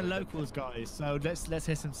pretend we're locals, guys. So let's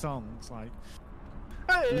hear some songs like.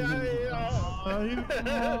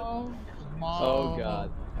 Oh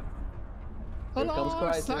god. Here comes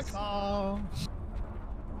crisis. I'm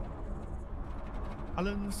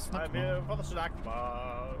here for the snack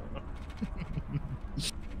bar.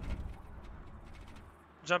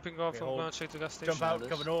 Jumping off from going straight to gas station. Jump out,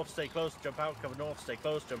 cover north, stay close. Jump out, cover north, stay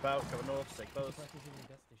close. Jump out, cover north, stay close.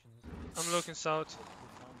 I'm looking south.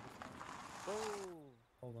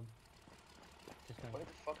 Hold on. What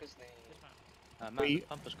the fuck is the... the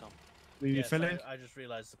pump is gone. We filling? I just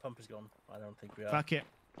realised the pump is gone. I don't think we are. Fuck it.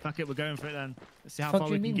 Fuck it, we're going for it then. Let's see how Fuck far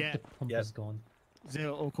do we you can mean get. the pump is gone?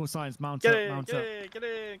 0, all call signs, mount Get up, in, mount get up. in, get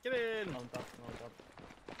in, get in! Mount up.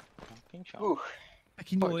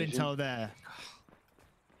 Checking your intel there.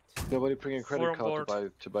 Nobody bring a credit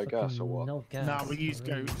card to buy gas or what? No gas. Nah, we use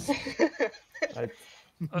goats.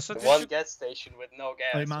 One gas station with no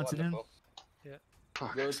gas. Are you mounted in? Yeah.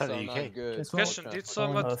 Goats are not good. Question, did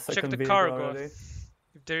someone check the cargo? If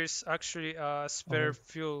there's actually a spare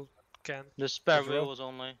fuel can. The spare wheel was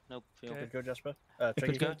only no fuel. Okay. Go, Jasper.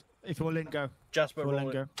 If you're all in, go. Jasper, all roll in,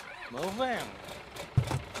 it. go. Moving!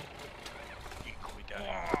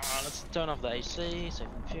 Let's turn off the AC, save some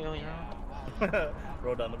fuel, you know.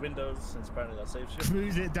 Roll down the windows, since apparently that saves you.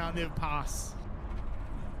 Cruise it down the pass.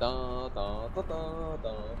 Da, da, da, da,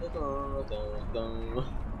 da, da, da, da.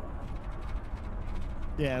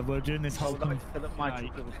 Yeah, we're doing this whole thing with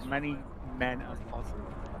as many men as possible.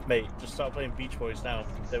 Mate, just start playing Beach Boys now.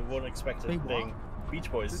 They won't expect a thing.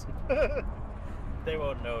 Beach Boys. They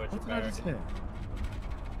won't know it's What did I just American. hear?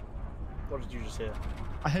 What did you just hear?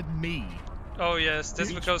 I heard me. Oh yes, that's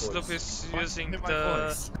Beach because Boys. Luke is using Hear my the...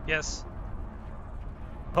 voice. Yes.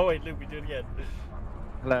 Oh wait, Luke, we do it again.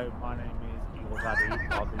 Hello, my name is your daddy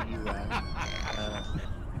of the UN.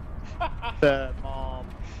 The mom,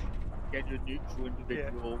 gender neutral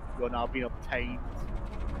individual, you're now being obtained.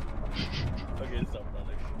 Okay, stop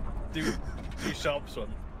running. Do Sharps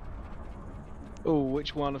one. Oh,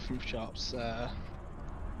 which one from Sharps?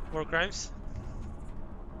 War crimes?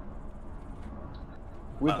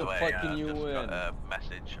 With By the the way, fucking I've just UN. got a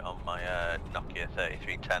message on my Nokia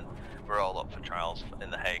 3310. We're all up for trials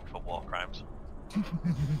in The Hague for war crimes.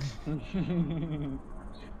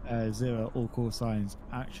 Zero, all call signs.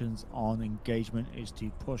 Actions on engagement is to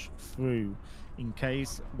push through. In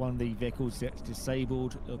case one of the vehicles gets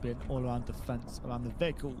disabled, it'll be an all-around defense around the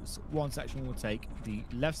vehicles. One section will take the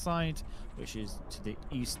left side, which is to the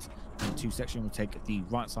east, and two sections will take the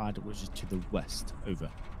right side, which is to the west.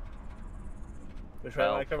 Over. Which way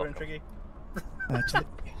am I covering, Tricky?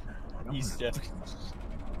 East, yeah.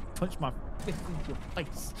 Punch my fist in your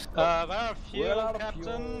face. There are fuel,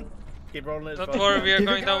 Captain. Keep rolling it. Don't worry, we are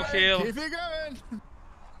going downhill. Keep it going.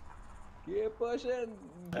 Keep pushing.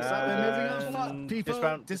 People,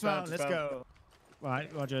 dismount. Let's dismount. go.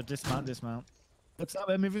 Right, Roger. Dismount. Looks like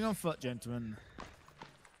we're moving on foot, gentlemen.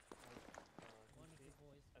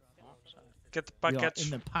 Get the We are package.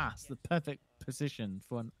 in the pass, the perfect position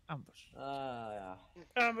for an ambush. Yeah.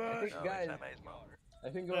 Ambush. Guys, I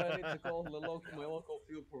think I need to call my local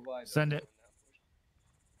fuel provider. Send it.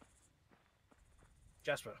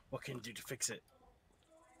 Jasper, what can you do to fix it?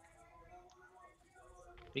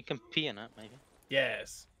 We can pee in it, maybe.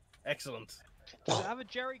 Yes. Excellent. Does it have a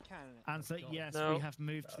jerry can in it? Answer yes. No. We have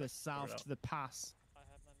moved to the south to the pass.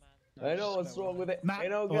 I know what's wrong with it. Matt, I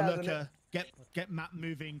know, or guys. Looker, get Matt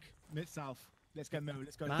moving mid south. Let's go move.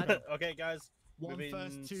 Let's go. Okay, guys. One moving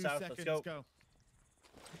first, 2 south. seconds. Let's go.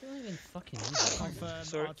 I don't even fucking need that. Confirm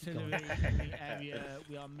Sorry. artillery in the area.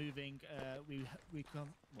 We are moving. We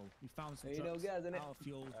found some Hey, you know, trucks. guys, innit? Our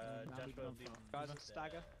fuel. Now we Jasper, can leave. Guys,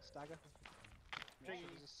 stagger.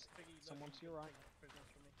 Someone to your right.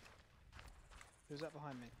 Who's that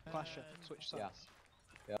behind me? Clasher, switch sides.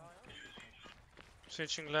 Yeah.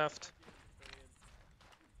 Switching left.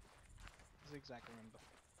 Zigzag, remember.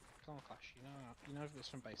 Come on, Clash. You know this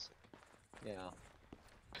from basic. Yeah.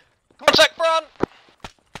 Contact front!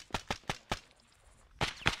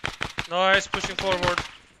 Nice, pushing forward.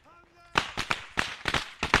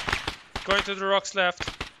 Going to the rocks left.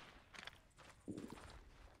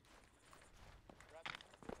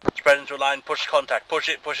 Spread into a line, push contact, push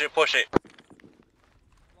it. Line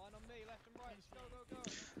on me, left and right. Go.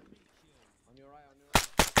 On your right.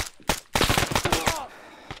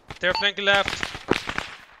 They're flanking left.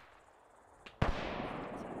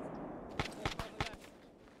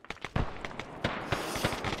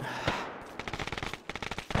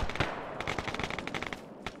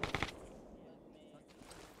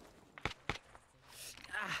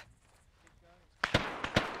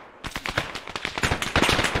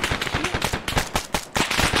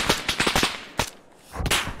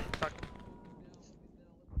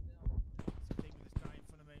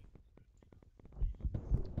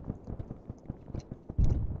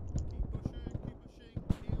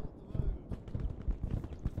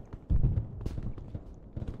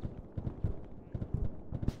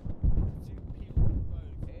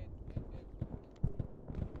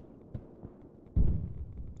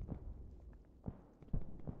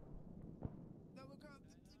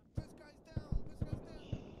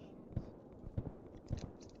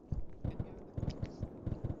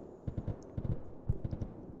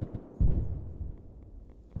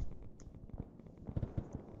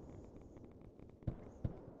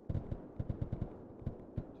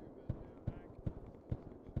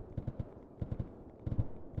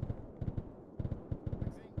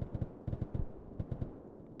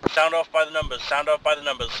 Sound off by the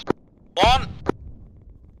numbers. 1!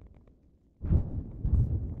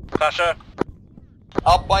 Clasher.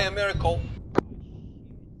 Up by a miracle.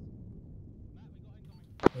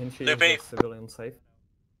 Loopy. Civilian safe.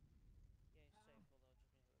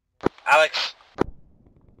 Alex.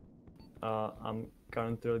 I'm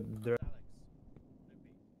currently there.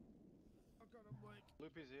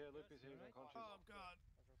 Loopy's here, unconscious. Oh god.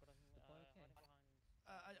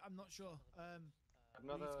 I'm not sure.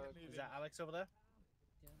 Another. Is that Alex over there?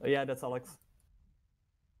 Yeah, that's Alex.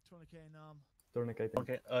 Tourniquet and arm. Tourniquet.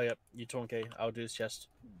 Okay. Oh, yep. You tourniquet. I'll do his chest.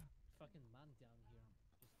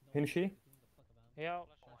 Hinshi, Yeah.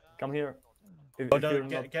 come here. Oh,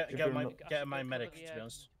 no, get my medic, to be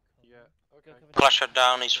honest. Yeah, okay. Clasher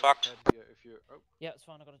down, he's fucked. If you oh. Yeah, it's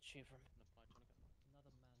fine, I got a tube from.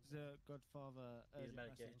 The Godfather. He's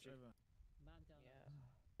medicated.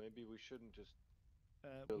 Maybe we shouldn't just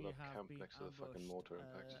Build we up have camp been next to the fucking ambushed mortar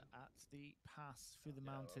impacts. at the pass through the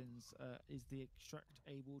mountains. Is the extract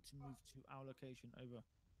able to move to our location? Over.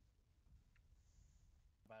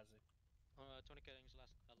 Bazzy. 20 killings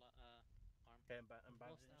last arm. Okay, I'm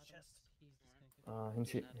bandaging his chest.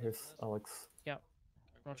 Himshi, here's Alex. Yeah.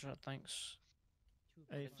 Roger, thanks.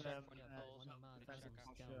 If down,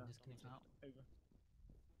 over.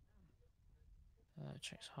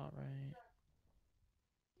 Checks heart rate.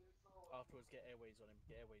 Afterwards, get airways on him.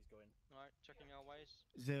 Get airways going. Alright, checking our ways.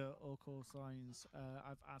 0 all call signs.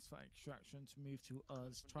 I've asked for extraction to move to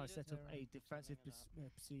us. Try to set up a defensive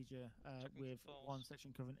procedure with one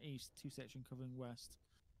section covering east, 2 section covering west.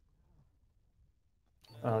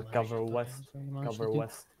 Cover west. Cover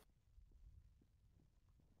west.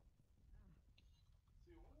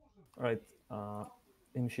 Alright,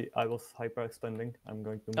 Imshi, I was hyperextending. I'm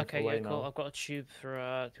going to move away now. I've got a tube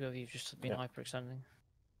for whoever you've just been hyperextending.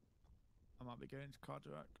 I might be going to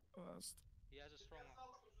cardiac first. He has a strong.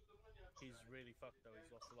 He's really fucked though.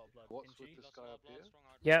 He's lost a lot of blood. What's with this guy up here?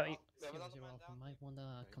 Yeah. 0 Alpha might want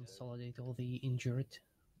to consolidate all the injured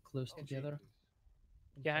close together.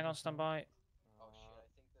 Yeah, hang on, stand by.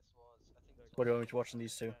 What do you want me to watch in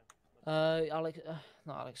these two? Alex,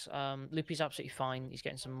 not Alex. Loopy's absolutely fine. He's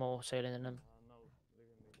getting some more saline in him.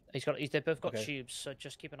 They've both got tubes, so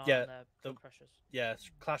just keep an eye on their blood pressures. Yeah,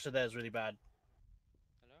 Clash of there is really bad.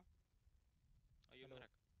 Hello? Are you a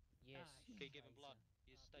medic? Yes. Okay, give him blood.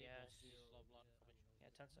 He's stable. Yes. He's low blood.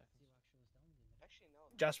 Yeah, 10 seconds.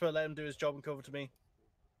 Jasper, let him do his job and cover to me.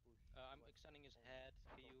 I'm extending his head.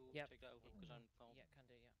 Can you take that over? Because I'm phone. Yeah, can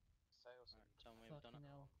do, yeah. Alright, tell me we've done it.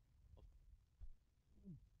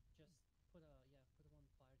 Just put one fire team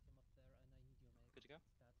up there, and I need your medic. Good to go?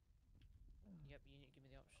 Yep, you need to give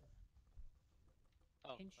me the option.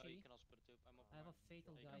 Oh, Hinchy, you can also put a tube. I'm up. I have a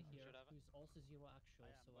fatal There you guy go. here Should have it. who's also 0 actual,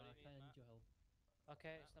 so I kind of need your help.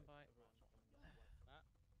 Okay, stand by.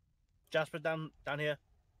 Jasper, down here.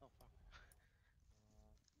 Oh fuck.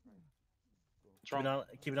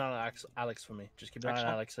 Keep an eye on Alex for me. Just keep an eye on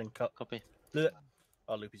Alex and cut. Copy.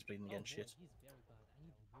 Oh, Loopy's bleeding again. Shit. He's very bad. I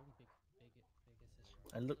need really big assist.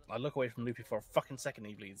 And I look away from Loopy for a fucking second.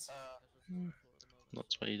 He bleeds.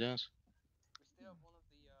 That's what he does. We still have one of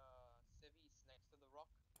the civies next to the rock.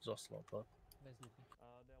 He's lost a lot of blood. Where's Loopy?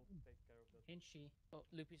 They'll take care of that. Hinchy. Oh,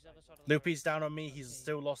 Loopy's the other side of the Loopy's down on me. He's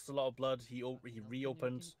still lost a lot of blood. He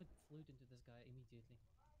reopened. Can you put fluid into this guy immediately?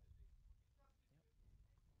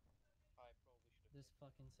 This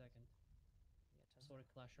fucking second. Yeah, sorry,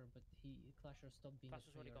 Clasher, but Clasher stopped being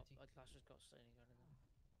Clasher's a already got. priority. Clasher's got staining gun in them.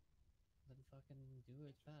 Then fucking do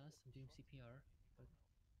it fast. I'm doing CPR. But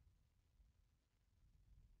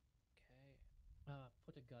Okay.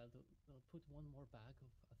 put a guide. Put one more bag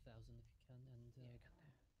of 1,000 if you can, and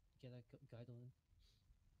get a guide on him.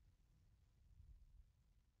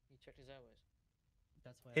 You checked his airways.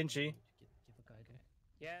 That's why. Hinchy. Give a guide. Okay.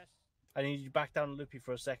 Yes. I need you back down Loopy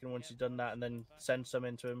for a second once you've done that, and then send some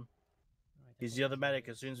into him. Right, He's the other medic.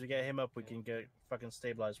 As soon as we get him up, we can get fucking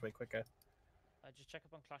stabilized way quicker. Just check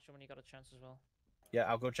up on Clasher when you got a chance as well. Yeah,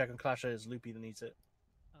 I'll go check on Clasher. It's Loopy that needs it.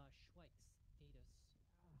 Schweik's status.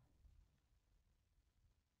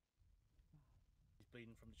 He's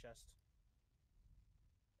bleeding from the chest.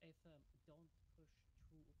 If don't push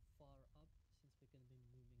too far up, since we're gonna be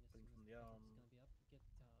moving as soon From as the the arm. is gonna be up. Get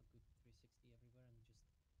good 360 everywhere, and just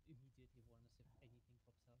immediately warn us if anything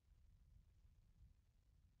pops out.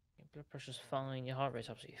 Your blood pressure's fine. Your heart rate's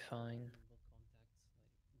absolutely fine. Contacts,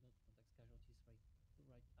 like not contacts, casualties,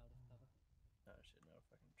 right out of cover. Oh shit, no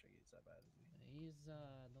fucking Triggy's that bad, is he? He's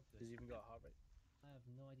not good. He's even got a heart rate. I have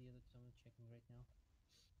no idea that I'm checking right now.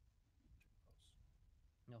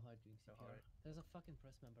 No hard doing CPR. heart rate. There's a fucking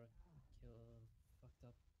press member fucked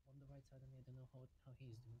up on the right side of me. I don't know how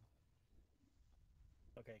he's doing.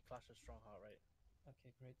 Okay, Clasher's strong heart rate.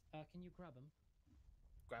 Okay, great. Can you grab him?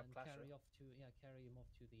 Grab and Clasher. carry him off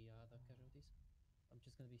to the other casualties. I'm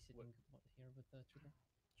just gonna be sitting here with the trigger.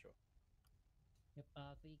 Sure. Yep.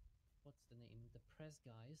 What's the name? The press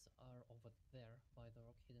guys are over there by the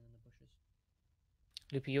rock, hidden in the bushes.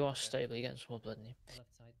 Loopy, you are stable. You're getting some more blood in you. Left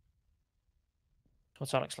side.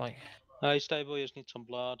 What's Alex like? He's stable. He just needs some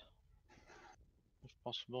blood, if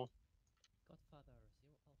possible. Godfather 0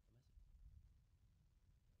 Alpha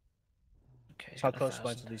message. Okay. How close am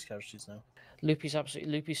I to these casualties now?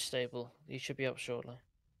 Loopy's stable. He should be up shortly.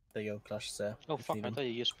 There you go, Clasher's there. Oh fuck! I thought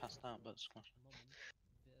you just passed out, but squash.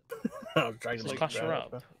 I was dragging him Clasher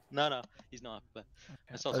up. No, he's not. But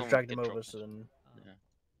I saw I someone dragged get him over, dropped. so then. Yeah,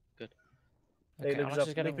 good. Hey, Okay, Loopy's Alex is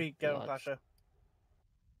up. getting Loopy, get on blood. Clasher.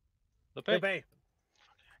 Loopy. Loopy,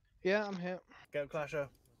 Yeah, I'm here. get on Clasher.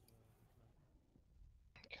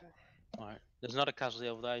 Okay. Alright. There's not a casualty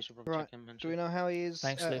over there. You should probably Right. check him. Do we know how he is,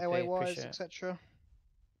 Thanks, Loopy, airway wise, appreciate it. etc.?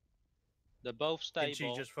 They're both Did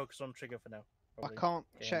stable. you just focus on Trigger for now? I Probably can't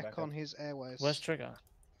get him check back on up. his airways. Where's Trigger?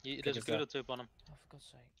 There's a Trigger's there. good tube on him. Oh, for God's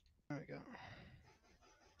sake. There we go.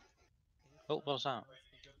 Oh, what's that?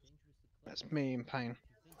 That's me in pain.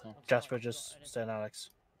 Oh. Jasper, just stay on Alex.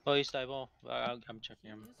 Oh, he's stable. I'm checking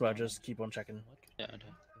him. Right, just keep on checking. Yeah, I do.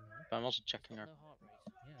 But I'm also checking our,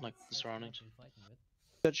 like, the surroundings.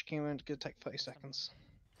 Search Kingman gonna take 30 seconds.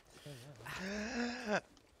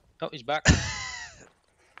 Oh, he's back.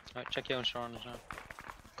 Right, check your own surroundings now.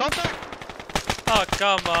 Contact! Oh,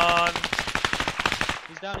 come on.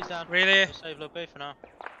 He's down, he's down. Really? We'll save Loopy for now.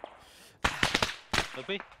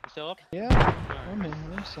 Loopy, you still up? Yeah, I'm in.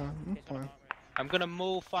 I'm fine. I'm gonna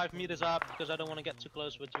move 5 meters up because I don't want to get too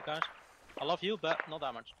close with you guys. I love you, but not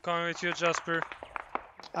that much. Coming with you, Jasper.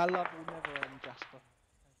 I love will never end, Jasper.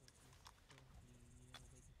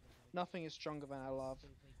 Nothing is stronger than our love.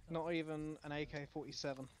 Not even an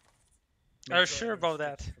AK-47. Are you sure about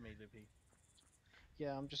that?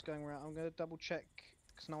 Yeah, I'm just going around. I'm gonna double check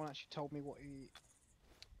because no one actually told me what he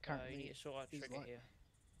currently You need to sort out is Trigger like. here.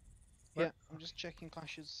 Yeah, I'm just checking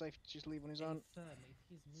Clash's safe to just leave on his own.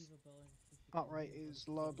 Heart rate is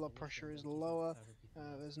low, blood pressure is lower.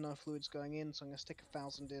 There's no fluids going in, so I'm gonna stick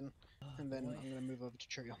 1,000 in, and then I'm gonna move over to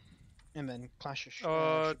Trigger, and then Clash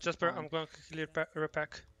should Jasper, I'm going to clear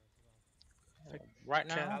repack. Right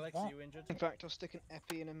now, Alex, are you injured? In fact, I'll stick an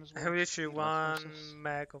epi in him as well. I have literally Speed up process. 1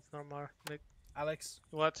 mag of normal. Alex,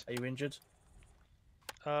 What? are you injured?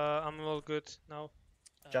 I'm all good now.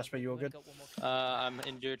 Jasper, you all good? I'm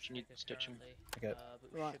injured. You need stitching. Okay.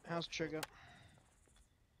 Right, how's Trigger?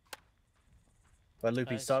 Well,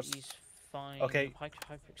 Loopy starts. He's fine. Okay.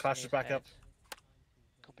 Clash is back up.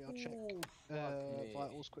 Copy, I'll check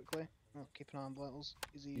vitals quickly. Oh, keep an eye on vitals.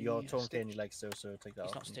 Is he You got tourniquet stitched? in your legs still, so take that He's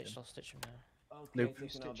off. not stitched, I'll stitch him now. Loop. If you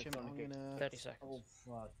stitch him, I'm gonna... 30 seconds.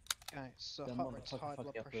 Okay, so Then heart rate's high, motherfucker blood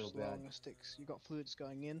fuck you up pressure's real low, bad. I'm gonna stick... You got fluids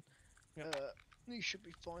going in. You should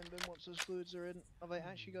be fine then once those fluids are in. Are they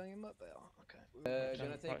actually going in? But they are. Okay. Do you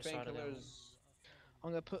want to take painkillers? I'm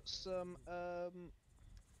gonna put some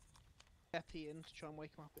epi in to try and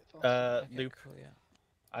wake him up a bit faster. Luke. Cool, yeah.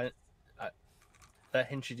 I let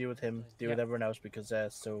Hinchy deal with him, deal with everyone else because they're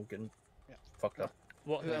still getting fucked up.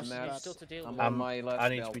 What? Who else You is still to deal with? I'm on my last I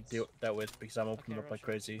need belt. to be dealt with because I'm opening Okay, up like Roger.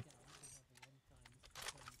 crazy.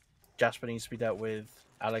 Jasper needs to be dealt with.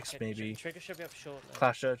 Alex Okay, maybe. Trigger should be up shortly.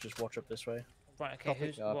 Clasher, just watch up this way. Right, okay,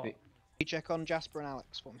 who's what? You check on Jasper and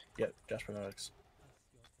Alex for me. Yep, Jasper and Alex.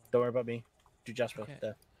 Don't worry about me. Do Jasper Okay.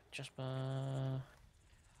 there. Jasper.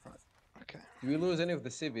 Okay. Did we lose any of the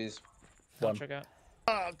civvies? One. Trigger.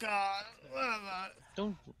 Oh god!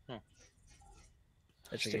 Don't. No.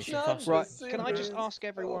 Education. Right, can I just ask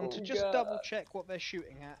everyone to just double check what they're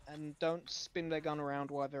shooting at and don't spin their gun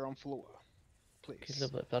around while they're on floor? Keep a Please.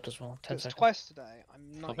 little bit of blood as well. 10 Because seconds. twice today,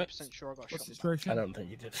 I'm 90% sure I got shot. in the back. I don't think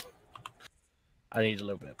you did. I need a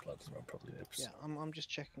little bit of blood as well, probably. Yeah, I'm just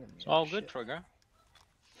checking them. Oh, good, Trigger.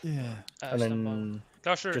 Yeah. And then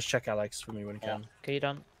Clasher. just check Alex for me when you can. Okay, you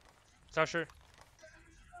done? Clasher.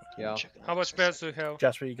 Yeah. How much spells do you have?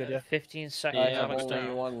 Jasper, you good, yeah? 15 I seconds. have Alex only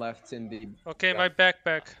done. one left in the. Okay, my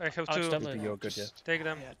backpack. I have Alex, two. don't Loopy, move. you're good, yeah? Take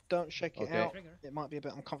them. Yeah, don't shake it Okay. out. It might be a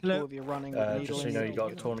bit uncomfortable if you're running with a needle Just so in you know, you. you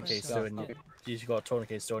got a tourniquet still in you. You've got a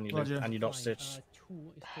tourniquet still in your Roger. leg, and you're not stitched.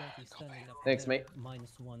 2 is currently standing up. Thanks, mate.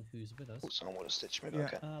 -1 who's with us. Oh, someone would have stitched me, but Yeah.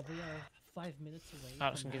 okay. We are 5 minutes away.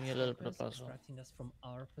 Alex from can give the me a little bit of snipers buzz on. extracting us from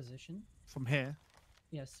our position. From here.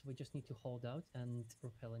 Yes, we just need to hold out and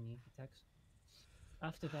repel any attacks.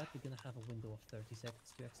 After that, we're gonna have a window of 30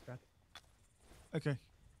 seconds to extract. Okay.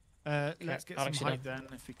 Let's get Alex, some you height then,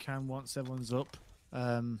 if we can, once everyone's up.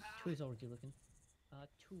 2 is already looking.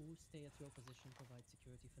 2, stay at your position, provide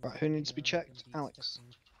security for Right, who needs to be we are gonna checked? be Alex.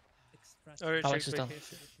 extracting- extracting Alright, Alex check is done.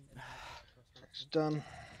 vacation. It's done.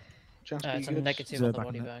 Jasper, It's you a good? negative Zero on the back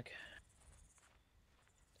body in it. bag.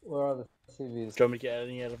 Where are the civvies? Do you want me to get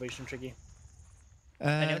any elevation, Tricky?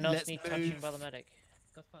 Anyone else let's need touching move, by the medic?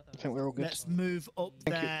 I think we're all good. let's move up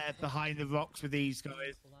Thank you. there behind the rocks with these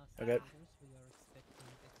guys. Okay.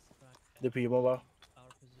 Loopy, you mobile?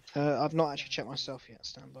 I've not actually checked myself yet.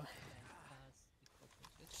 Stand by.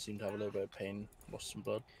 Seem to have a little bit of pain, lost some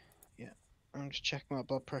blood. I'm just checking my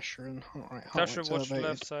blood pressure and heart rate. Heart Clasher, rate's watch the elevated.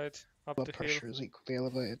 left side. Up Blood the pressure hill. is equally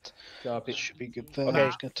elevated. Copy. It should be good there. Okay, I'm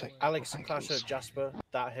just gonna take Alex and painkillers. Clasher, Jasper,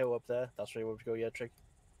 that hill up there, that's where you want to go, yeah, Trick?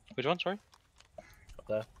 Which one, sorry? Up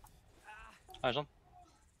there. Eyes on.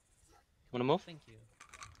 You wanna move? Thank you.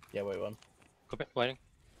 Yeah, wait one. Copy, waiting.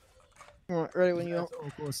 Alright, ready when you are.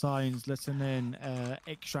 All core signs, listen in.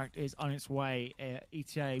 Extract is on its way.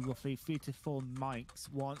 ETA roughly 3 to 4 mics.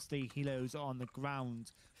 Once the helos are on the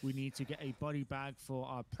ground, we need to get a body bag for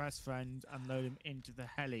our press friend and load him into the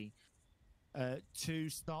heli. 2,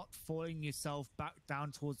 start falling yourself back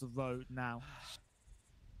down towards the road now.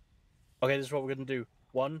 Okay, this is what we're going to do.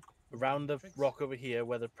 1, around the rock over here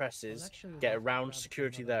where the press is, get around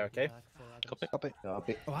security there, okay? Copy. Copy.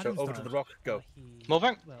 So over to the rock, go.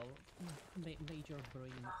 Moving. Well, major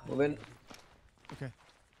brain. Moving. Okay.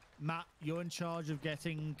 Matt, you're in charge of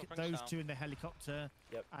getting those 2 in the helicopter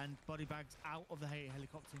and body bags out of the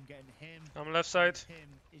helicopter and getting him. I'm left side. Him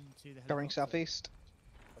into the Covering helicopter. southeast.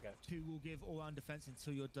 Okay. 2 will give all-round defense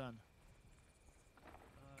until you're done.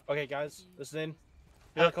 Okay, guys, listen in.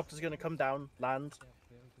 Helicopter's going to come down, land.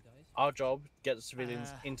 Our job, get the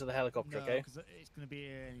civilians into the helicopter, No, okay? because it's going to be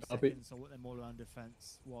any second, so I want them all around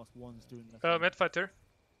defense whilst one's doing the Medfighter.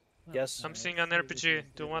 Yes. I'm seeing an RPG.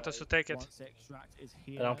 Do you want us to take it? Once extract is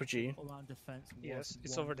here, An RPG? all around defense. Yes,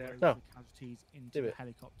 it's one over there. loads No. the casualties into Do the it.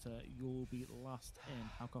 helicopter. You'll be last in.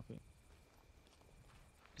 How copy?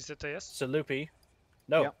 Is it a yes? So, Loopy.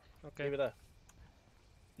 No. Yep. Okay. Leave it there.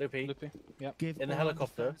 Loopy. Yep. Give In the all-round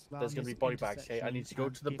helicopter, defense there's around going to be this body bags, okay? I intersection need to go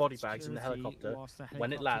and to the give body bags in the security helicopter. whilst the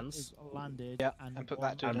When it helicopter lands, is landed, Yep, and put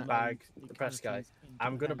that to one it. and bag loads the press guy. casualties into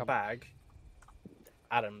I'm the going to helicopter. bag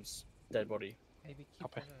Adam's dead body. Maybe keep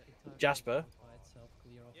Copy. Jasper.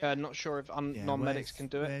 Not sure if non-medics can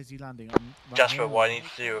do it. Where's he landing? Jasper, what I need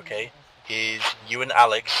to do, okay, is you and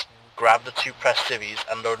Alex grab the 2 press civvies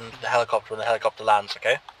and load them into the helicopter when the helicopter lands,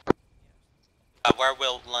 okay? Where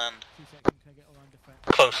will land?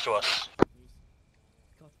 Close to us.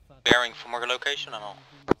 Bearing from our location and all.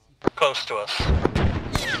 Close to us.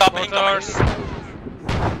 Stop incoming.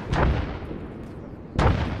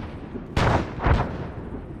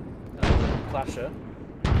 Clasher.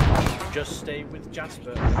 Just stay with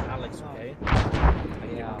Jasper and Alex, okay?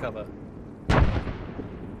 And Yeah. cover.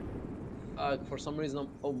 For some reason,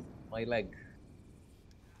 oh, my leg.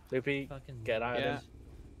 Loopy, get an eye on him.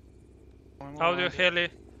 How do you heli?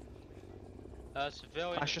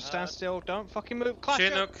 Civilian. Clasher, stand still. Don't fucking move. Clasher!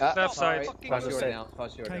 Chinook, left side. Pass your down.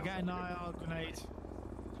 Pass your Can I down. get an IR grenade?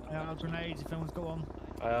 IR grenade if anyone's got one.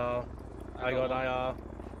 IR. I got IR.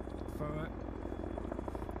 Throw it.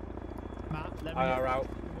 Matt, let me IR get out.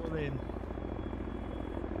 all in.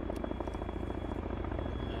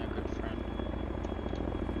 Good friend.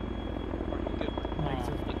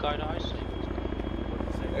 Negative. The guy that I saved.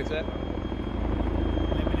 Exit.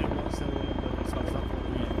 Let me know what's the order, so I'll start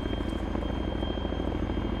calling in.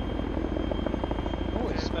 Oh,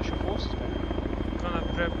 it's special forces back. Gonna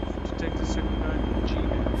prep to take the second guy.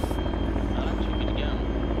 Took it again.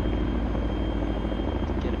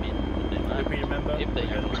 Get him in. When they land. Loopy, remember? If they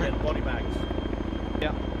We're gonna get body bags.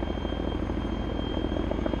 Yeah.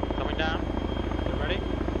 Coming down. You ready?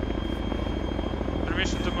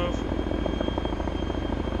 Permission to move.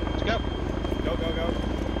 Let's go. Go, go, go.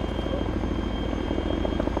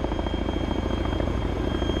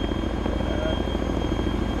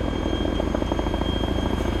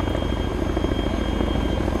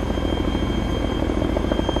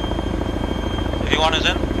 Everyone is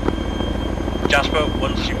in. Jasper,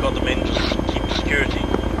 once you've got them in, just keep security.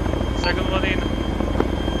 Second one in.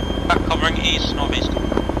 Back covering east, northeast.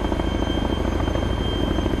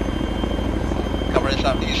 Covering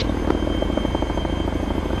southeast.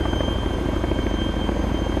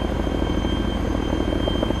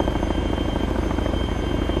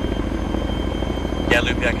 Yeah,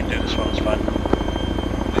 Loopy, I can do this one, it's fine.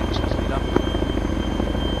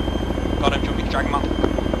 Got him, do you want me to drag him up?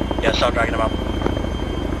 Yeah, start dragging him up.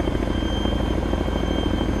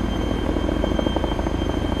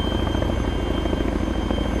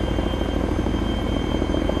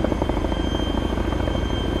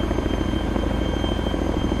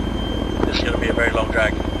 This is going to be a very long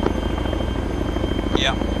drag.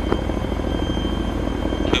 Yeah.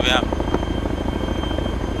 Here we are.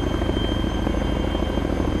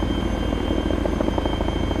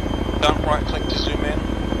 Don't right click to zoom in.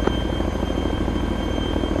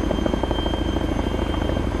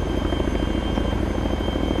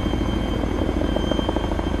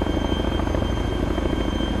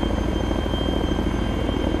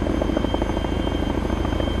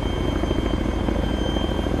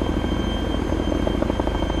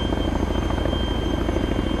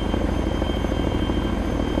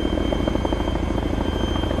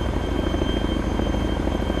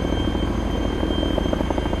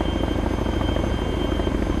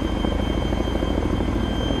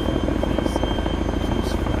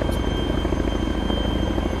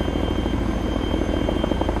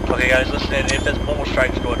 if there's more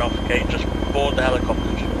strikes going off, okay? Just board the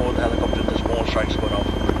helicopter, there's more strikes going off.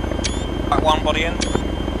 Right, one body in.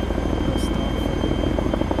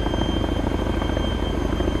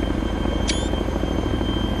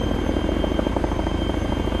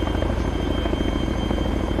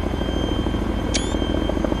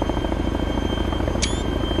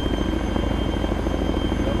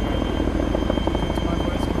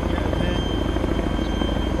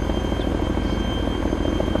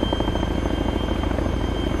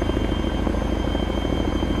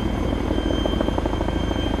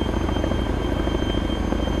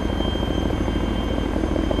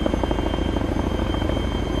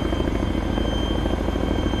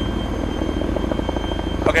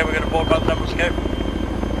 Okay, we're gonna board both numbers, okay?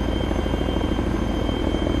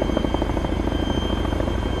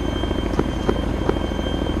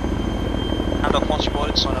 Hand off once you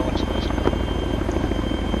boarded so I know when to move.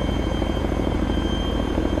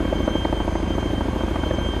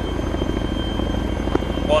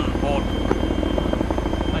 One board.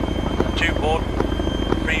 Two board.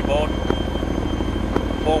 Three board.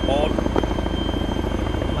 Four board.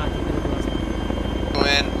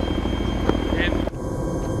 In. In.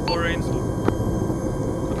 Four in.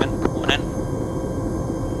 Come in. One in.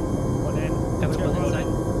 One in. Everyone inside.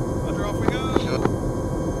 Roger, off we go. Sure.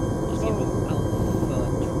 Just give Alpha 1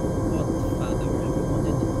 father. Everyone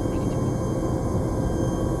in and ready to go.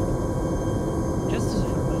 Just as a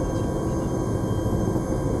formality, you know.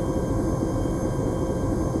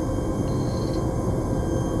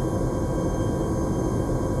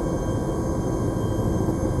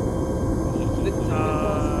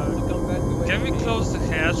 Can we close the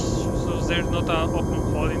hatch so there's not an open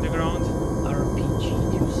hole in the ground? RPG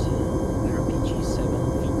 7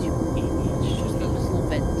 V2AH. Just a little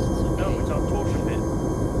vent. No, it's our torture pit.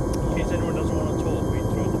 In case anyone doesn't want to talk, we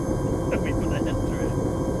throw them. We put their head through it.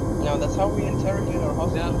 No, that's how we interrogate our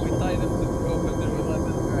hostages. Yeah, we tie them to the rope and then we let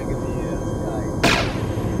them drag in the sky.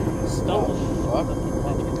 Stop. What the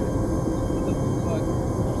fuck? What the fuck?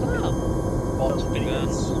 What's the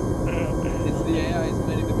guns? It's the AI is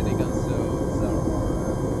many the miniguns, so it's our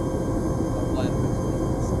blind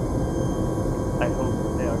mechanisms. I hope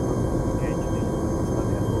they are going to engage me.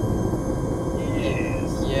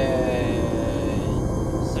 Yes. Yay.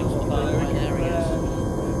 So far, one area.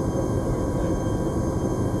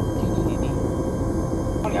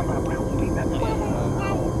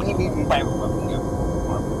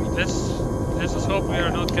 Let's just hope we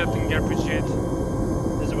are not getting RPG'd.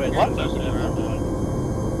 There's a way What?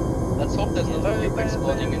 Let's hope there's no loop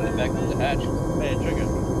exploding in the back of the hatch. Hey, trigger.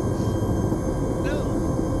 No.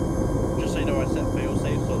 Just so you know, I set fail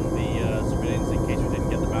safes on the civilians in case we didn't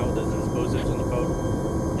get the powders and explosives on the phone.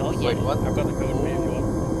 Oh yeah. Wait, what? I've got the code for you if you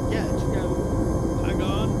want. Yeah, just go. Hang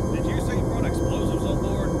on. Did you say you brought explosives on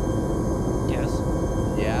board? Yes.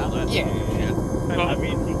 Yeah. Well, that's Yeah. shit. I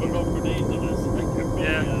mean, we've got grenades on us.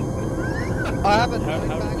 Yeah. I haven't. How the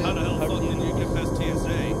hell fuck did you get past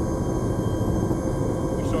TSA?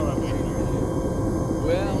 We saw that movie.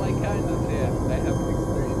 Well, I kind of, yeah. I have an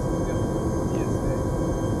experience with them. TSA.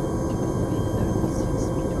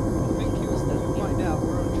 I think you'll find out.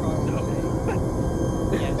 We're on trial today.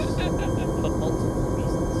 Yes. For multiple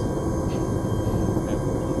reasons. I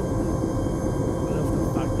love the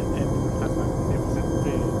fact that everyone has magnificent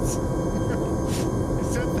beards.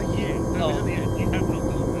 Except for you. Oh. You have not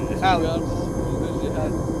got a beard. Alex.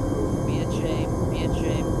 Be a shame. Be a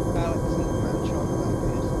shame. Alex is the man child of that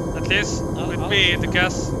beard. At least with me, the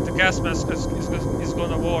gas mask is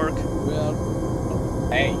gonna work. Well,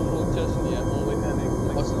 Hey. from Chechnya, only Henning.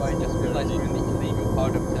 Also, I just realized we're in the illegal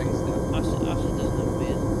part of Takistan. Asha doesn't have a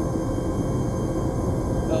beard.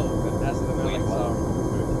 Oh, and Acid and Alex are.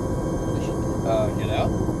 Get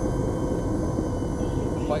out?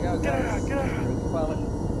 Fuck out, guys. Get out. Pilot.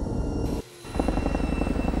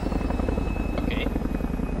 Okay.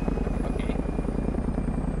 Okay.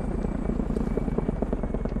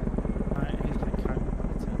 Right, who's going to carry me by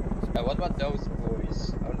the tail? What about those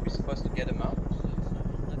boys? Aren't we supposed to get them out?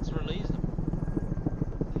 Let's release them.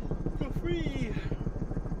 For free.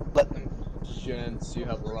 Let them. Gents, you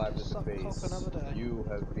have arrived at the Suck base. cock another day. You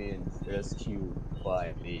have been rescued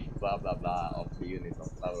by the blah blah blah of the unit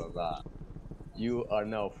of blah blah blah. You are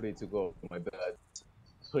now free to go, my bad.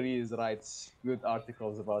 Please write good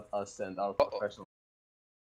articles about us and our professional